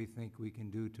mention what we think we can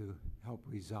do to help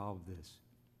resolve this.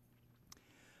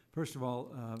 First of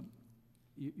all,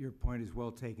 your point is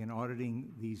well taken.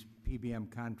 Auditing these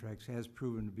PBM contracts has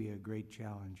proven to be a great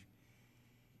challenge.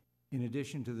 In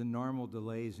addition to the normal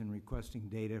delays in requesting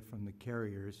data from the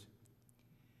carriers,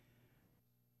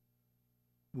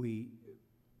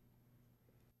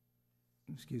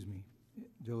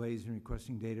 delays in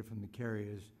requesting data from the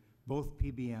carriers, both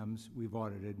PBMs we've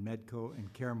audited, Medco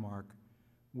and Caremark,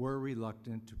 were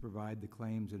reluctant to provide the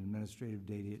claims and administrative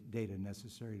data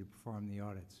necessary to perform the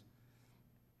audits.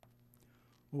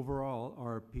 Overall,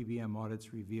 our PBM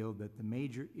audits revealed that the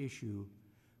major issue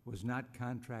was not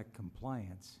contract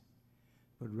compliance,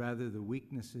 but rather the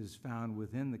weaknesses found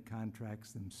within the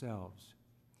contracts themselves.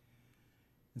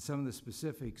 And some of the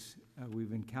specifics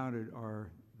we've encountered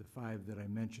are the 5 that I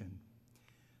mentioned.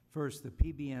 First, the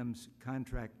PBMs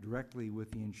contract directly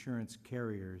with the insurance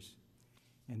carriers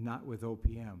and not with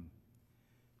OPM.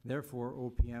 Therefore,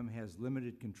 OPM has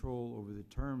limited control over the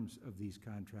terms of these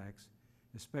contracts,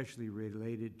 especially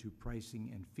related to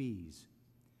pricing and fees.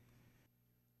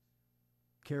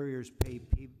 Carriers pay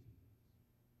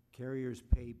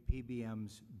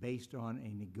PBMs based on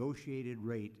a negotiated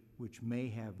rate which may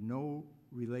have no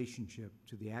relationship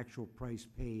to the actual price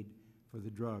paid for the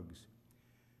drugs.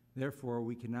 Therefore,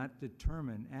 we cannot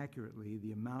determine accurately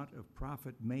the amount of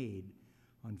profit made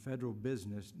on federal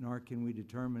business, nor can we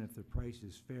determine if the price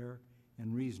is fair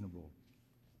and reasonable.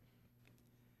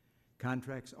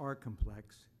 Contracts are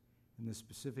complex, and the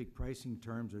specific pricing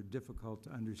terms are difficult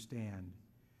to understand.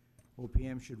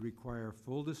 OPM should require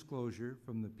full disclosure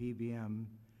from the PBM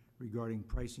regarding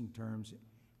pricing terms,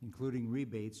 including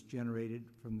rebates generated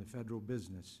from the federal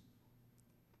business.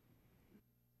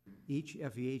 Each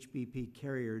FEHBP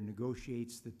carrier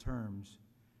negotiates the terms,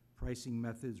 pricing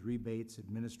methods, rebates,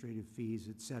 administrative fees,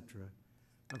 etc.,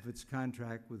 of its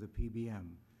contract with a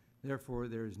PBM. Therefore,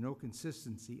 there is no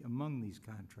consistency among these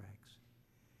contracts.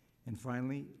 And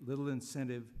finally, little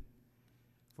incentive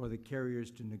for the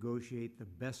carriers to negotiate the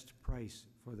best price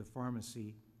for the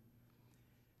pharmacy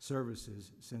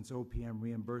services, since OPM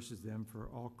reimburses them for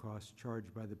all costs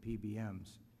charged by the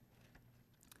PBMs.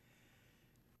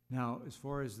 Now, as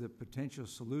far as the potential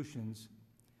solutions,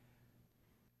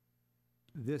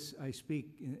 this I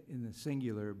speak in the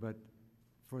singular, but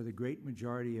for the great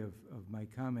majority of my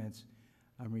comments,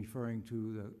 I'm referring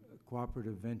to the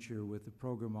cooperative venture with the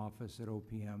program office at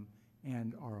OPM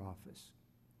and our office.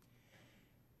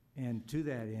 And to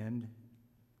that end,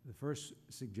 the first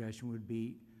suggestion would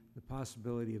be the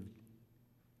possibility of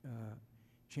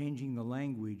changing the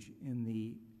language in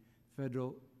the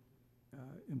federal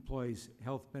employees'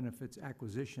 health benefits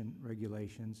acquisition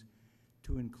regulations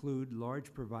to include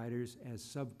large providers as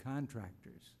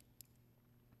subcontractors.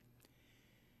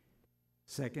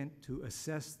 Second, to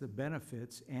assess the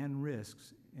benefits and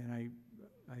risks, and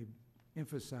I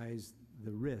emphasize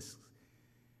the risks,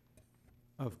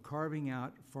 of carving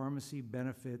out pharmacy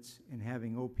benefits and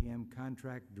having OPM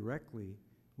contract directly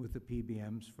with the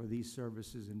PBMs for these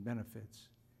services and benefits.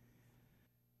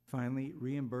 Finally,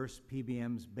 reimburse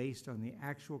PBMs based on the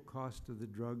actual cost of the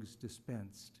drugs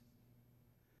dispensed.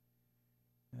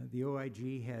 The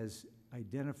OIG has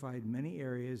identified many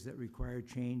areas that require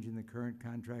change in the current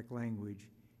contract language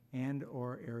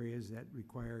and/or areas that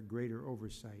require greater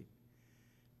oversight.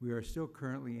 We are still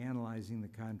currently analyzing the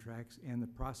contracts and the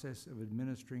process of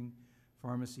administering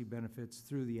pharmacy benefits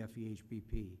through the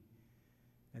FEHBP.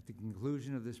 At the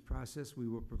conclusion of this process, we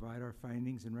will provide our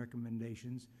findings and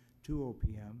recommendations to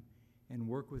OPM and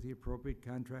work with the appropriate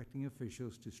contracting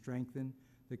officials to strengthen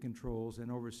the controls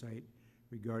and oversight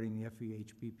regarding the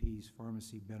FEHBP's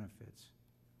pharmacy benefits.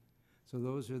 So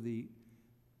those are the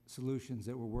solutions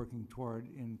that we're working toward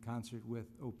in concert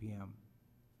with OPM.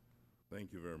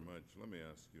 Thank you very much. Let me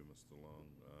ask you, Mr. Long,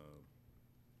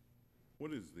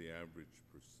 what is the average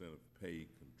percent of pay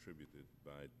contributed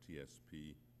by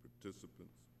TSP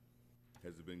participants?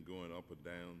 Has it been going up or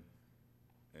down?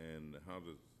 And how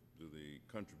do the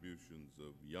contributions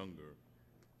of younger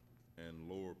and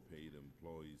lower paid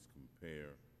employees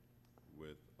compare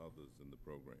with others in the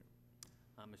program?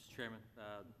 Mr. Chairman,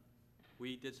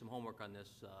 we did some homework on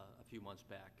this a few months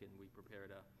back, and we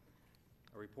prepared a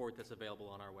report that's available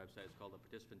on our website. It's called the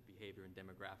Participant Behavior and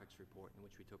Demographics Report, in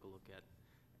which we took a look at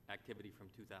activity from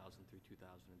 2000 through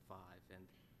 2005. And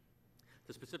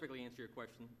to specifically answer your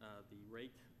question, the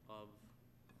rate of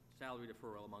salary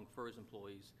deferral among FERS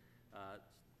employees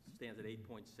stands at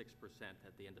 8.6%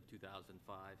 at the end of 2005.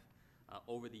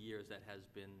 Over the years,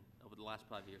 over the last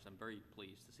 5 years, I'm very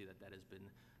pleased to see that has been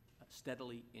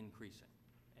steadily increasing.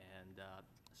 And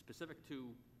specific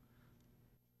to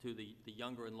the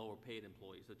younger and lower paid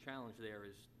employees, the challenge there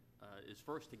is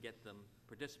first to get them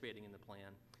participating in the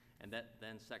plan, and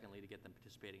then secondly to get them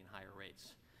participating in higher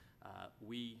rates.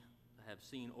 We have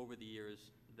seen over the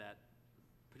years that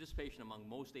participation among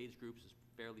most age groups is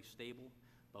fairly stable,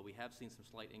 but we have seen some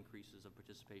slight increases of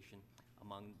participation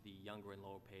among the younger and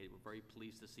lower paid. We're very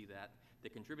pleased to see that.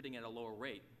 They're contributing at a lower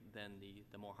rate than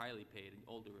the more highly paid and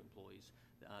older employees.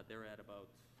 They're at about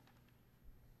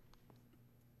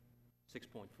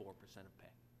 6.4% of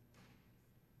pay.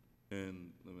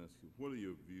 And let me ask you, what are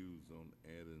your views on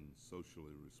adding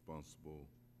socially responsible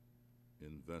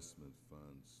investment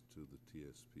funds to the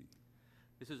TSP?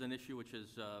 This is an issue which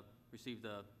has received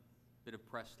a bit of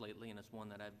press lately, and it's one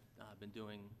that I've been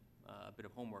doing a bit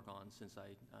of homework on since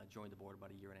I joined the board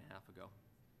about 1.5 years ago.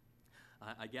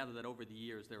 I gather that over the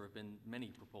years there have been many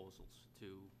proposals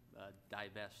to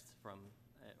divest from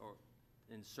or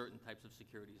in certain types of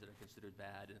securities that are considered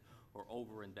bad, or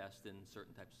overinvest in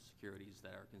certain types of securities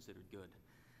that are considered good.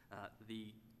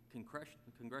 The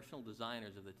congressional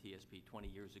designers of the TSP 20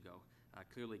 years ago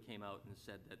clearly came out and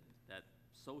said that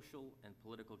social and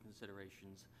political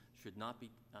considerations should not be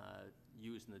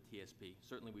used in the TSP.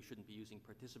 Certainly we shouldn't be using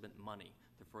participant money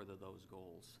to further those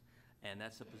goals. And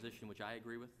that's a position which I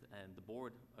agree with and the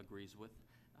board agrees with.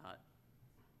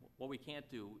 What we can't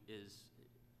do is,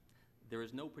 there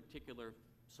is no particular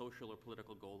social or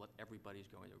political goal that everybody's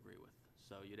going to agree with.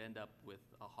 So you'd end up with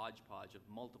a hodgepodge of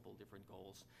multiple different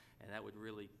goals, and that would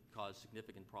really cause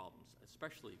significant problems,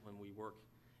 especially when we work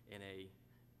in a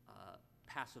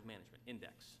passive management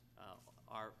index.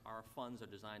 Our funds are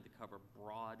designed to cover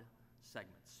broad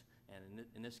segments, and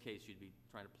in this case you'd be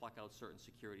trying to pluck out certain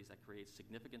securities that create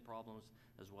significant problems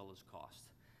as well as cost.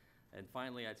 And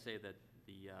finally, I'd say that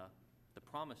the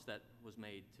promise that was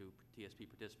made to TSP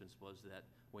participants was that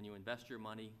when you invest your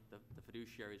money, the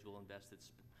fiduciaries will invest it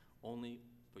only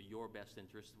for your best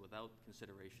interest without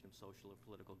consideration of social or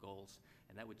political goals,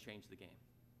 and that would change the game.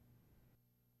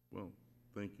 Well,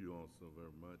 thank you all so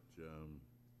very much.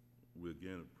 We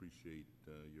again appreciate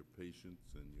your patience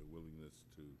and your willingness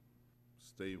to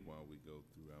stay while we go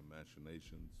through our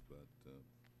machinations, but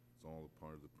it's all a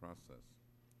part of the process.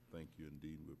 Thank you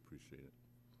indeed. We appreciate it.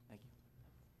 Thank you.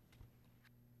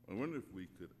 I wonder if we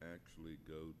could actually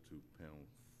go to panel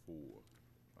 4.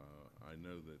 I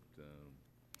know that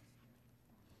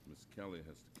Ms. Kelly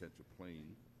has to catch a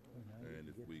plane, and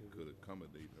if we could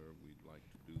accommodate her, we'd like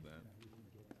to do that.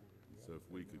 So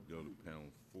if we could go to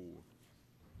panel 4.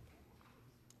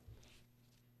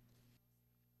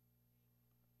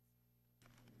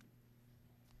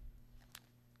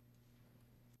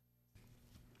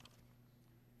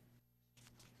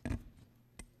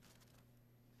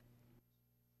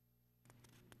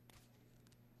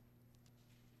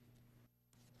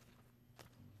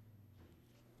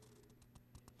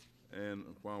 And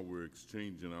while we're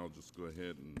exchanging, I'll just go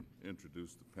ahead and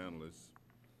introduce the panelists.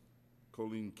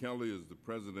 Colleen Kelly is the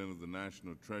president of the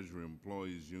National Treasury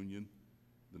Employees Union,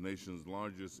 the nation's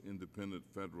largest independent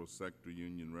federal sector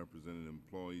union representing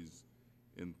employees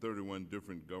in 31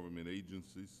 different government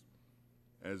agencies.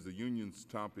 As the union's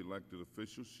top elected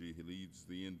official, she leads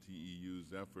the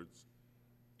NTEU's efforts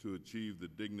to achieve the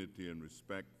dignity and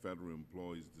respect federal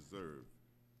employees deserve.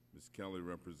 Ms. Kelly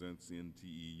represents the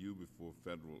NTEU before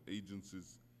federal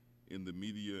agencies, in the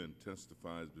media, and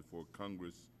testifies before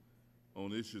Congress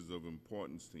on issues of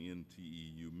importance to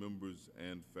NTEU members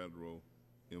and federal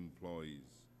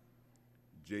employees.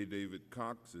 J. David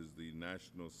Cox is the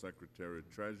National Secretary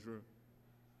Treasurer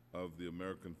of the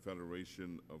American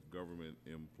Federation of Government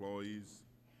Employees,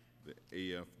 the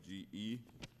AFGE,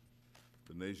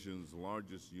 the nation's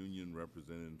largest union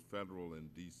representing federal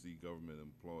and D.C. government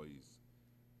employees.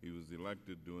 He was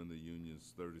elected during the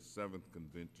union's 37th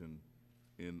convention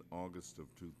in August of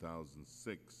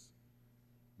 2006.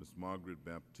 Ms. Margaret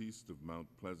Baptiste of Mount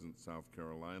Pleasant, South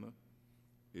Carolina,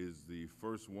 is the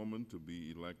first woman to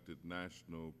be elected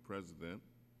national president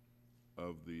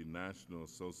of the National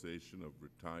Association of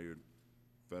Retired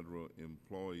Federal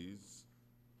Employees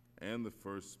and the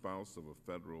first spouse of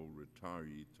a federal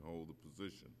retiree to hold the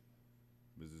position.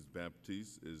 Mrs.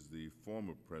 Baptiste is the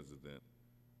former president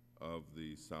of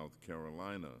the South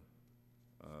Carolina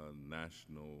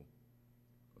National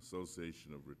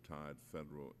Association of Retired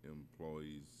Federal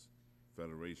Employees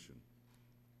Federation.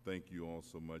 Thank you all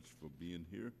so much for being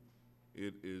here.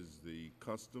 It is the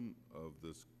custom of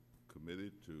this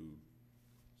committee to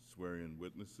swear in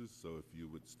witnesses, so if you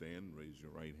would stand, raise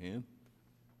your right hand.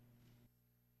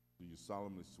 Do you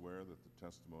solemnly swear that the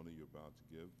testimony you're about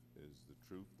to give is the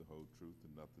truth, the whole truth,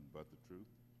 and nothing but the truth?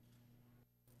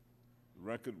 The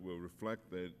record will reflect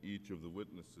that each of the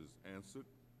witnesses answered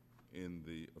in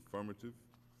the affirmative.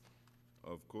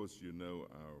 Of course, you know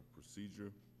our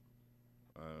procedure.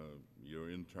 Your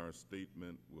entire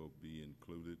statement will be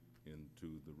included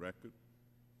into the record.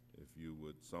 If you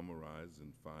would summarize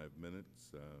in 5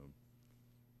 minutes,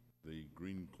 the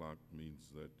green clock means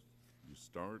that you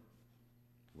start.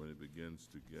 When it begins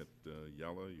to get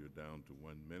yellow, you're down to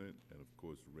 1 minute, and of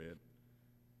course, red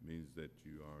means that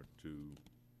you are to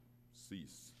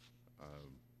cease.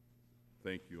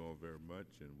 Thank you all very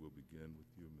much, and we'll begin with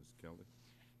you, Ms. Kelly.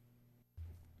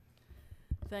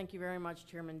 Thank you very much,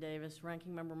 Chairman Davis.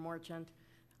 Ranking Member Marchant,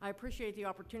 I appreciate the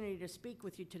opportunity to speak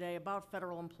with you today about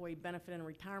federal employee benefit and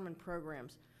retirement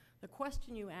programs. The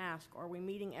question you ask, are we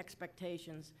meeting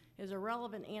expectations, is a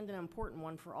relevant and an important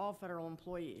one for all federal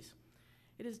employees.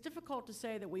 It is difficult to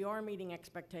say that we are meeting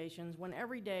expectations when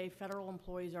every day federal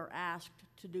employees are asked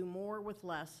to do more with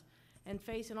less and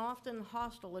face an often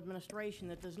hostile administration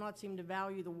that does not seem to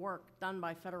value the work done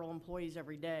by federal employees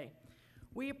every day.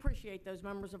 We appreciate those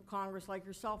members of Congress like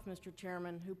yourself, Mr.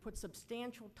 Chairman, who put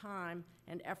substantial time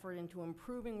and effort into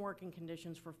improving working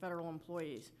conditions for federal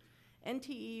employees.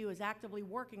 NTEU is actively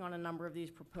working on a number of these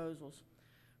proposals.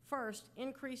 First,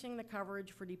 increasing the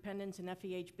coverage for dependents in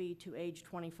FEHB to age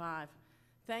 25.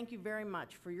 Thank you very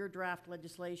much for your draft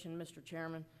legislation, Mr.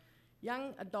 Chairman.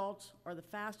 Young adults are the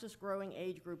fastest growing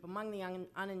age group among the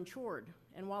uninsured,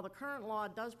 and while the current law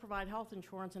does provide health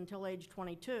insurance until age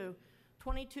 22,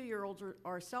 22-year-olds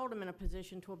are seldom in a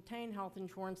position to obtain health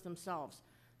insurance themselves.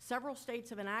 Several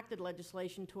states have enacted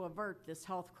legislation to avert this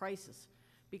health crisis.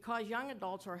 Because young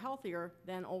adults are healthier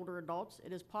than older adults,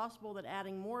 it is possible that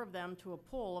adding more of them to a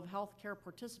pool of health care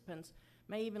participants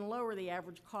may even lower the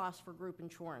average cost for group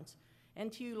insurance.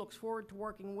 NTU looks forward to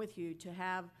working with you to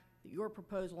have your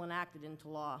proposal enacted into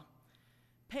law.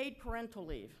 Paid parental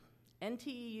leave.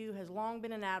 NTEU has long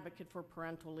been an advocate for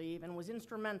parental leave and was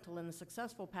instrumental in the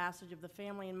successful passage of the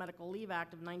Family and Medical Leave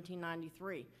Act of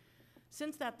 1993.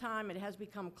 Since that time, it has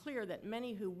become clear that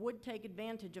many who would take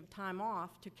advantage of time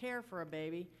off to care for a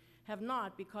baby have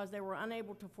not because they were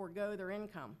unable to forego their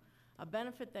income. A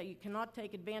benefit that you cannot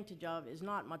take advantage of is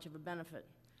not much of a benefit.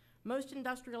 Most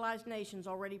industrialized nations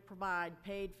already provide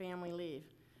paid family leave.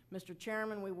 Mr.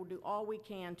 Chairman, we will do all we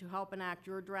can to help enact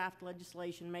your draft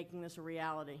legislation making this a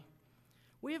reality.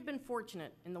 We have been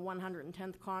fortunate in the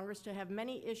 110th Congress to have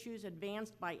many issues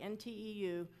advanced by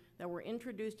NTEU that were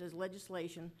introduced as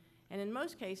legislation, and in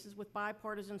most cases with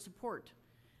bipartisan support.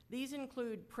 These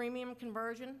include premium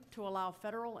conversion to allow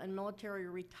federal and military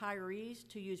retirees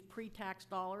to use pre-tax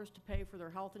dollars to pay for their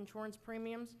health insurance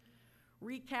premiums,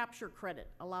 recapture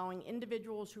credit, allowing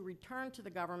individuals who return to the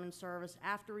government service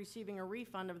after receiving a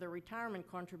refund of their retirement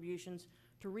contributions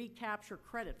to recapture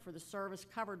credit for the service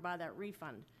covered by that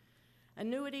refund,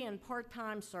 annuity and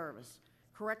part-time service,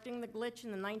 correcting the glitch in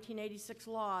the 1986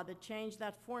 law that changed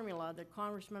that formula that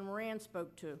Congressman Moran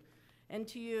spoke to.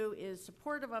 NTU is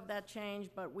supportive of that change,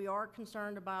 but we are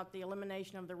concerned about the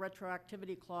elimination of the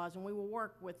retroactivity clause, and we will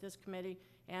work with this committee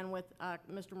and with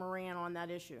Mr. Moran on that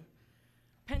issue.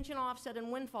 Pension offset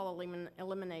and windfall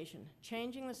elimination,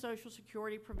 changing the Social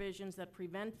Security provisions that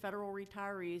prevent federal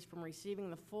retirees from receiving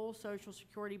the full Social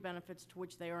Security benefits to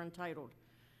which they are entitled.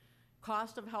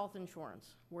 Cost of health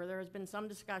insurance, where there has been some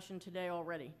discussion today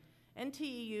already.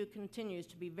 NTEU continues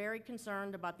to be very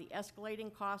concerned about the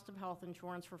escalating cost of health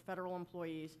insurance for federal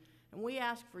employees, and we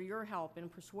ask for your help in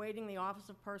persuading the Office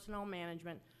of Personnel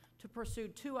Management to pursue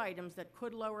two items that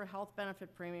could lower health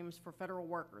benefit premiums for federal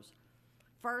workers.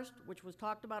 First, which was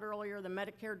talked about earlier, the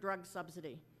Medicare drug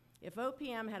subsidy. If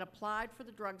OPM had applied for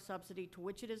the drug subsidy to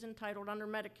which it is entitled under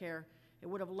Medicare, it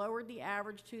would have lowered the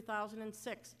average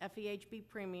 2006 FEHB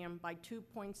premium by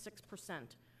 2.6%.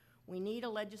 We need a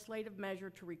legislative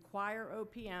measure to require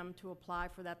OPM to apply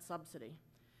for that subsidy.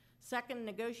 Second,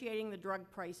 negotiating the drug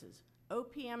prices.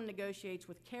 OPM negotiates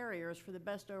with carriers for the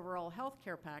best overall health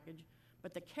care package,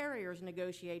 but the carriers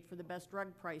negotiate for the best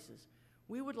drug prices.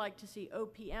 We would like to see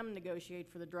OPM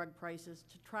negotiate for the drug prices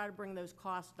to try to bring those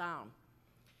costs down.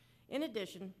 In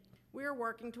addition, we are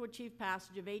working to achieve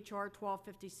passage of H.R.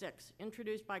 1256,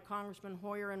 introduced by Congressman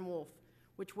Hoyer and Wolf,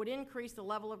 which would increase the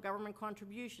level of government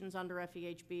contributions under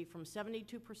FEHB from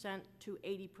 72% to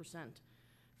 80%.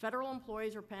 Federal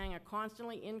employees are paying a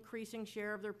constantly increasing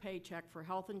share of their paycheck for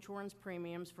health insurance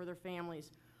premiums for their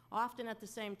families, often at the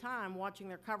same time watching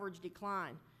their coverage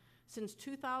decline. Since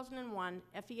 2001,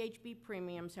 FEHB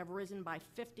premiums have risen by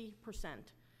 50%.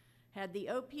 Had the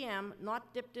OPM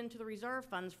not dipped into the reserve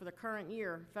funds for the current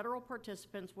year, federal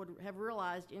participants would have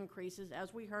realized increases,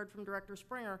 as we heard from Director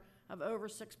Springer, of over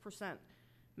 6%.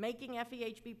 Making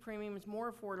FEHB premiums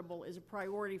more affordable is a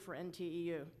priority for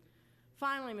NTEU.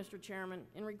 Finally, Mr. Chairman,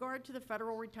 in regard to the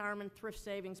Federal Retirement Thrift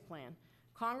Savings Plan,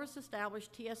 Congress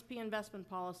established TSP investment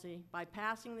policy by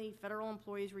passing the Federal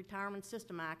Employees Retirement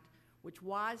System Act, which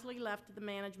wisely left the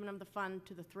management of the fund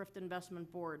to the Thrift Investment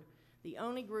Board, the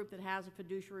only group that has a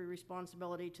fiduciary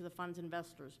responsibility to the fund's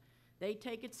investors. They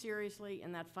take it seriously,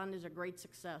 and that fund is a great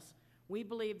success. We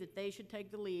believe that they should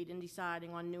take the lead in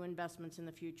deciding on new investments in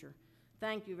the future.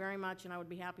 Thank you very much, and I would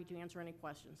be happy to answer any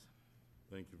questions.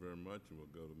 Thank you very much, and we'll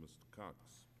go to Mr. Cox.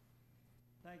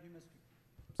 Thank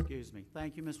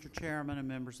you, Mr. Chairman and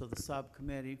members of the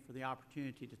subcommittee for the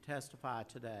opportunity to testify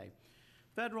today.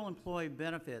 Federal employee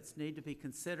benefits need to be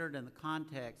considered in the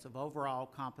context of overall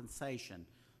compensation.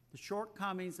 The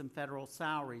shortcomings in federal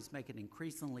salaries make it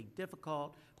increasingly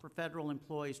difficult for federal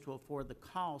employees to afford the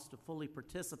cost of fully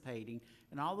participating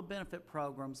in all the benefit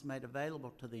programs made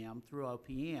available to them through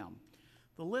OPM.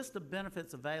 The list of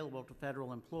benefits available to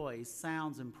federal employees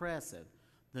sounds impressive.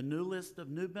 The new list of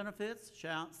new benefits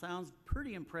sounds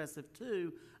pretty impressive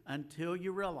too, until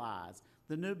you realize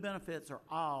the new benefits are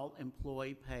all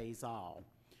employee pays all.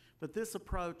 But this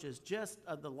approach is just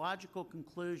the logical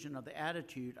conclusion of the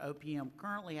attitude OPM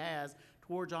currently has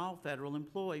towards all federal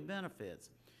employee benefits.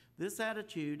 This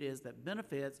attitude is that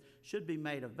benefits should be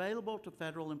made available to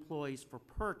federal employees for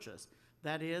purchase.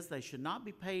 That is, they should not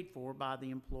be paid for by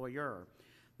the employer.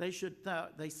 They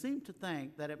seem to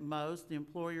think that at most the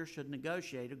employer should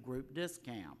negotiate a group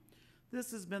discount. This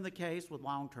has been the case with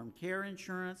long-term care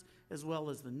insurance, as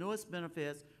well as the newest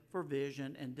benefits for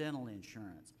vision and dental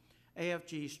insurance.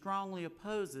 AFG strongly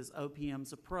opposes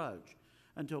OPM's approach.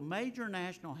 Until major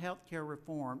national health care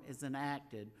reform is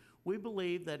enacted, we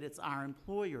believe that it's our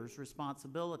employers'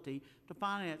 responsibility to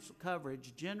finance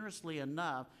coverage generously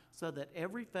enough so that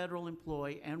every federal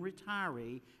employee and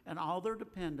retiree and all their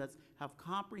dependents have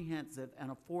comprehensive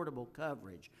and affordable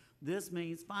coverage. This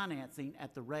means financing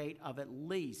at the rate of at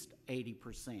least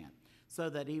 80%, so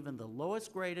that even the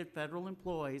lowest graded federal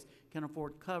employees can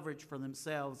afford coverage for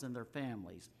themselves and their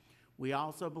families. We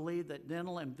also believe that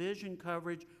dental and vision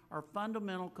coverage are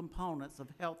fundamental components of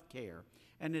health care,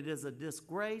 and it is a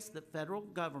disgrace that federal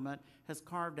government has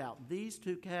carved out these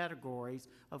two categories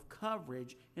of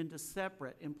coverage into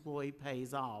separate employee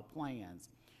pays all plans.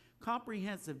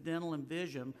 Comprehensive dental and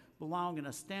vision belong in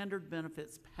a standard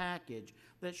benefits package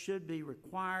that should be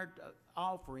required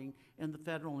offering in the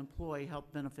federal employee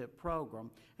health benefit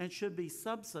program and should be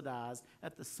subsidized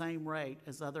at the same rate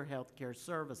as other health care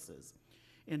services.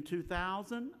 In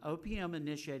 2000, OPM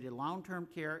initiated long-term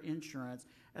care insurance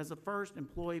as the first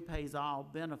employee pays all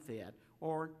benefit,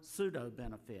 or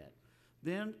pseudo-benefit.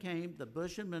 Then came the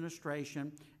Bush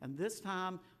administration, and this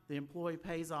time the employee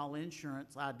pays all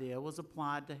insurance idea was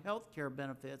applied to health care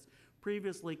benefits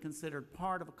previously considered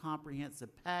part of a comprehensive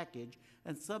package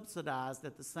and subsidized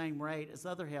at the same rate as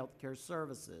other health care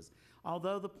services.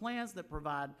 Although the plans that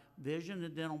provide vision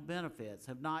and dental benefits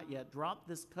have not yet dropped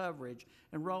this coverage,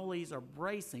 enrollees are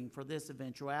bracing for this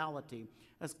eventuality,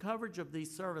 as coverage of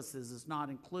these services is not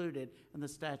included in the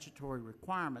statutory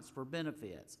requirements for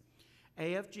benefits.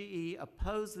 AFGE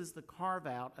opposes the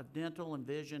carve-out of dental and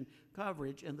vision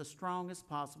coverage in the strongest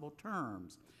possible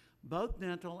terms. Both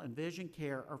dental and vision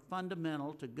care are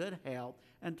fundamental to good health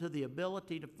and to the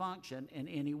ability to function in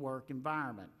any work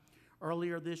environment.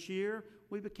 Earlier this year,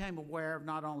 we became aware of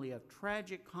not only a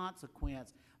tragic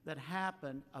consequence that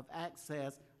happened of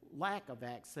lack of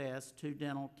access to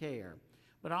dental care,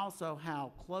 but also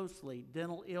how closely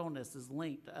dental illness is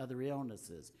linked to other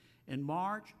illnesses. In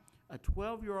March, a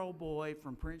 12-year-old boy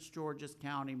from Prince George's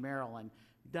County, Maryland,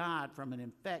 died from an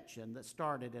infection that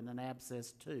started in an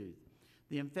abscessed tooth.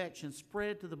 The infection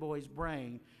spread to the boy's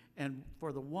brain, and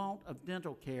for the want of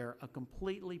dental care, a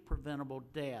completely preventable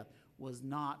death was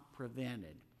not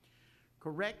prevented.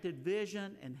 Corrected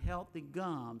vision and healthy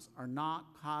gums are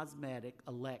not cosmetic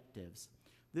electives.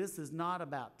 This is not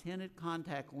about tinted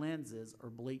contact lenses or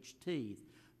bleached teeth.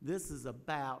 This is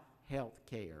about health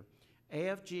care.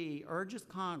 AFGE urges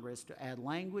Congress to add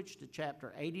language to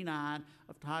Chapter 89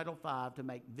 of Title V to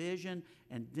make vision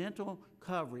and dental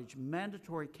coverage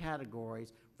mandatory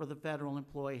categories for the federal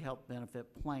employee health benefit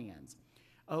plans.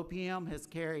 OPM has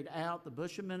carried out the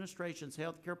Bush administration's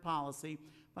health care policy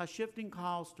by shifting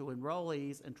costs to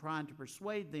enrollees and trying to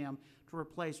persuade them to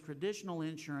replace traditional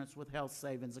insurance with health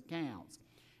savings accounts.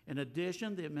 In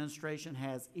addition, the administration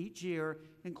has each year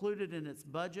included in its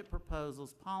budget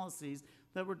proposals policies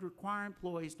that would require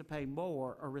employees to pay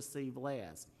more or receive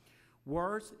less.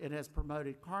 Worse, it has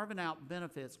promoted carving out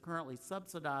benefits currently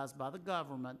subsidized by the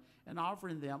government and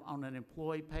offering them on an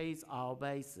employee-pays-all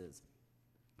basis.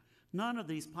 None of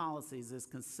these policies is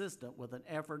consistent with an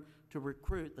effort to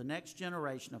recruit the next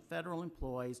generation of federal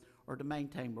employees or to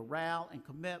maintain morale and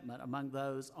commitment among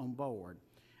those on board.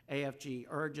 AFG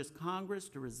urges Congress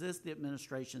to resist the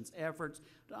administration's efforts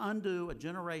to undo a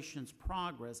generation's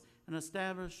progress and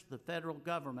establish the federal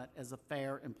government as a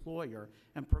fair employer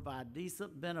and provide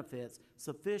decent benefits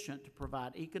sufficient to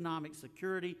provide economic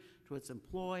security to its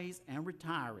employees and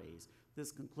retirees.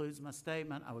 This concludes my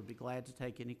statement. I would be glad to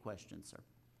take any questions, sir.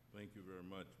 Thank you very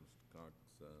much, Mr. Cox.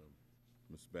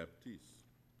 Ms. Baptiste.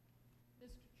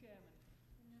 Mr. Chairman.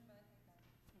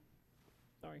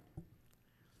 Sorry.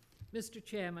 Mr.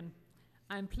 Chairman,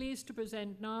 I'm pleased to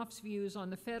present NARF's views on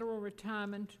the federal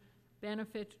retirement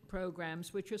benefit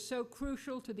programs, which are so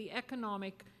crucial to the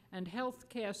economic and health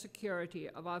care security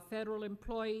of our federal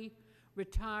employee,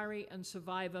 retiree, and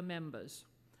survivor members.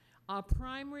 Our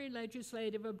primary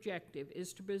legislative objective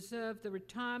is to preserve the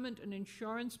retirement and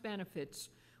insurance benefits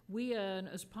we earn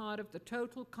as part of the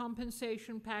total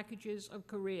compensation packages of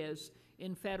careers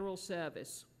in federal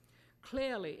service.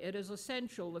 Clearly, it is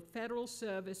essential that federal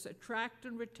service attract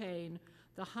and retain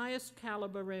the highest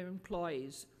caliber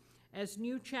employees, as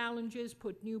new challenges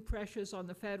put new pressures on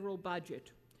the federal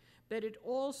budget. But it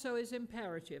also is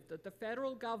imperative that the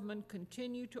federal government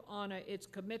continue to honor its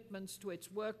commitments to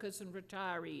its workers and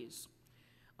retirees.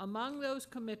 Among those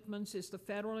commitments is the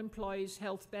Federal Employees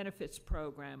Health Benefits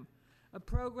Program, a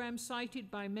program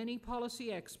cited by many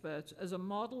policy experts as a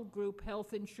model group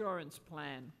health insurance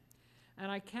plan. And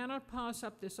I cannot pass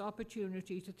up this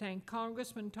opportunity to thank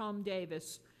Congressman Tom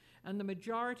Davis and the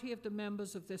majority of the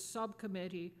members of this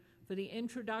subcommittee for the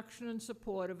introduction and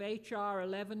support of H.R.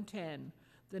 1110,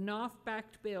 the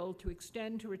NARF-backed bill to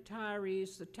extend to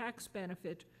retirees the tax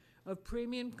benefit of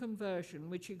premium conversion,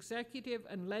 which executive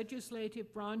and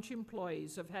legislative branch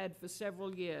employees have had for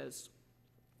several years.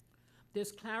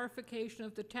 This clarification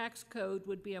of the tax code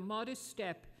would be a modest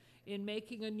step in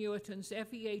making annuitants'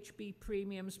 FEHB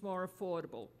premiums more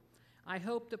affordable. I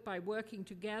hope that by working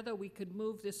together we could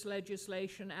move this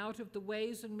legislation out of the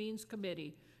Ways and Means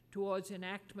Committee towards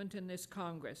enactment in this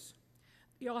Congress.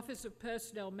 The Office of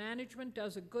Personnel Management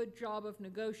does a good job of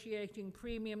negotiating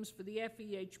premiums for the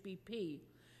FEHBP,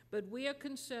 but we are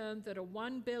concerned that a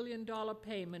 $1 billion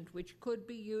payment which could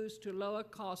be used to lower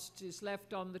costs is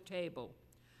left on the table.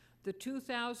 The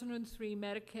 2003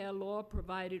 Medicare law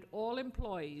provided all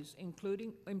employers,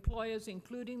 including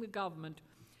the government,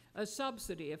 a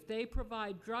subsidy if they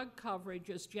provide drug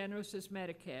coverage as generous as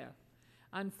Medicare.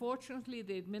 Unfortunately,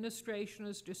 the administration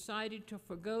has decided to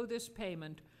forgo this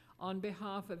payment on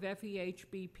behalf of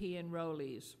FEHBP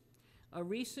enrollees. A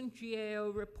recent GAO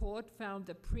report found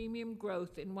that premium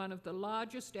growth in one of the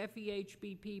largest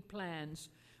FEHBP plans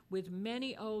with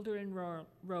many older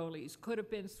enrollees could have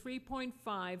been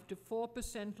 3.5 to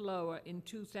 4% lower in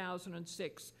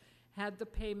 2006 had the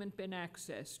payment been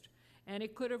accessed, and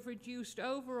it could have reduced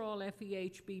overall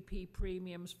FEHBP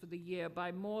premiums for the year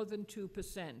by more than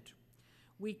 2%.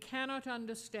 We cannot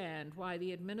understand why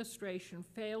the administration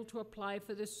failed to apply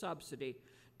for this subsidy,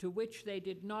 to which they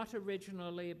did not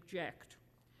originally object.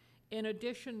 In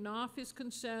addition, NARF is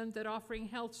concerned that offering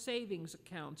health savings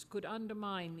accounts could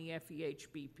undermine the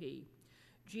FEHBP.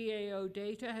 GAO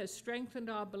data has strengthened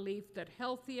our belief that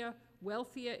healthier,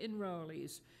 wealthier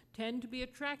enrollees tend to be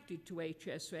attracted to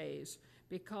HSAs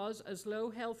because, as low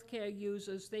health care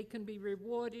users, they can be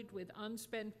rewarded with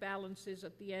unspent balances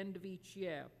at the end of each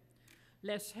year.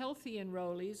 Less healthy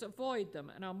enrollees avoid them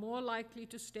and are more likely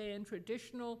to stay in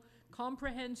traditional,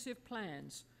 comprehensive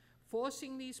plans,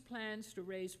 forcing these plans to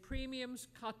raise premiums,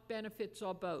 cut benefits,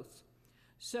 or both.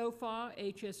 So far,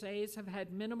 HSAs have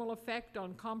had minimal effect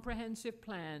on comprehensive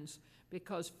plans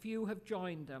because few have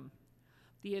joined them.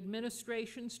 The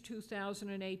administration's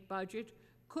 2008 budget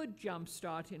could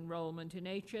jumpstart enrollment in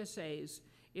HSAs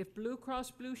if Blue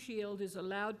Cross Blue Shield is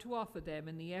allowed to offer them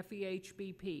in the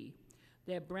FEHBP.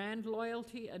 Their brand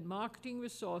loyalty and marketing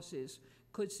resources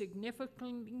could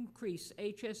significantly increase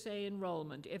HSA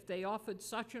enrollment if they offered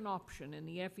such an option in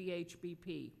the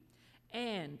FEHBP.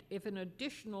 And if an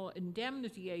additional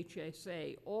indemnity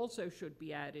HSA also should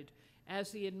be added,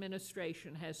 as the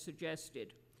administration has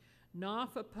suggested.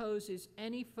 NARF opposes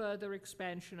any further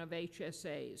expansion of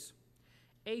HSAs.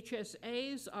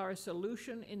 HSAs are a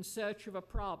solution in search of a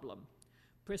problem.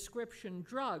 Prescription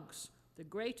drugs, the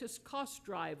greatest cost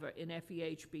driver in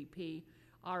FEHBP,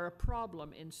 are a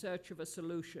problem in search of a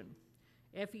solution.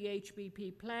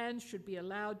 FEHBP plans should be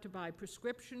allowed to buy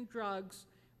prescription drugs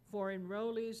for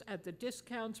enrollees at the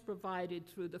discounts provided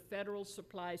through the federal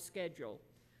supply schedule.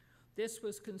 This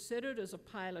was considered as a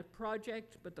pilot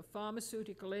project, but the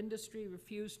pharmaceutical industry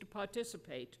refused to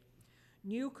participate.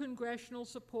 New congressional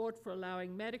support for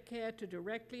allowing Medicare to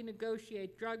directly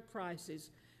negotiate drug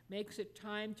prices makes it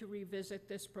time to revisit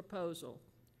this proposal.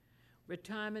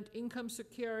 Retirement income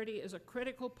security is a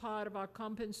critical part of our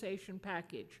compensation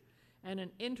package, and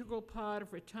an integral part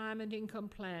of retirement income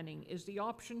planning is the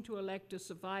option to elect a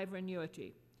survivor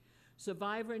annuity.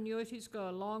 Survivor annuities go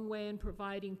a long way in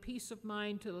providing peace of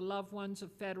mind to the loved ones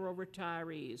of federal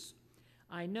retirees.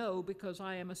 I know because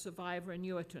I am a survivor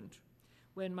annuitant.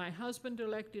 When my husband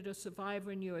elected a survivor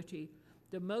annuity,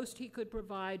 the most he could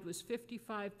provide was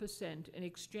 55% in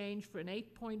exchange for an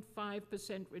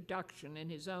 8.5% reduction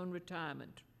in his own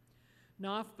retirement.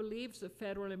 NARF believes that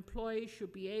federal employees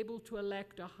should be able to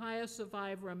elect a higher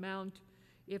survivor amount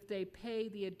if they pay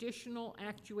the additional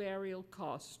actuarial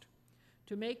cost.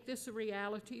 To make this a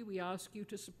reality, we ask you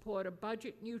to support a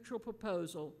budget-neutral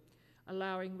proposal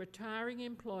allowing retiring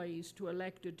employees to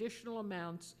elect additional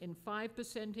amounts in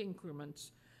 5%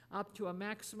 increments up to a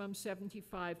maximum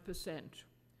 75%.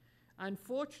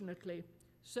 Unfortunately,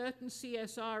 certain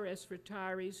CSRS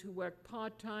retirees who work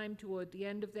part-time toward the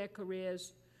end of their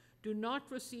careers do not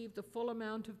receive the full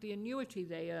amount of the annuity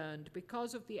they earned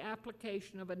because of the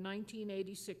application of a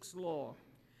 1986 law.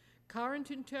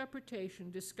 Current interpretation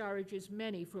discourages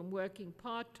many from working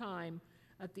part-time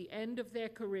at the end of their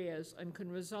careers and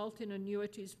can result in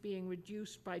annuities being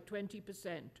reduced by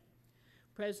 20%.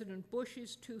 President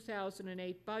Bush's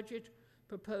 2008 budget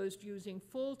proposed using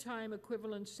full-time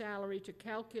equivalent salary to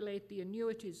calculate the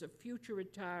annuities of future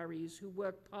retirees who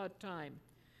work part-time,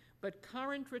 but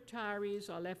current retirees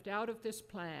are left out of this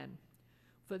plan.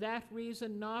 For that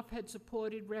reason, NARF had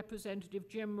supported Representative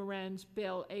Jim Moran's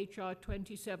bill, H.R.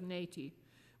 2780,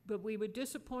 but we were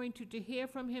disappointed to hear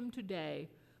from him today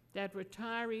that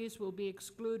retirees will be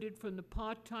excluded from the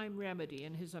part-time remedy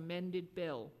in his amended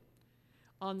bill.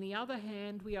 On the other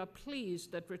hand, we are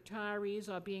pleased that retirees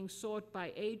are being sought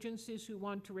by agencies who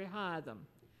want to rehire them.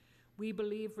 We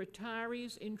believe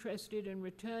retirees interested in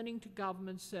returning to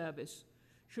government service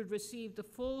should receive the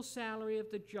full salary of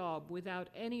the job without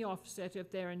any offset of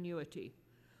their annuity.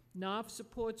 NARF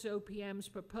supports OPM's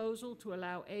proposal to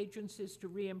allow agencies to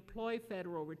reemploy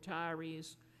federal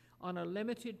retirees on a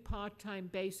limited part-time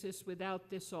basis without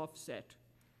this offset.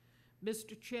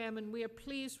 Mr. Chairman, we are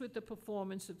pleased with the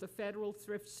performance of the Federal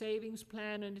Thrift Savings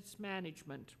Plan and its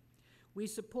management. We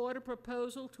support a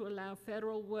proposal to allow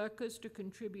federal workers to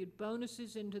contribute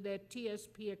bonuses into their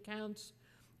TSP accounts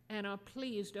and are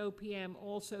pleased OPM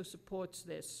also supports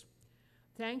this.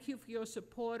 Thank you for your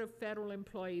support of federal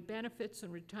employee benefits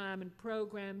and retirement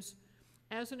programs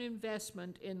as an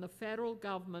investment in the federal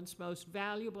government's most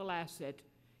valuable asset,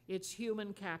 its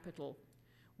human capital.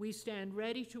 We stand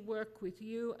ready to work with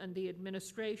you and the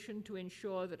administration to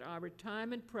ensure that our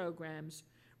retirement programs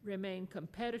remain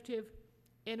competitive,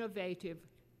 innovative,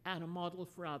 and a model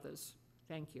for others.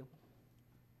 Thank you.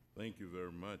 Thank you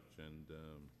very much. And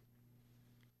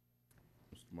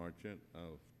Mr. Marchant,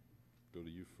 I'll go to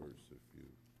you first if you...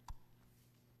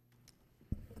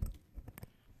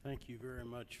 Thank you very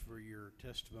much for your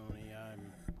testimony.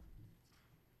 I'm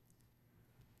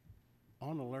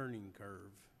on a learning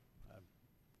curve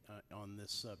on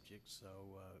this subject, so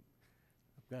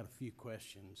I've got a few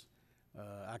questions.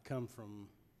 I come from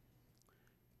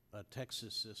a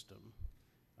Texas system.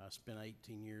 I spent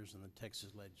 18 years in the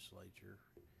Texas legislature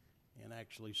and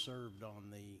actually served on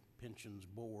the pensions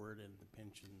board and the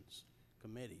pensions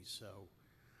committee, so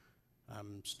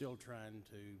I'm still trying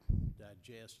to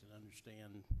digest and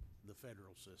understand the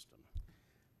federal system.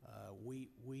 We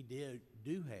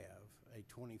do have a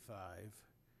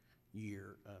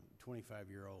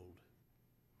 25-year-old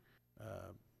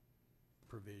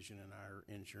provision in our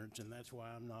insurance, and that's why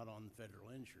I'm not on the federal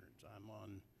insurance.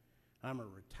 I'm a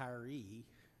retiree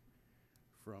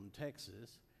from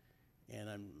Texas, and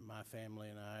my family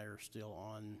and I are still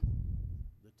on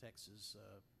the Texas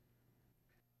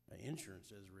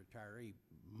insurance as a retiree,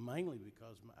 mainly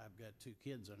because I've got 2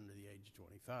 kids under the age of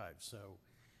 25. So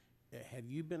have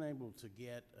you been able to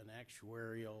get an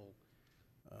actuarial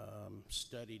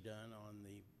study done on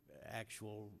the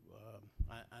actual,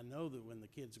 I know that when the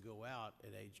kids go out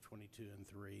at age 22 and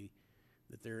 3,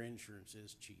 that their insurance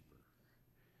is cheaper.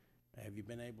 Have you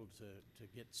been able to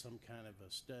get some kind of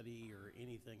a study or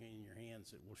anything in your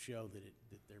hands that will show that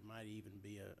there might even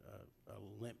be a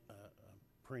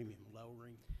premium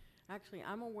lowering? Actually,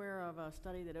 I'm aware of a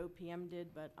study that OPM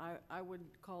did, but I would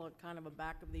call it kind of a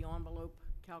back-of-the-envelope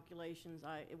calculations.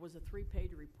 It was a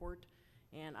 3-page report,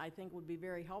 and I think would be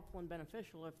very helpful and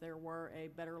beneficial if there were a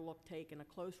better look taken, a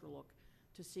closer look,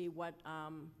 to see what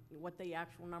the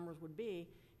actual numbers would be,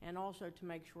 and also to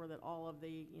make sure that all of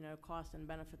the costs and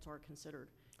benefits are considered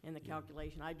in the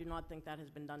calculation. I do not think that has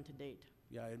been done to date.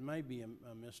 Yeah, it may be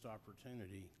a missed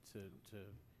opportunity to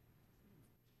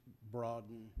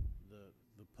broaden the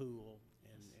pool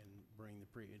and bring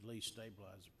at least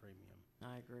stabilize the premium.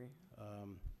 I agree.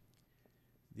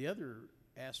 The other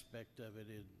aspect of it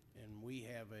is, and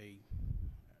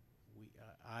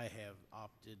I have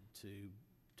opted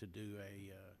to do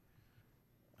a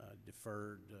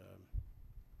deferred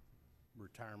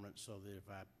retirement, so that if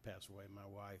I pass away, my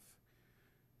wife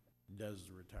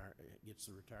gets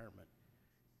the retirement.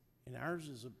 And ours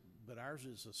is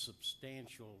a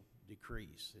substantial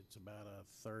decrease. It's about a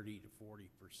 30 to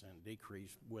 40%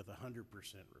 decrease with 100%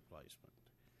 replacement.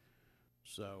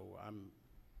 So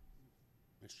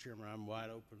Mr. Chairman, I'm wide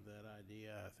open to that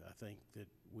idea. I think that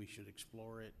we should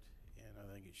explore it, and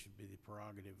I think it should be the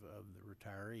prerogative of the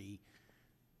retiree.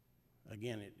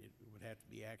 Again, it would have to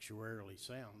be actuarially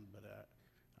sound, but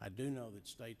I do know that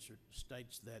states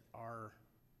that are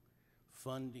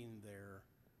funding their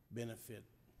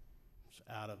benefits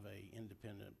out of a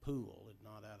independent pool and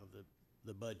not out of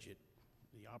the budget,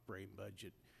 the operating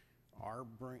budget,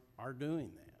 are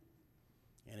doing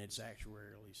that, and it's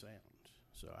actuarially sound.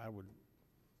 So I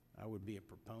would be a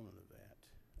proponent of that.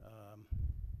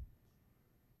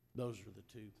 Those are the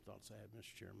 2 thoughts I have,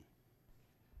 Mr. Chairman.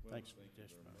 Well, Thanks for thank the you very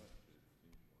testimony. much.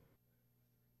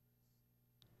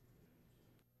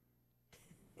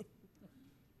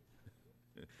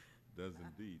 It does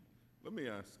indeed. Let me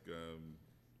ask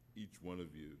each one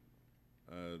of you,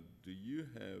 do you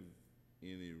have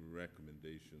any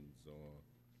recommendations, or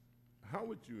how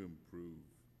would you improve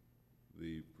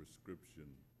the prescription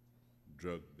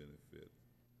drug benefit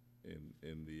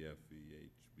in the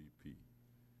FEHBP?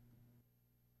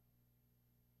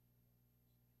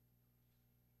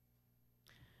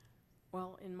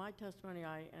 Well, in my testimony,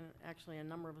 and actually a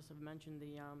number of us have mentioned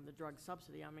the drug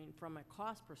subsidy. I mean, from a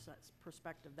cost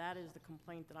perspective, that is the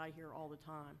complaint that I hear all the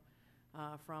time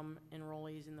from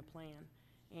enrollees in the plan.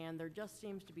 And there just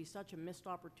seems to be such a missed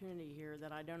opportunity here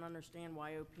that I don't understand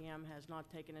why OPM has not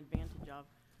taken advantage of,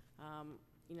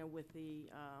 with the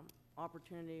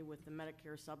opportunity with the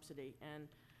Medicare subsidy. And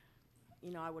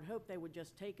I would hope they would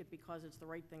just take it because it's the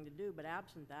right thing to do, but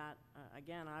absent that,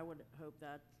 again, I would hope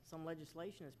that some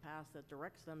legislation is passed that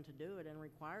directs them to do it and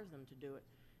requires them to do it.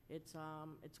 It's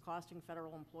costing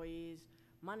federal employees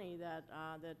money that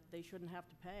they shouldn't have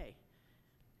to pay.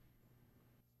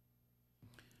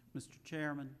 Mr.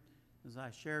 Chairman, as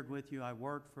I shared with you, I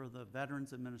worked for the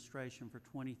Veterans Administration for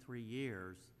 23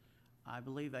 years. I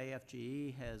believe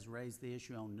AFGE has raised the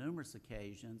issue on numerous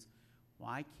occasions.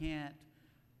 Why can't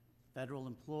federal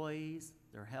employees,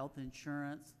 their health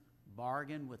insurance,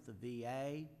 bargain with the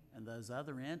VA and those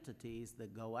other entities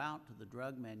that go out to the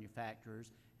drug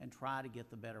manufacturers and try to get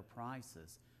the better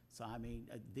prices? So, I mean,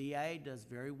 VA does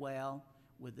very well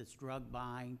with its drug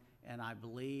buying, and I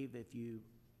believe if you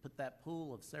put that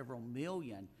pool of several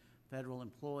million federal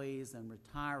employees and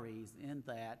retirees in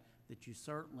that you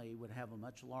certainly would have a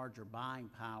much larger buying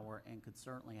power and could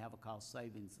certainly have a cost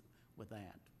savings with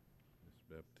that. Ms.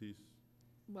 Baptiste?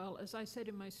 Well, as I said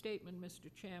in my statement,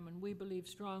 Mr. Chairman, we believe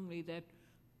strongly that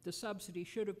the subsidy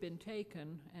should have been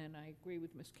taken, and I agree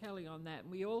with Ms. Kelly on that.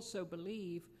 And we also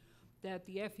believe that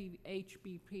the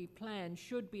FEHBP plan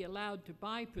should be allowed to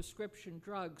buy prescription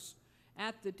drugs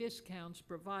at the discounts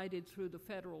provided through the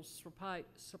federal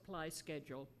supply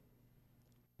schedule.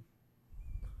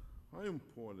 How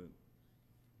important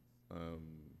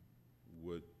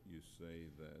would you say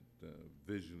that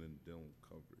vision and dental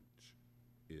coverage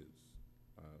is?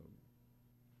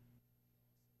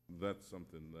 That's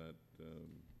something that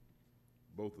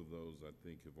both of those, I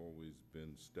think, have always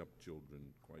been stepchildren,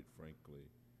 quite frankly,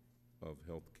 of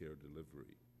healthcare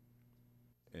delivery.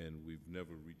 And we've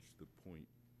never reached the point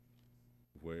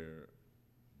where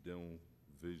dental,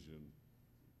 vision,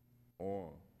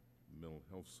 or mental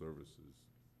health services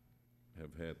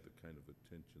have had the kind of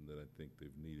attention that I think they've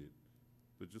needed.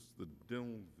 But just the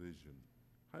dental vision,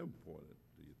 how important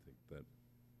do you think that?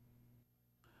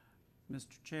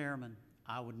 Mr. Chairman,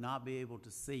 I would not be able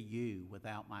to see you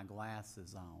without my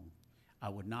glasses on. I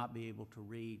would not be able to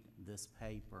read this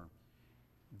paper.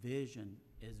 Vision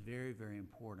is very, very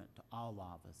important to all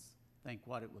of us. Think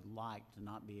what it would like to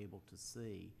not be able to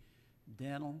see.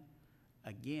 Dental,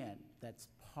 again, that's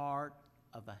part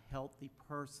of a healthy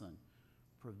person.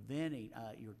 Preventing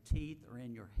your teeth are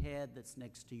in your head that's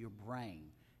next to your brain.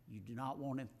 You do not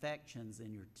want infections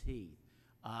in your teeth.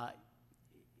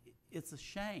 It's a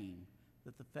shame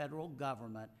that the federal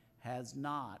government has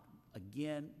not,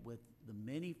 again, with the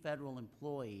many federal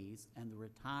employees and the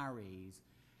retirees,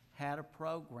 had a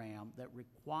program that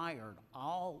required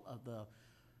all of the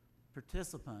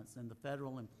participants in the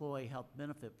Federal Employee Health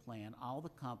Benefit Plan, all the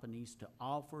companies, to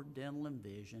offer dental and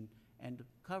vision and to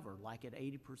cover like at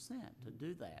 80% to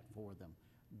do that for them.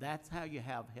 That's how you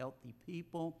have healthy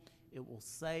people. It will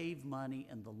save money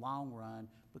in the long run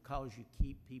because you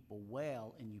keep people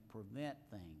well and you prevent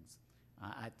things.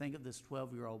 I think of this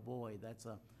 12-year-old boy. That's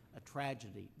a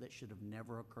tragedy that should have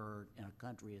never occurred in a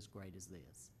country as great as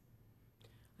this.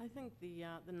 I think the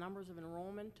numbers of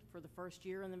enrollment for the first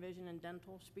year in the vision and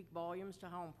dental speak volumes to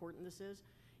how important this is,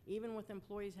 even with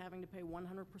employees having to pay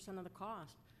 100% of the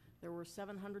cost. There were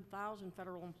 700,000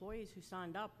 federal employees who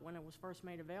signed up when it was first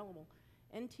made available.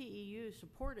 NTEU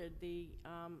supported the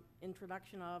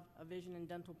introduction of a vision and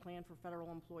dental plan for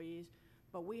federal employees,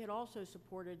 but we had also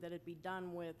supported that it be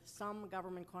done with some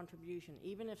government contribution.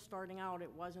 Even if starting out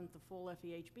it wasn't the full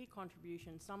FEHB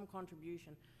contribution, some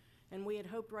contribution. And we had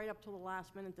hoped right up till the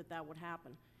last minute that that would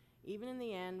happen. Even in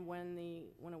the end, when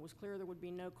it was clear there would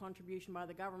be no contribution by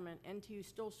the government, NTU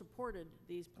still supported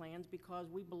these plans because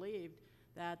we believed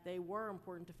that they were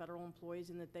important to federal employees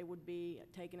and that they would be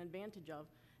taken advantage of.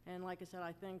 And like I said,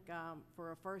 I think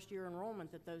for a first-year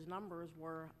enrollment that those numbers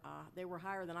were, they were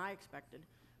higher than I expected.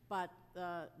 But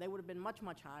they would have been much,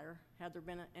 much higher had there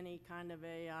been any kind of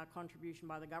a contribution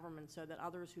by the government so that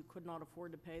others who could not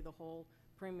afford to pay the whole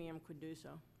premium could do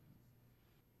so.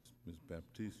 Ms.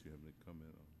 Baptiste, you have any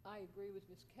comment on? I agree with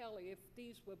Ms. Kelly. If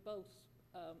these were both,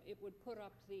 it would put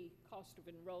up the cost of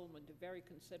enrollment a very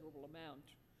considerable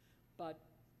amount. But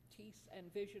teeth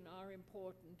and vision are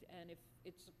important, and if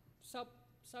it's a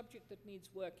subject that needs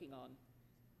working on.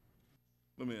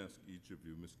 Let me ask each of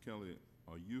you, Ms. Kelly,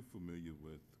 are you familiar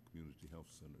with community health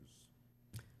centers?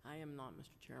 I am not,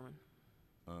 Mr. Chairman.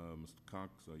 Mr.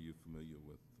 Cox, are you familiar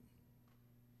with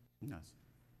them? Yes.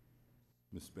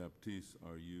 Ms. Baptiste,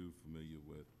 are you familiar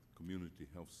with community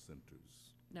health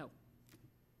centers? No.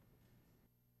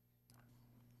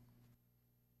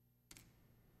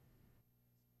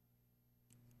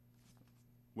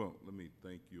 Well, let me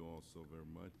thank you all so very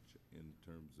much in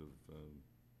terms of,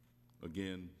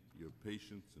 again, your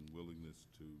patience and willingness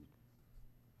to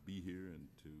be here and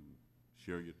to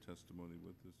share your testimony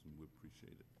with us, and we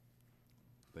appreciate it.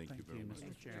 Thank you very much.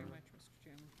 Thank you very much, Mr.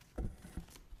 Chairman.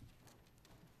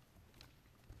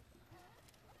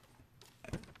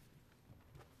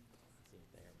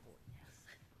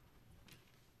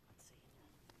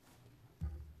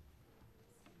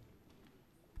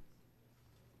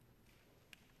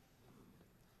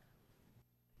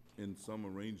 In some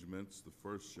arrangements, the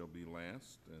first shall be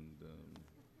last, and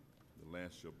the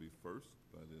last shall be first,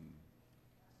 but in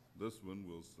this one,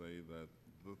 we'll say that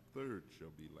the third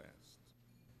shall be last.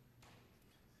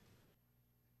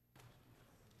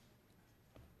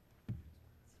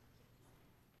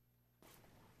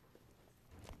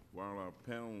 While our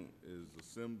panel is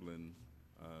assembling,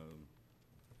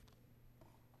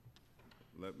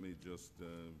 let me just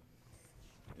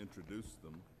introduce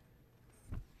them.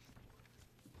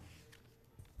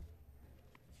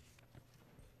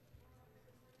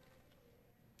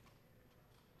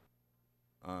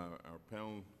 Our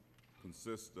panel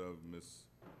consists of Ms.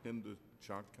 Hinda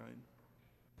Chalkine.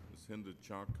 Ms. Hinda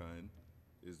Chalkine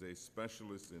is a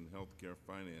specialist in healthcare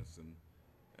financing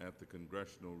at the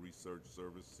Congressional Research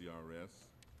Service, CRS,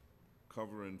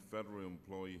 covering federal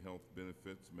employee health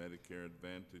benefits, Medicare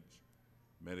Advantage,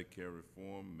 Medicare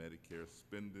reform, Medicare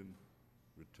spending,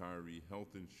 retiree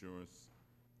health insurance,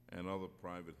 and other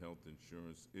private health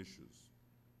insurance issues.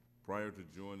 Prior to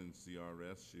joining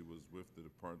CRS, she was with the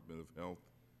Department of Health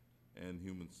and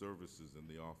Human Services in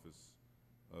the Office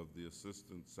of the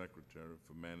Assistant Secretary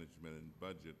for Management and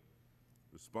Budget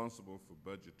responsible for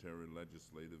budgetary,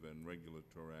 legislative, and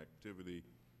regulatory activity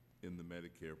in the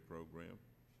Medicare program.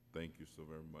 Thank you so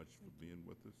very much for being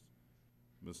with us.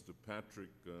 Mr. Patrick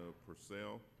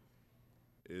Purcell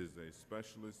is a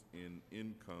specialist in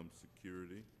income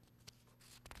security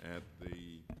at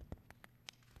the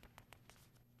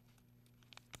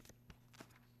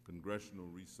Congressional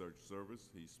Research Service.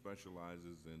 He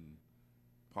specializes in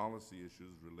policy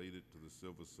issues related to the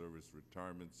Civil Service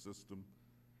retirement system,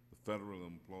 the Federal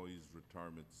Employees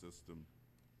Retirement System,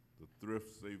 the Thrift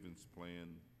Savings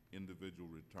Plan, individual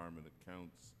retirement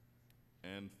accounts,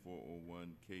 and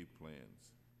 401k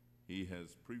plans. He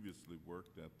has previously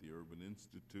worked at the Urban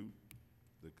Institute,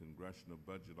 the Congressional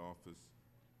Budget Office,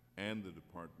 and the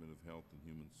Department of Health and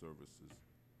Human Services.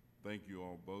 Thank you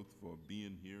all both for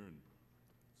being here, and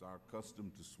it's our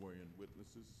custom to swear in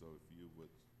witnesses, so if you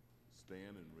would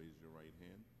stand and raise your right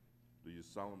hand. Do you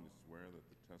solemnly swear that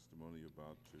the testimony you're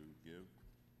about to give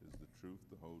is the truth,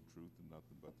 the whole truth, and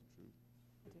nothing but the truth?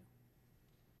 I do.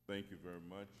 Thank you very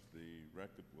much. The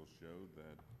record will show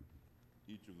that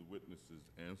each of the witnesses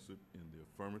answered in the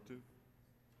affirmative.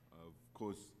 Of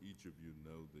course, each of you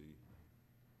know the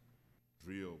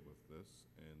drill with this,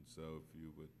 and so if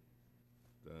you would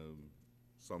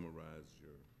summarize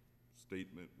your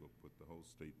statement, we'll put the whole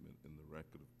statement in the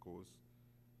record, of course,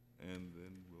 and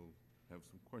then we'll have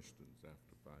some questions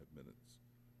after 5 minutes.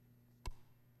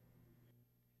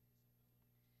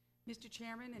 Mr.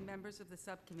 Chairman and members of the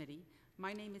subcommittee,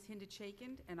 my name is Hinda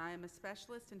Chaikind, and I am a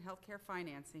specialist in healthcare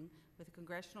financing with the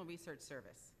Congressional Research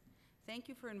Service. Thank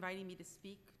you for inviting me to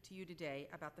speak to you today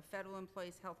about the Federal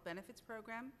Employees Health Benefits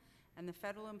Program and the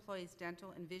Federal Employees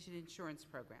Dental and Vision Insurance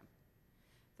Program.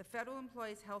 The Federal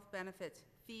Employees Health Benefits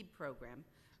FEEB program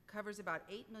covers about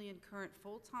 8 million current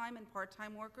full-time and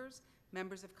part-time workers,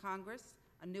 members of Congress,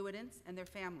 annuitants, and their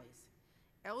families.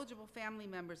 Eligible family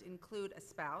members include a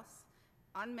spouse,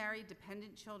 unmarried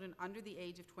dependent children under the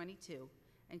age of 22,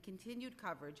 and continued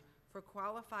coverage for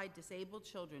qualified disabled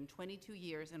children 22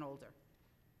 years and older.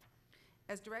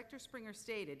 As Director Springer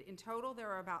stated, in total there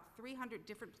are about 300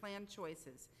 different plan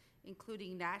choices,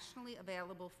 including nationally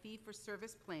available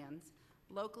fee-for-service plans,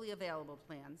 locally available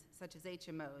plans, such as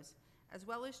HMOs, as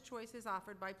well as choices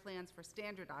offered by plans for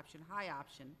standard option, high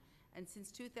option, and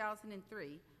since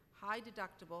 2003, high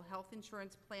deductible health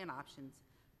insurance plan options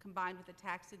combined with a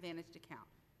tax-advantaged account.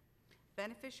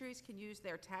 Beneficiaries can use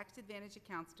their tax-advantaged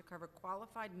accounts to cover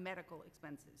qualified medical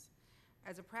expenses.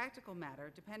 As a practical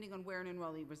matter, depending on where an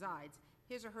enrollee resides,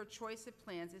 his or her choice of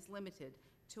plans is limited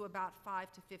to about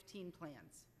 5 to 15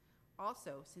 plans.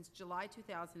 Also, since July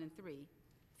 2003,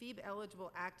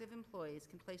 FEEB-eligible active employees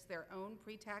can place their own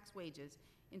pre-tax wages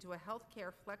into a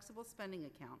healthcare flexible spending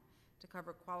account to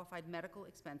cover qualified medical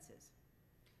expenses.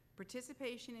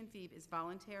 Participation in FEEB is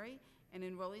voluntary, and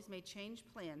enrollees may change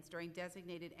plans during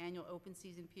designated annual open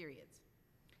season periods.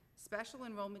 Special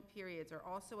enrollment periods are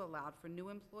also allowed for new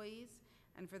employees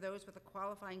and for those with a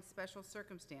qualifying special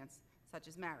circumstance, such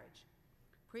as marriage.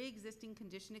 Pre-existing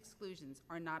condition exclusions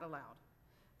are not allowed.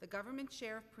 The government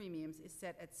share of premiums is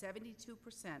set at 72%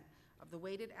 of the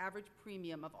weighted average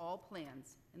premium of all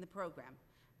plans in the program,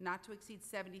 not to exceed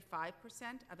 75%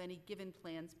 of any given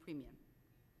plan's premium.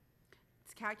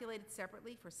 It's calculated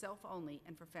separately for self-only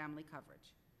and for family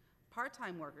coverage.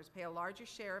 Part-time workers pay a larger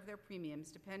share of their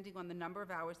premiums depending on the number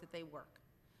of hours that they work.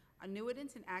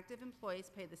 Annuitants and active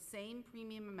employees pay the same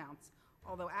premium amounts,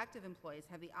 although active employees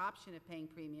have the option of paying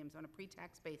premiums on a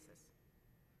pre-tax basis.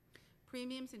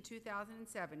 Premiums in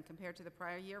 2007 compared to the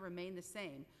prior year remain the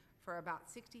same for about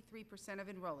 63% of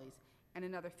enrollees, and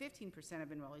another 15% of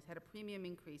enrollees had a premium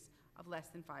increase of less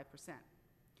than 5%.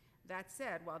 That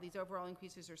said, while these overall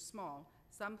increases are small,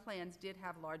 some plans did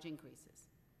have large increases.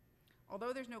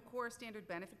 Although there's no core standard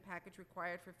benefit package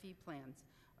required for fee plans,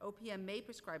 OPM may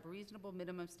prescribe reasonable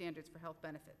minimum standards for health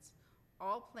benefits.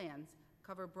 All plans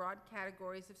cover broad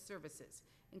categories of services,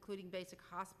 including basic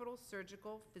hospital,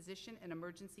 surgical, physician, and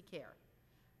emergency care.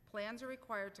 Plans are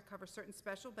required to cover certain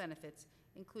special benefits,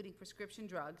 including prescription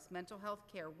drugs, mental health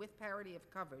care with parity of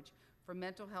coverage for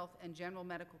mental health and general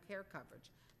medical care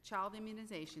coverage, child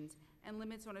immunizations, and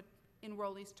limits on an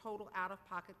enrollee's total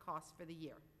out-of-pocket costs for the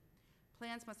year.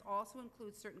 Plans must also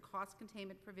include certain cost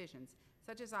containment provisions,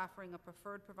 such as offering a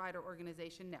preferred provider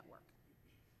organization network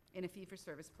in a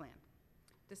fee-for-service plan.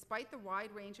 Despite the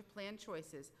wide range of plan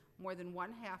choices, more than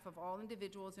 1/2 of all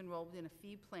individuals enrolled in a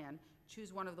fee plan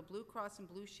choose one of the Blue Cross and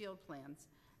Blue Shield plans,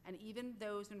 and even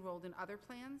those enrolled in other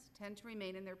plans tend to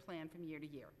remain in their plan from year to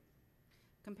year.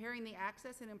 Comparing the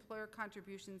access and employer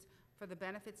contributions for the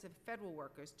benefits of federal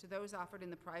workers to those offered in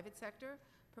the private sector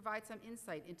provides some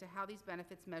insight into how these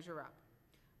benefits measure up.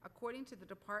 According to the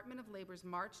Department of Labor's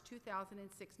March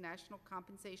 2006 National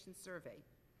Compensation Survey,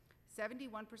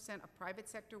 71% of private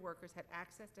sector workers had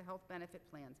access to health benefit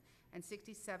plans, and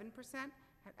 67%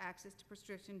 had access to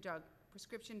prescription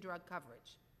drug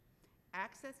coverage.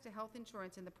 Access to health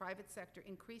insurance in the private sector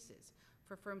increases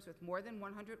for firms with more than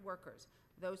 100 workers,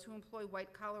 those who employ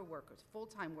white-collar workers,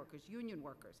 full-time workers, union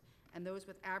workers, and those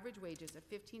with average wages of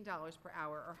 $15 per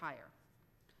hour or higher.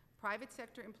 Private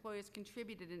sector employers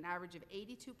contributed an average of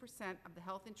 82% of the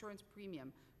health insurance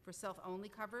premium for self-only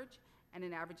coverage and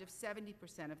an average of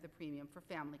 70% of the premium for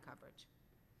family coverage.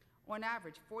 On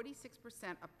average, 46%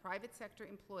 of private sector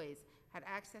employees had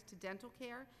access to dental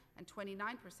care and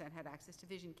 29% had access to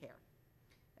vision care.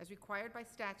 As required by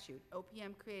statute,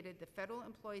 OPM created the Federal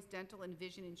Employees Dental and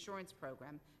Vision Insurance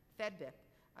Program, FEDVIP,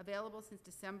 available since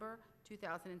December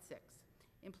 2006.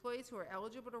 Employees who are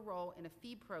eligible to enroll in a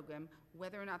fee program,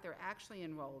 whether or not they're actually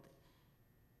enrolled,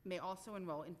 may also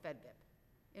enroll in FEDVIP.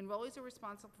 Enrollees are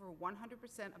responsible for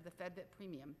 100% of the FEDVIP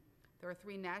premium. There are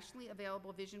 3 nationally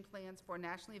available vision plans, 4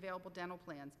 nationally available dental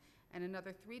plans, and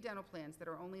another 3 dental plans that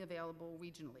are only available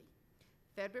regionally.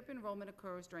 FEDVIP enrollment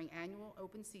occurs during annual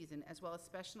open season as well as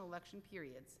special election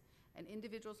periods, and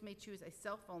individuals may choose a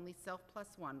self-only,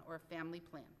 self-plus-1, or a family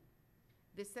plan.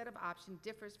 This set of options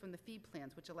differs from the fee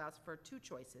plans, which allows for 2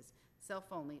 choices,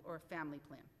 self-only or a family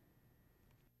plan.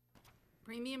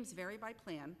 Premiums vary by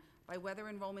plan by whether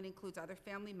enrollment includes other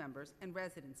family members and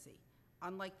residency.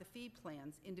 Unlike the fee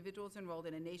plans, individuals enrolled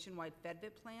in a nationwide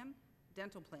FEDVIP plan,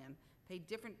 dental plan, pay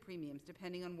different premiums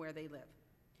depending on where they live.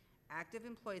 Active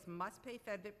employees must pay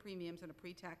FEDVIP premiums on a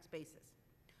pre-tax basis.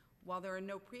 While there are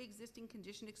no pre-existing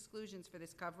condition exclusions for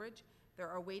this coverage, there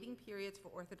are waiting periods for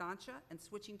orthodontia, and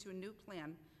switching to a new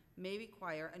plan may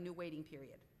require a new waiting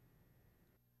period.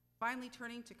 Finally,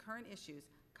 turning to current issues,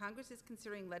 Congress is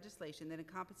considering legislation that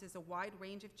encompasses a wide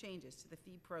range of changes to the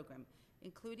fee program,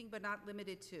 including but not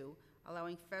limited to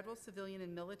allowing federal, civilian,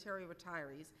 and military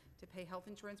retirees to pay health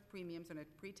insurance premiums on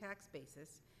a pre-tax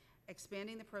basis,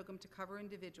 expanding the program to cover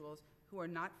individuals who are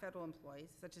not federal employees,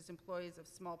 such as employees of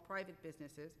small private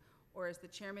businesses, or as the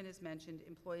chairman has mentioned,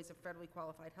 employees of federally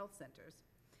qualified health centers,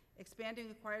 expanding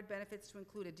required benefits to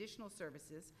include additional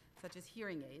services, such as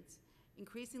hearing aids,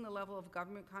 increasing the level of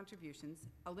government contributions,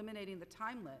 eliminating the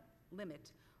time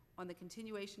limit on the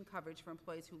continuation coverage for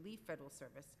employees who leave federal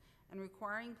service, and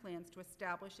requiring plans to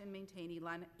establish and maintain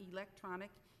electronic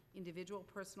individual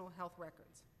personal health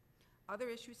records. Other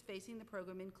issues facing the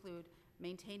program include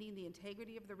maintaining the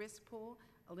integrity of the risk pool,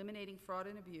 eliminating fraud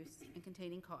and abuse, and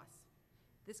containing costs.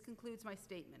 This concludes my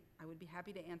statement. I would be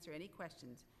happy to answer any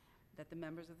questions that the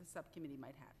members of the subcommittee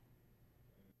might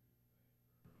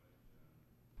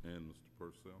have. And Mr.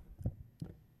 Purcell.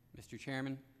 Mr.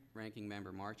 Chairman, Ranking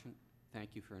Member Marchant,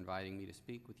 thank you for inviting me to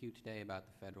speak with you today about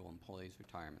the Federal Employees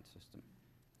Retirement System.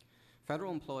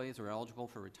 Federal employees are eligible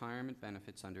for retirement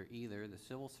benefits under either the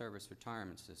Civil Service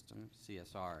Retirement System,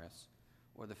 CSRS,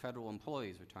 or the Federal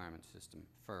Employees Retirement System,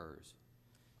 FERS.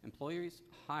 Employees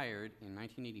hired in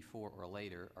 1984 or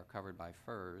later are covered by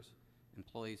FERS.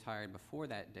 Employees hired before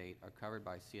that date are covered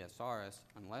by CSRS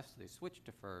unless they switch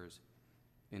to FERS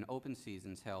in open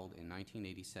seasons held in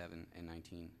 1987 and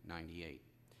 1998.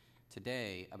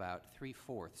 Today, about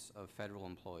 3/4 of federal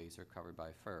employees are covered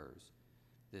by FERS.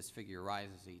 This figure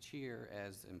rises each year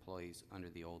as employees under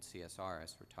the old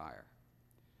CSRS retire.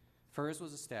 FERS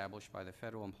was established by the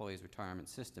Federal Employees Retirement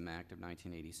System Act of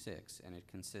 1986, and it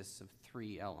consists of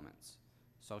 3 elements: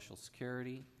 Social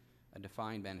Security, a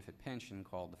defined benefit pension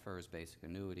called the FERS Basic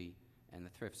Annuity, and the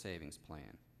Thrift Savings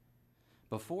Plan.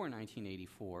 Before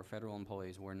 1984, federal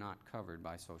employees were not covered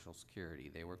by Social Security.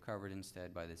 They were covered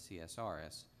instead by the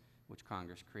CSRS, which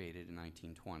Congress created in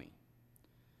 1920.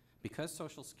 Because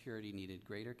Social Security needed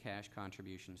greater cash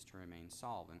contributions to remain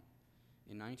solvent,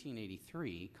 in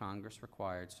 1983, Congress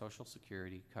required Social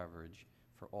Security coverage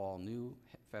for all new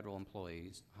federal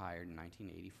employees hired in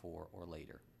 1984 or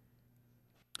later.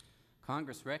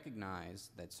 Congress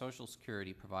recognized that Social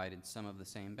Security provided some of the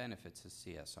same benefits as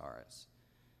CSRS,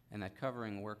 and that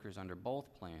covering workers under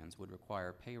both plans would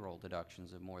require payroll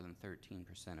deductions of more than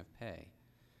 13% of pay.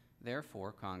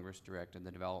 Therefore, Congress directed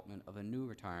the development of a new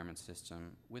retirement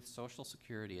system with Social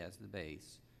Security as the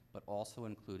base, but also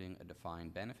including a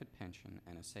defined benefit pension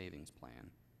and a savings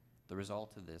plan. The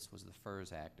result of this was the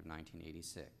FERS Act of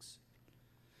 1986.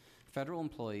 Federal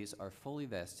employees are fully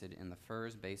vested in the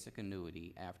FERS Basic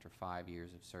Annuity after 5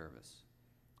 years of service.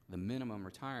 The minimum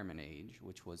retirement age,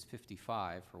 which was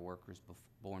 55 for workers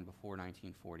born before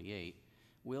 1948,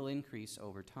 will increase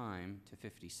over time to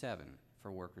 57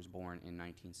 for workers born in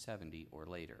 1970 or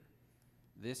later.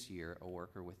 This year, a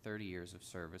worker with 30 years of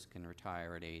service can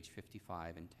retire at age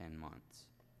 55 and 10 months.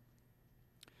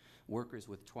 Workers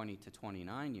with 20 to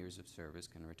 29 years of service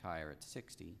can retire at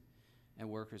 60, and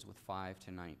workers with 5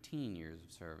 to 19 years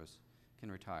of service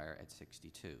can retire at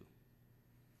 62.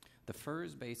 The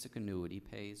FERS basic annuity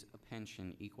pays a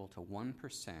pension equal to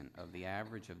 1% of the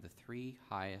average of the 3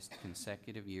 highest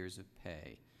consecutive years of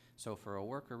pay. So for a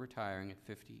worker retiring at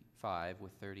 55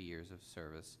 with 30 years of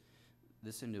service,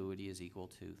 this annuity is equal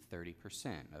to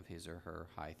 30% of his or her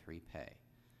high 3 pay.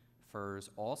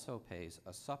 FERS also pays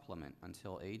a supplement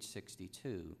until age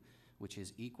 62, which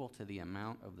is equal to the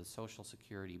amount of the Social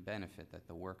Security benefit that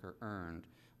the worker earned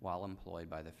while employed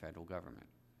by the federal government.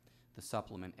 The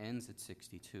supplement ends at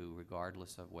 62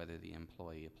 regardless of whether the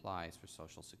employee applies for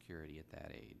Social Security at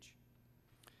that age.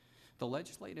 The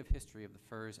legislative history of the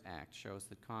FERS Act shows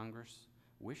that Congress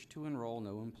wished to enroll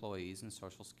new employees in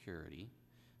Social Security,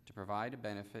 to provide a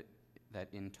benefit that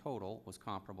in total was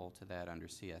comparable to that under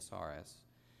CSRS,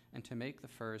 and to make the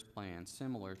FERS plan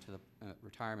similar to the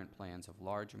retirement plans of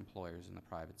large employers in the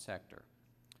private sector.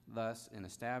 Thus, in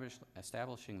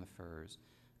establishing the FERS,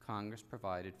 Congress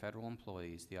provided federal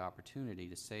employees the opportunity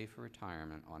to save for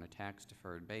retirement on a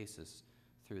tax-deferred basis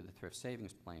through the Thrift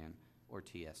Savings Plan, or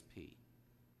TSP.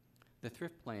 The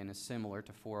Thrift Plan is similar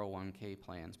to 401k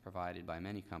plans provided by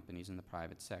many companies in the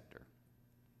private sector.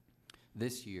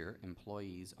 This year,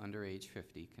 employees under age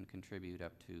 50 can contribute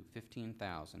up to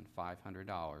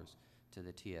 $15,500 to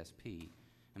the TSP.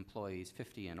 Employees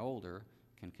 50 and older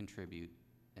can contribute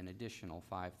an additional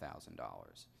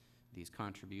 $5,000. These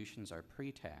contributions are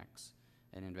pre-tax,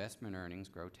 and investment earnings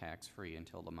grow tax-free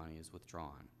until the money is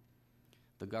withdrawn.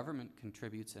 The government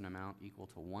contributes an amount equal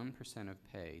to 1% of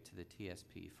pay to the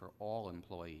TSP for all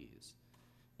employees.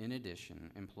 In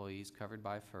addition, employees covered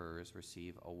by FERS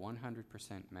receive a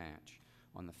 100% match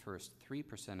on the first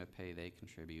 3% of pay they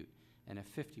contribute and a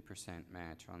 50%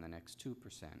 match on the next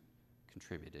 2%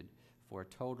 contributed, for a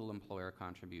total employer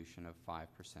contribution of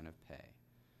 5% of pay.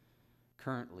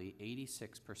 Currently,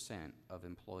 86% of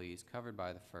employees covered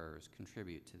by the FERS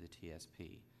contribute to the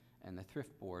TSP, and the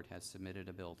Thrift Board has submitted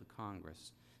a bill to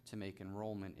Congress to make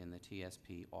enrollment in the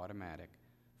TSP automatic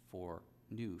for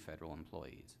new federal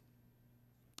employees.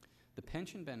 The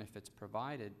pension benefits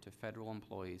provided to federal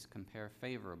employees compare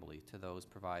favorably to those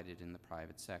provided in the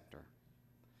private sector.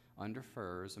 Under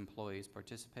FERS, employees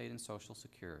participate in Social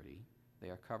Security, they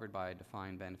are covered by a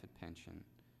defined benefit pension,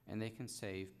 and they can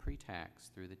save pre-tax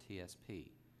through the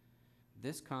TSP.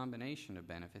 This combination of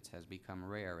benefits has become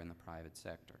rare in the private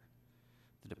sector.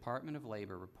 The Department of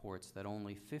Labor reports that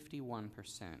only 51%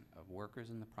 of workers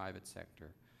in the private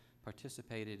sector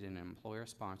participated in an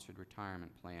employer-sponsored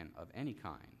retirement plan of any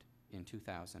kind in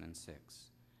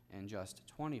 2006, and just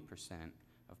 20%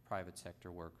 of private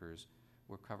sector workers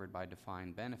were covered by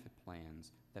defined benefit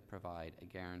plans that provide a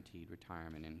guaranteed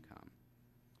retirement income.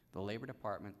 The Labor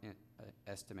Department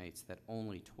estimates that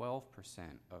only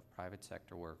 12% of private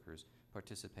sector workers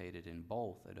participated in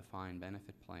both a defined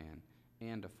benefit plan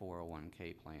and a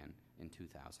 401k plan in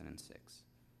 2006.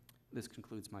 This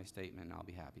concludes my statement, and I'll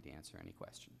be happy to answer any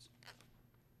questions.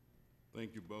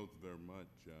 Thank you both very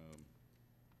much.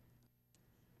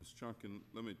 Ms. Chunkin,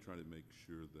 let me try to make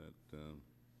sure that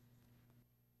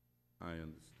I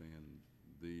understand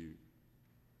the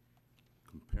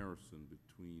comparison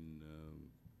between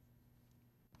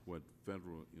what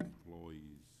federal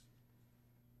employees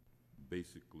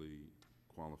basically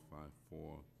qualify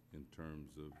for in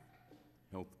terms of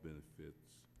health benefits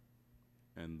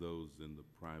and those in the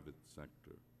private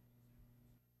sector.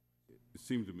 It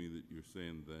seemed to me that you're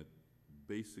saying that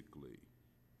basically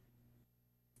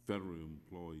federal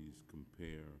employees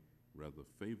compare rather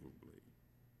favorably.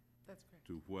 That's correct.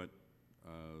 To what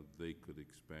they could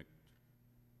expect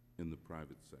in the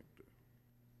private sector.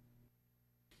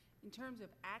 In terms of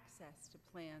access to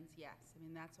plans, yes. I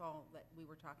mean, that's all that I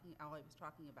was talking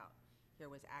about here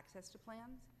was access to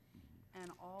plans.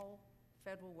 And all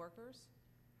federal workers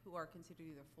who are considered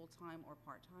either full-time or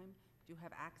part-time do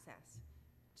have access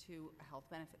to a health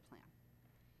benefit plan.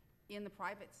 In the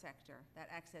private sector, that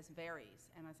access varies,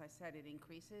 and as I said, it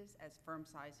increases as firm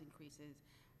size increases,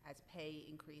 as pay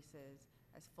increases,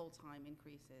 as full-time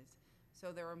increases.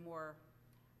 So there are more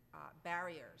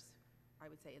barriers, I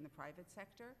would say, in the private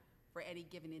sector for any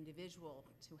given individual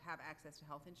to have access to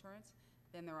health insurance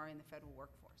than there are in the federal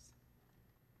workforce.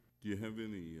 Do you have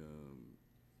any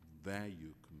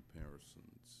value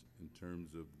comparisons in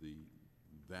terms of the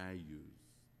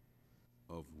values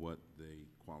of what they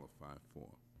qualify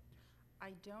for?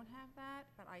 I don't have that,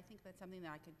 but I think that's something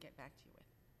that I could get back to you with.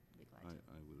 I'd be glad to.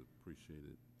 I would appreciate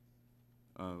it.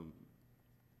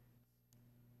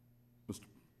 Mr.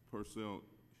 Purcell,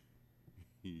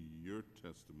 your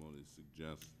testimony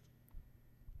suggests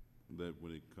that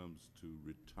when it comes to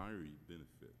retiree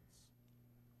benefits,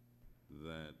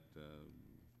 that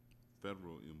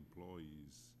federal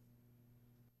employees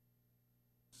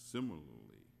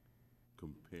similarly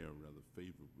compare rather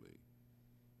favorably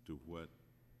to what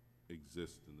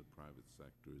exists in the private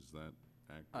sector. Is that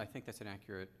accurate? I think that's an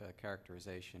accurate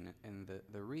characterization, and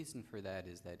the reason for that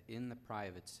is that in the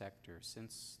private sector,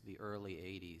 since the early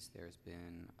 80s, there's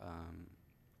been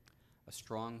a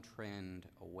strong trend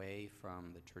away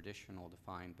from the traditional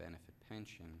defined benefit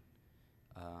pension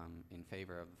in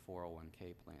favor of the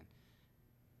 401k plan.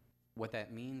 What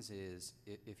that means is,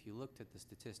 if you looked at the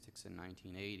statistics in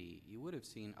 1980, you would have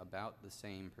seen about the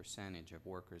same percentage of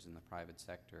workers in the private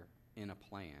sector in a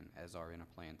plan as are in a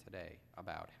plan today,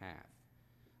 about half.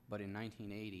 But in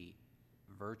 1980,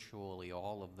 virtually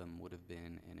all of them would have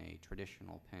been in a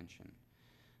traditional pension.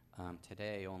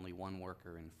 Today, only 1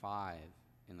 worker in 5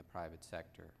 in the private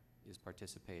sector is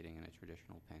participating in a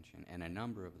traditional pension, and a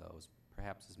number of those,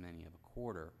 perhaps as many of a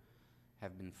quarter,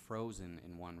 have been frozen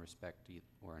in one respect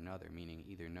or another, meaning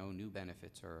either no new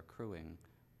benefits are accruing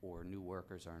or new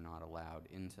workers are not allowed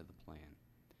into the plan.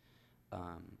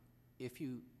 If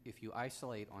you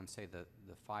isolate on, say, the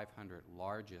 500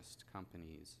 largest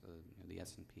companies, the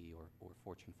S&P or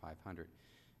Fortune 500,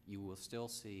 you will still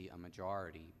see a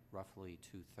majority, roughly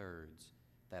 2/3,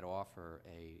 that offer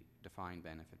a defined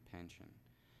benefit pension.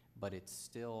 But it's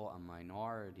still a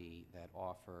minority that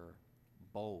offer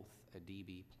both a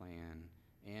DB plan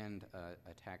and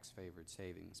a tax-favored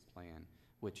savings plan,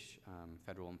 which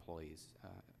federal employees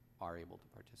are able to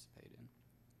participate in.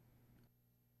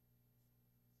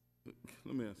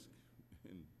 Let me ask,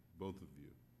 and both of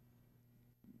you,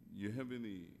 you have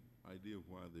any idea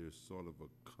why there's sort of a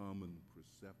common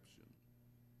perception?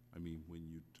 I mean, when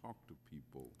you talk to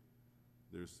people,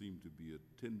 there seems to be a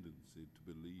tendency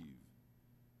to believe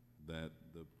that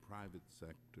the private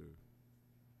sector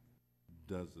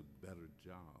does a better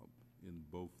job in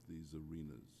both these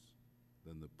arenas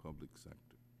than the public sector.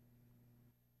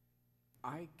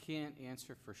 I can't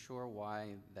answer for sure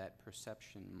why that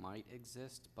perception might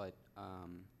exist, but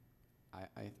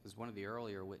as one of the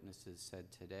earlier witnesses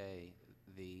said today,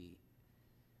 the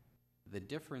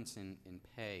difference in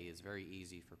pay is very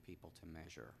easy for people to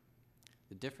measure.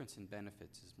 The difference in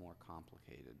benefits is more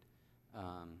complicated,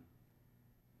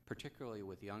 particularly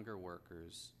with younger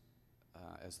workers.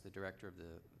 As the director of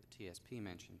the TSP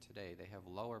mentioned today, they have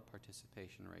lower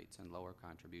participation rates and lower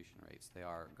contribution rates. They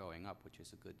are going up, which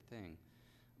is a good thing.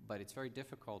 But it's very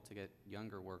difficult to get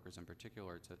younger workers in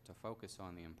particular to focus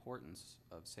on the importance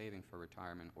of saving for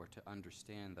retirement or to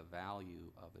understand the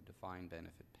value of a defined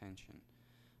benefit pension.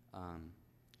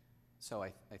 So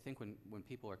I think when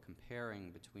people are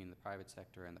comparing between the private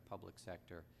sector and the public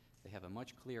sector, they have a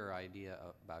much clearer idea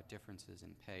about differences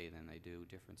in pay than they do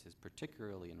differences,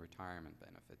 particularly in retirement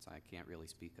benefits. I can't really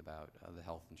speak about the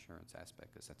health insurance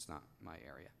aspect because that's not my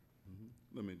area.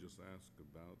 Mm-hmm. Let me just ask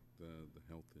about the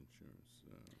health insurance.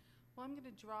 Well, I'm going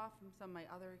to draw from some of my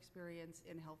other experience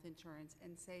in health insurance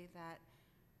and say that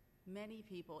many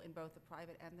people in both the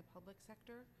private and the public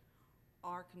sector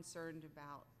are concerned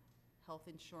about health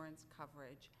insurance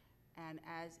coverage, and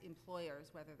as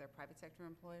employers, whether they're private sector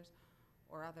employers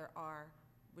or other, are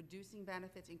reducing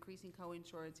benefits, increasing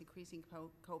co-insurance, increasing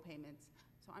co-payments.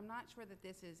 So I'm not sure that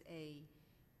this is a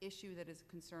issue that is a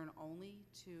concern only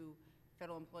to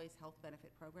federal employees' health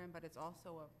benefit program, but it's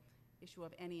also an issue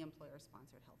of any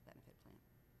employer-sponsored health benefit plan.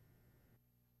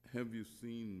 Have you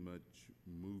seen much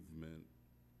movement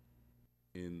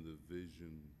in the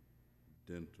vision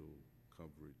dental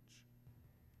coverage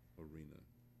arena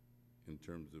in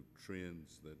terms of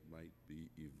trends that might be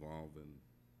evolving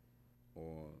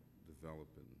or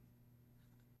developing?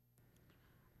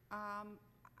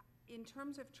 In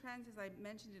terms of trends, as I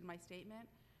mentioned in my statement,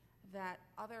 that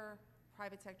other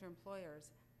private sector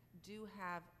employers do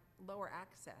have lower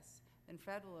access than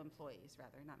federal employees,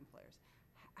 rather, not employers,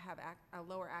 have a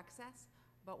lower access,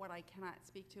 but what I cannot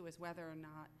speak to is whether or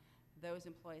not those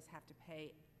employees have to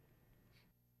pay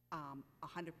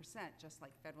 100%, just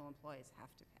like federal employees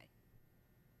have to pay.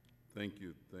 Thank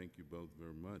you both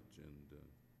very much. And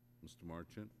Mr.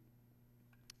 Marchant?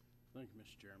 Thank you,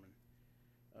 Mr. Chairman.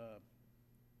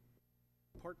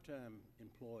 Part-time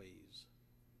employees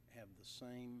have the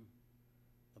same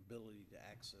ability to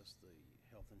access the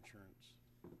health insurance.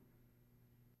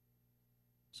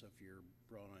 So if you're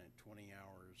brought on at 20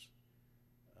 hours,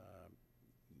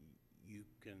 you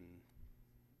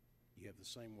have the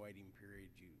same waiting period,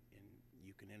 and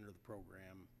you can enter the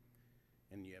program,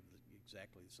 and you have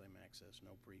exactly the same access,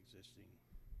 no pre-existing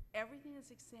Everything is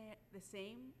the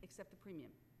same except the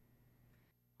premium.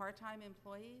 Part-time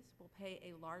employees will pay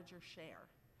a larger share,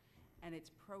 and it's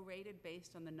prorated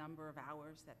based on the number of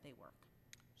hours that they work.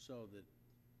 So that,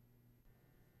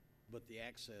 but the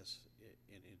access,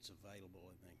 and it's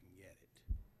available and they can get it.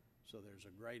 So there's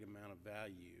a great amount of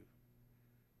value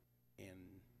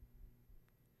in,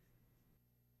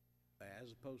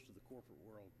 as opposed to the corporate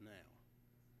world now.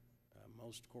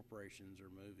 Most corporations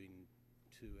are moving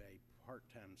to a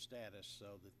part-time status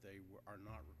so that they are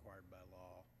not required by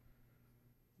law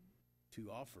to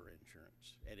offer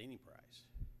insurance at any price.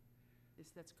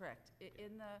 Yes, that's correct.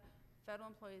 In the Federal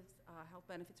Employees Health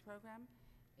Benefits Program,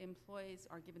 employees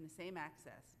are given the same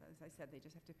access. But as I said, they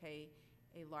just have to pay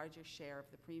a larger share of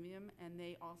the premium, and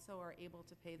they also are able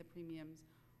to pay the premiums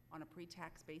on a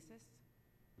pre-tax basis,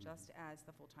 just as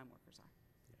the full-time workers are.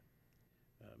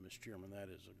 Mr. Chairman, that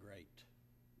is a great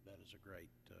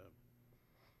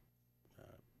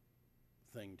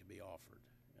thing to be offered.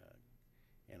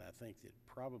 And I think that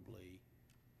probably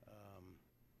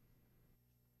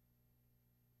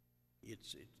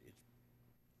it's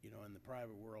you know, in the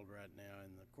private world right now,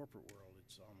 in the corporate world,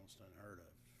 it's almost unheard of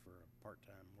for a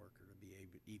part-time worker to be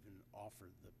able to even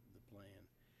offer the plan.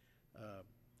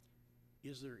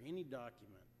 Is there any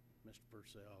document, Mr.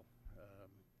 Purcell,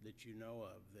 that you know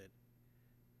of that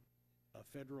a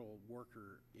federal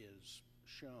worker is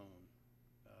shown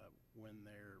when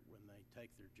they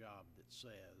take their job that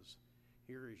says,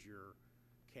 here is your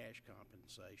cash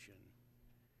compensation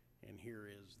and here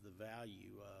is the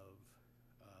value of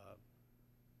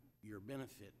your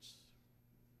benefits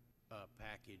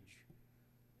package,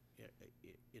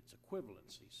 its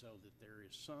equivalency, so that there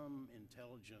is some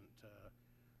intelligent,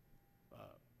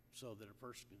 so that a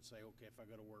person can say, okay, if I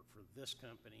go to work for this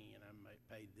company and I'm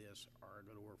paid this, or I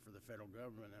go to work for the federal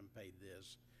government and I'm paid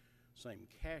this, same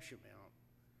cash amount,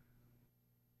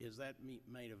 is that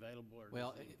made available? Or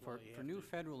well, for new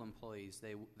federal employees,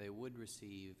 they would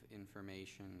receive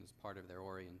information as part of their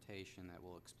orientation that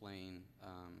will explain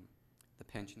the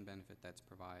pension benefit that's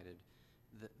provided.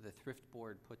 The Thrift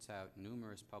Board puts out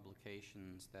numerous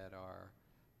publications that are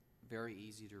very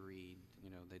easy to read. You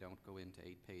know, they don't go into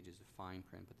 8 pages of fine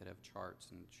print, but that have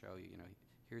charts and show you, you know,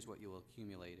 here's what you will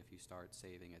accumulate if you start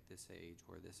saving at this age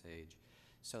or this age.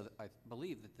 So I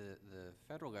believe that the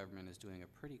federal government is doing a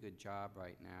pretty good job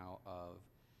right now of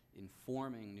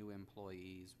informing new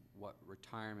employees what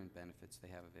retirement benefits they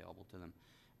have available to them.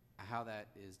 How that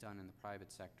is done in the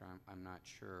private sector, I'm not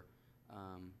sure.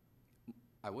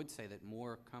 I would say that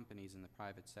more companies in the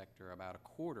private sector, about a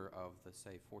quarter of the,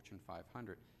 say, Fortune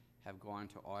 500, have gone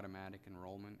to automatic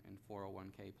enrollment in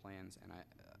 401k plans, and I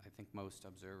think most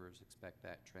observers expect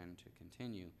that trend to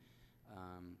continue.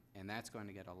 And that's going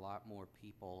to get a lot more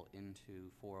people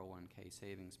into 401k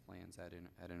savings plans at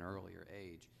an earlier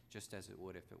age, just as it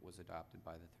would if it was adopted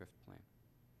by the thrift plan.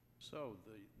 So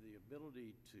the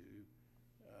ability to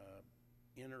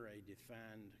enter a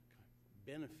defined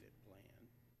benefit plan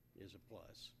is a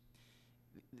plus.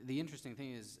 The interesting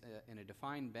thing is, in a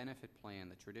defined benefit plan,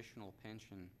 the traditional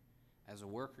pension, as a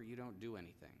worker, you don't do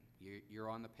anything. You're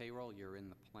on the payroll, you're in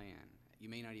the plan. You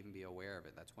may not even be aware of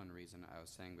it. That's one reason I was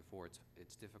saying before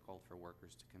it's difficult for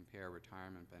workers to compare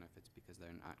retirement benefits because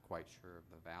they're not quite sure of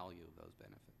the value of those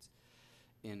benefits.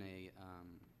 In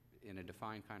a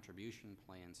defined contribution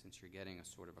plan, since you're getting a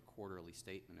sort of a quarterly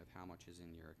statement of how much is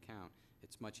in your account,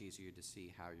 it's much easier to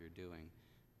see how you're doing.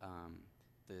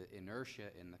 The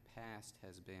inertia in the past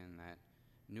has been that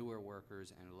newer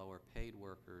workers and lower paid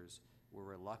workers were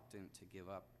reluctant to give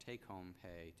up take-home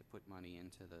pay to put money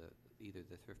into either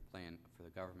the thrift plan for the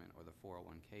government or the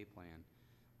 401k plan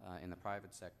in the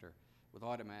private sector. With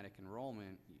automatic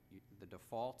enrollment, the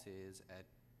default is at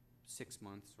 6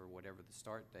 months or whatever the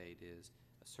start date is,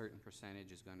 a certain percentage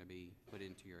is going to be put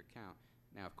into your account.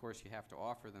 Now, of course, you have to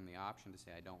offer them the option to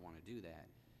say, I don't want to do that.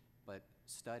 But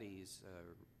studies,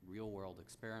 real-world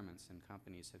experiments in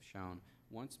companies have shown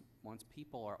once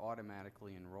people are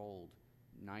automatically enrolled,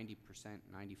 90%,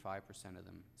 95% of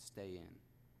them stay in.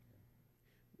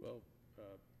 Well,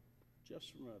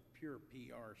 just from a pure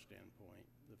PR standpoint,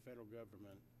 the federal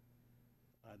government,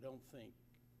 I don't think,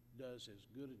 does as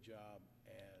good a job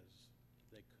as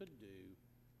they could do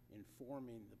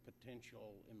informing the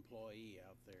potential employee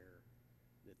out there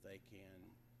that they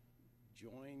can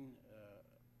join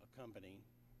a company,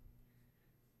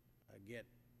 get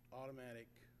automatic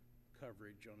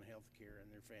coverage on health care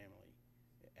and their family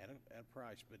at a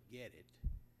price, but get in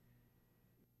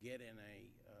a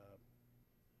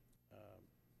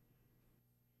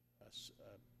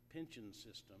pension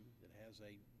system that has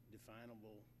a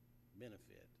definable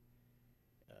benefit,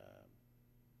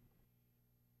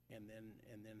 and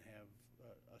then have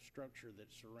a structure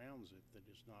that surrounds it that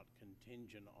is not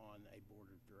contingent on a board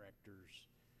of directors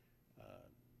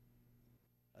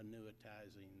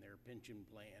annuitizing their pension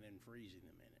plan and freezing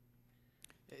them in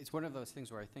it. It's one of those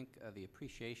things where I think the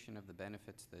appreciation of the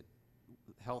benefits that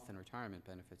health and retirement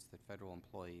benefits that federal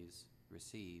employees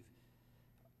receive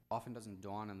often doesn't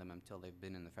dawn on them until they've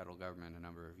been in the federal government a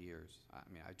number of years. I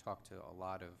mean, I talk to a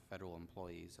lot of federal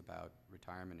employees about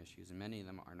retirement issues, and many of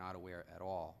them are not aware at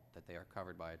all that they are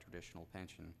covered by a traditional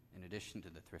pension in addition to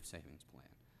the thrift savings plan.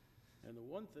 And the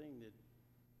one thing that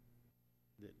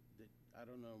I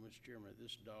don't know, Mr. Chairman, if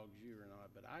this dogs you or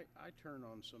not, but I turn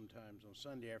on sometimes on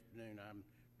Sunday afternoon. I'm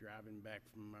driving back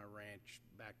from my ranch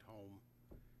back home,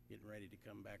 getting ready to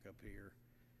come back up here.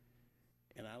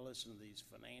 And I listen to these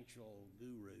financial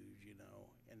gurus, you know,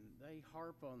 and they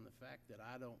harp on the fact that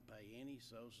I don't pay any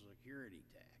Social Security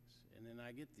tax. And then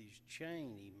I get these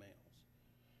chain emails.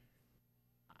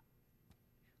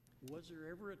 Was there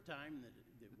ever a time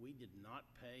that we did not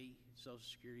pay Social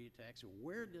Security tax?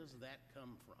 Where does that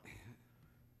come from?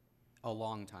 A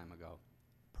long time ago.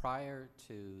 Prior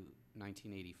to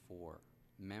 1984,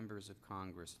 members of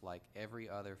Congress, like every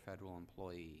other federal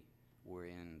employee, were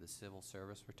in the Civil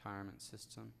Service retirement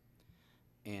system,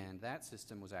 and that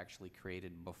system was actually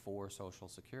created before Social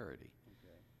Security.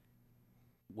 Okay.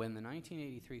 When the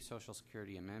 1983 Social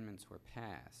Security amendments were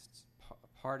passed,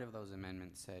 part of those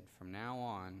amendments said from now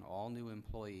on all new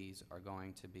employees are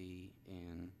going to be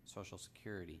in Social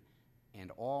Security, and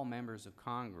all members of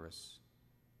Congress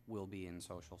will be in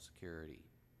Social Security.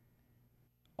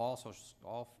 All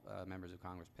members of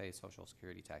Congress pay Social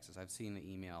Security taxes. I've seen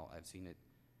the email. I've seen it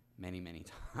many, many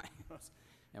times.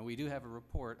 And we do have a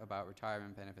report about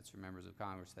retirement benefits for members of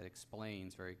Congress that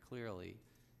explains very clearly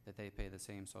that they pay the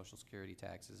same Social Security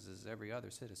taxes as every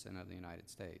other citizen of the United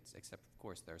States, except, of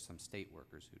course, there are some state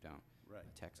workers who don't. Right.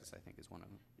 Texas, I think, is one of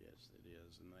them. Yes, it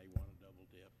is, and they want to double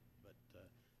dip. But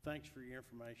thanks for your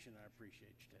information. I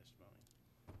appreciate your testimony.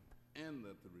 And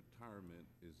that the retirement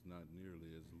is not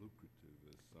nearly as lucrative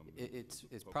as some of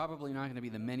It's probably not going to be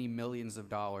the many millions of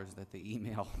dollars that the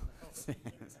email says.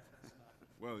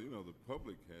 Well, you know, the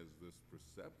public has this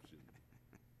perception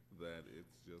that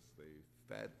it's just a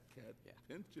fat cat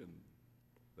pension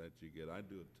that you get. I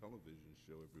do a television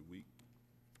show every week,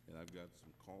 and I've got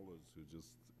some callers who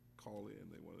just call in.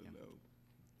 They want to know,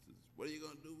 says, what are you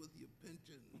going to do with your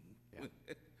pension?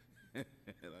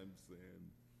 And I'm saying,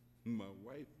 my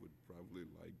wife would probably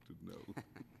like to know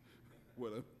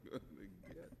what I'm going to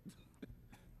get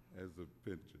as a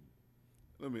pension.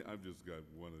 I've just got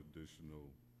one additional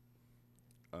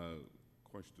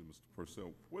question, Mr.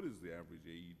 Purcell. What is the average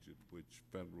age at which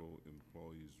federal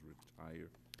employees retire,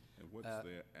 and what's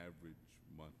their average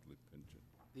monthly pension?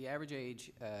 The average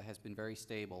age has been very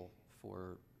stable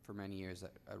for many years,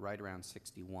 right around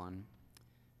 61.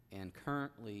 And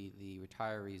currently, the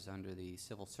retirees under the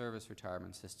Civil Service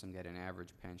retirement system get an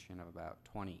average pension of about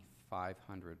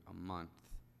 $2,500 a month,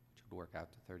 which would work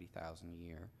out to $30,000 a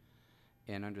year.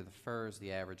 And under the FERS,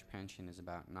 the average pension is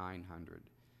about $900.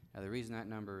 Now, the reason that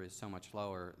number is so much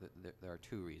lower, there are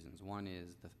two reasons. One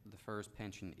is the FERS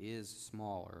pension is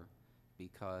smaller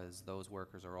because those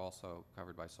workers are also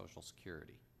covered by Social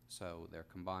Security, so their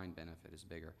combined benefit is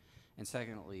bigger. And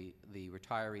secondly, the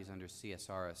retirees under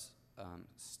CSRS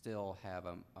still have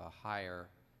a higher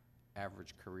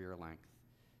average career length.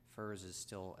 FERS is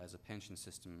still, as a pension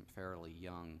system, fairly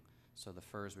young, so the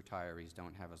FERS retirees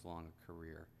don't have as long a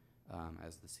career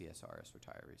as the CSRS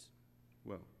retirees.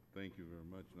 Well, thank you very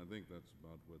much, and I think that's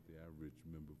about what the average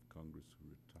member of Congress who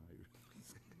retires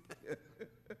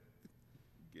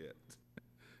get.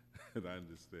 And I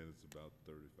understand it's about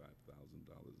 $35,000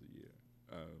 a year.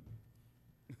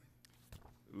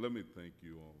 Let me thank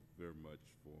you all very much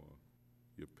for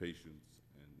your patience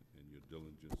and your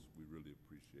diligence. We really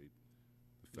appreciate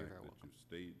the fact that you've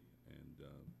stayed. And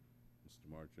Mr.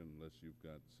 Marchand, unless you've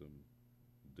got some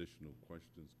additional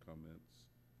questions, comments,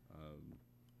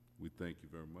 we thank you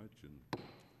very much, and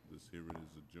this hearing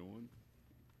is adjourned.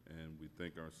 And we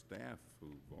thank our staff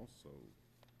who've also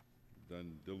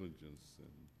done diligence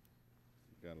and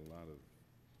got a lot of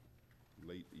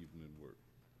late evening work.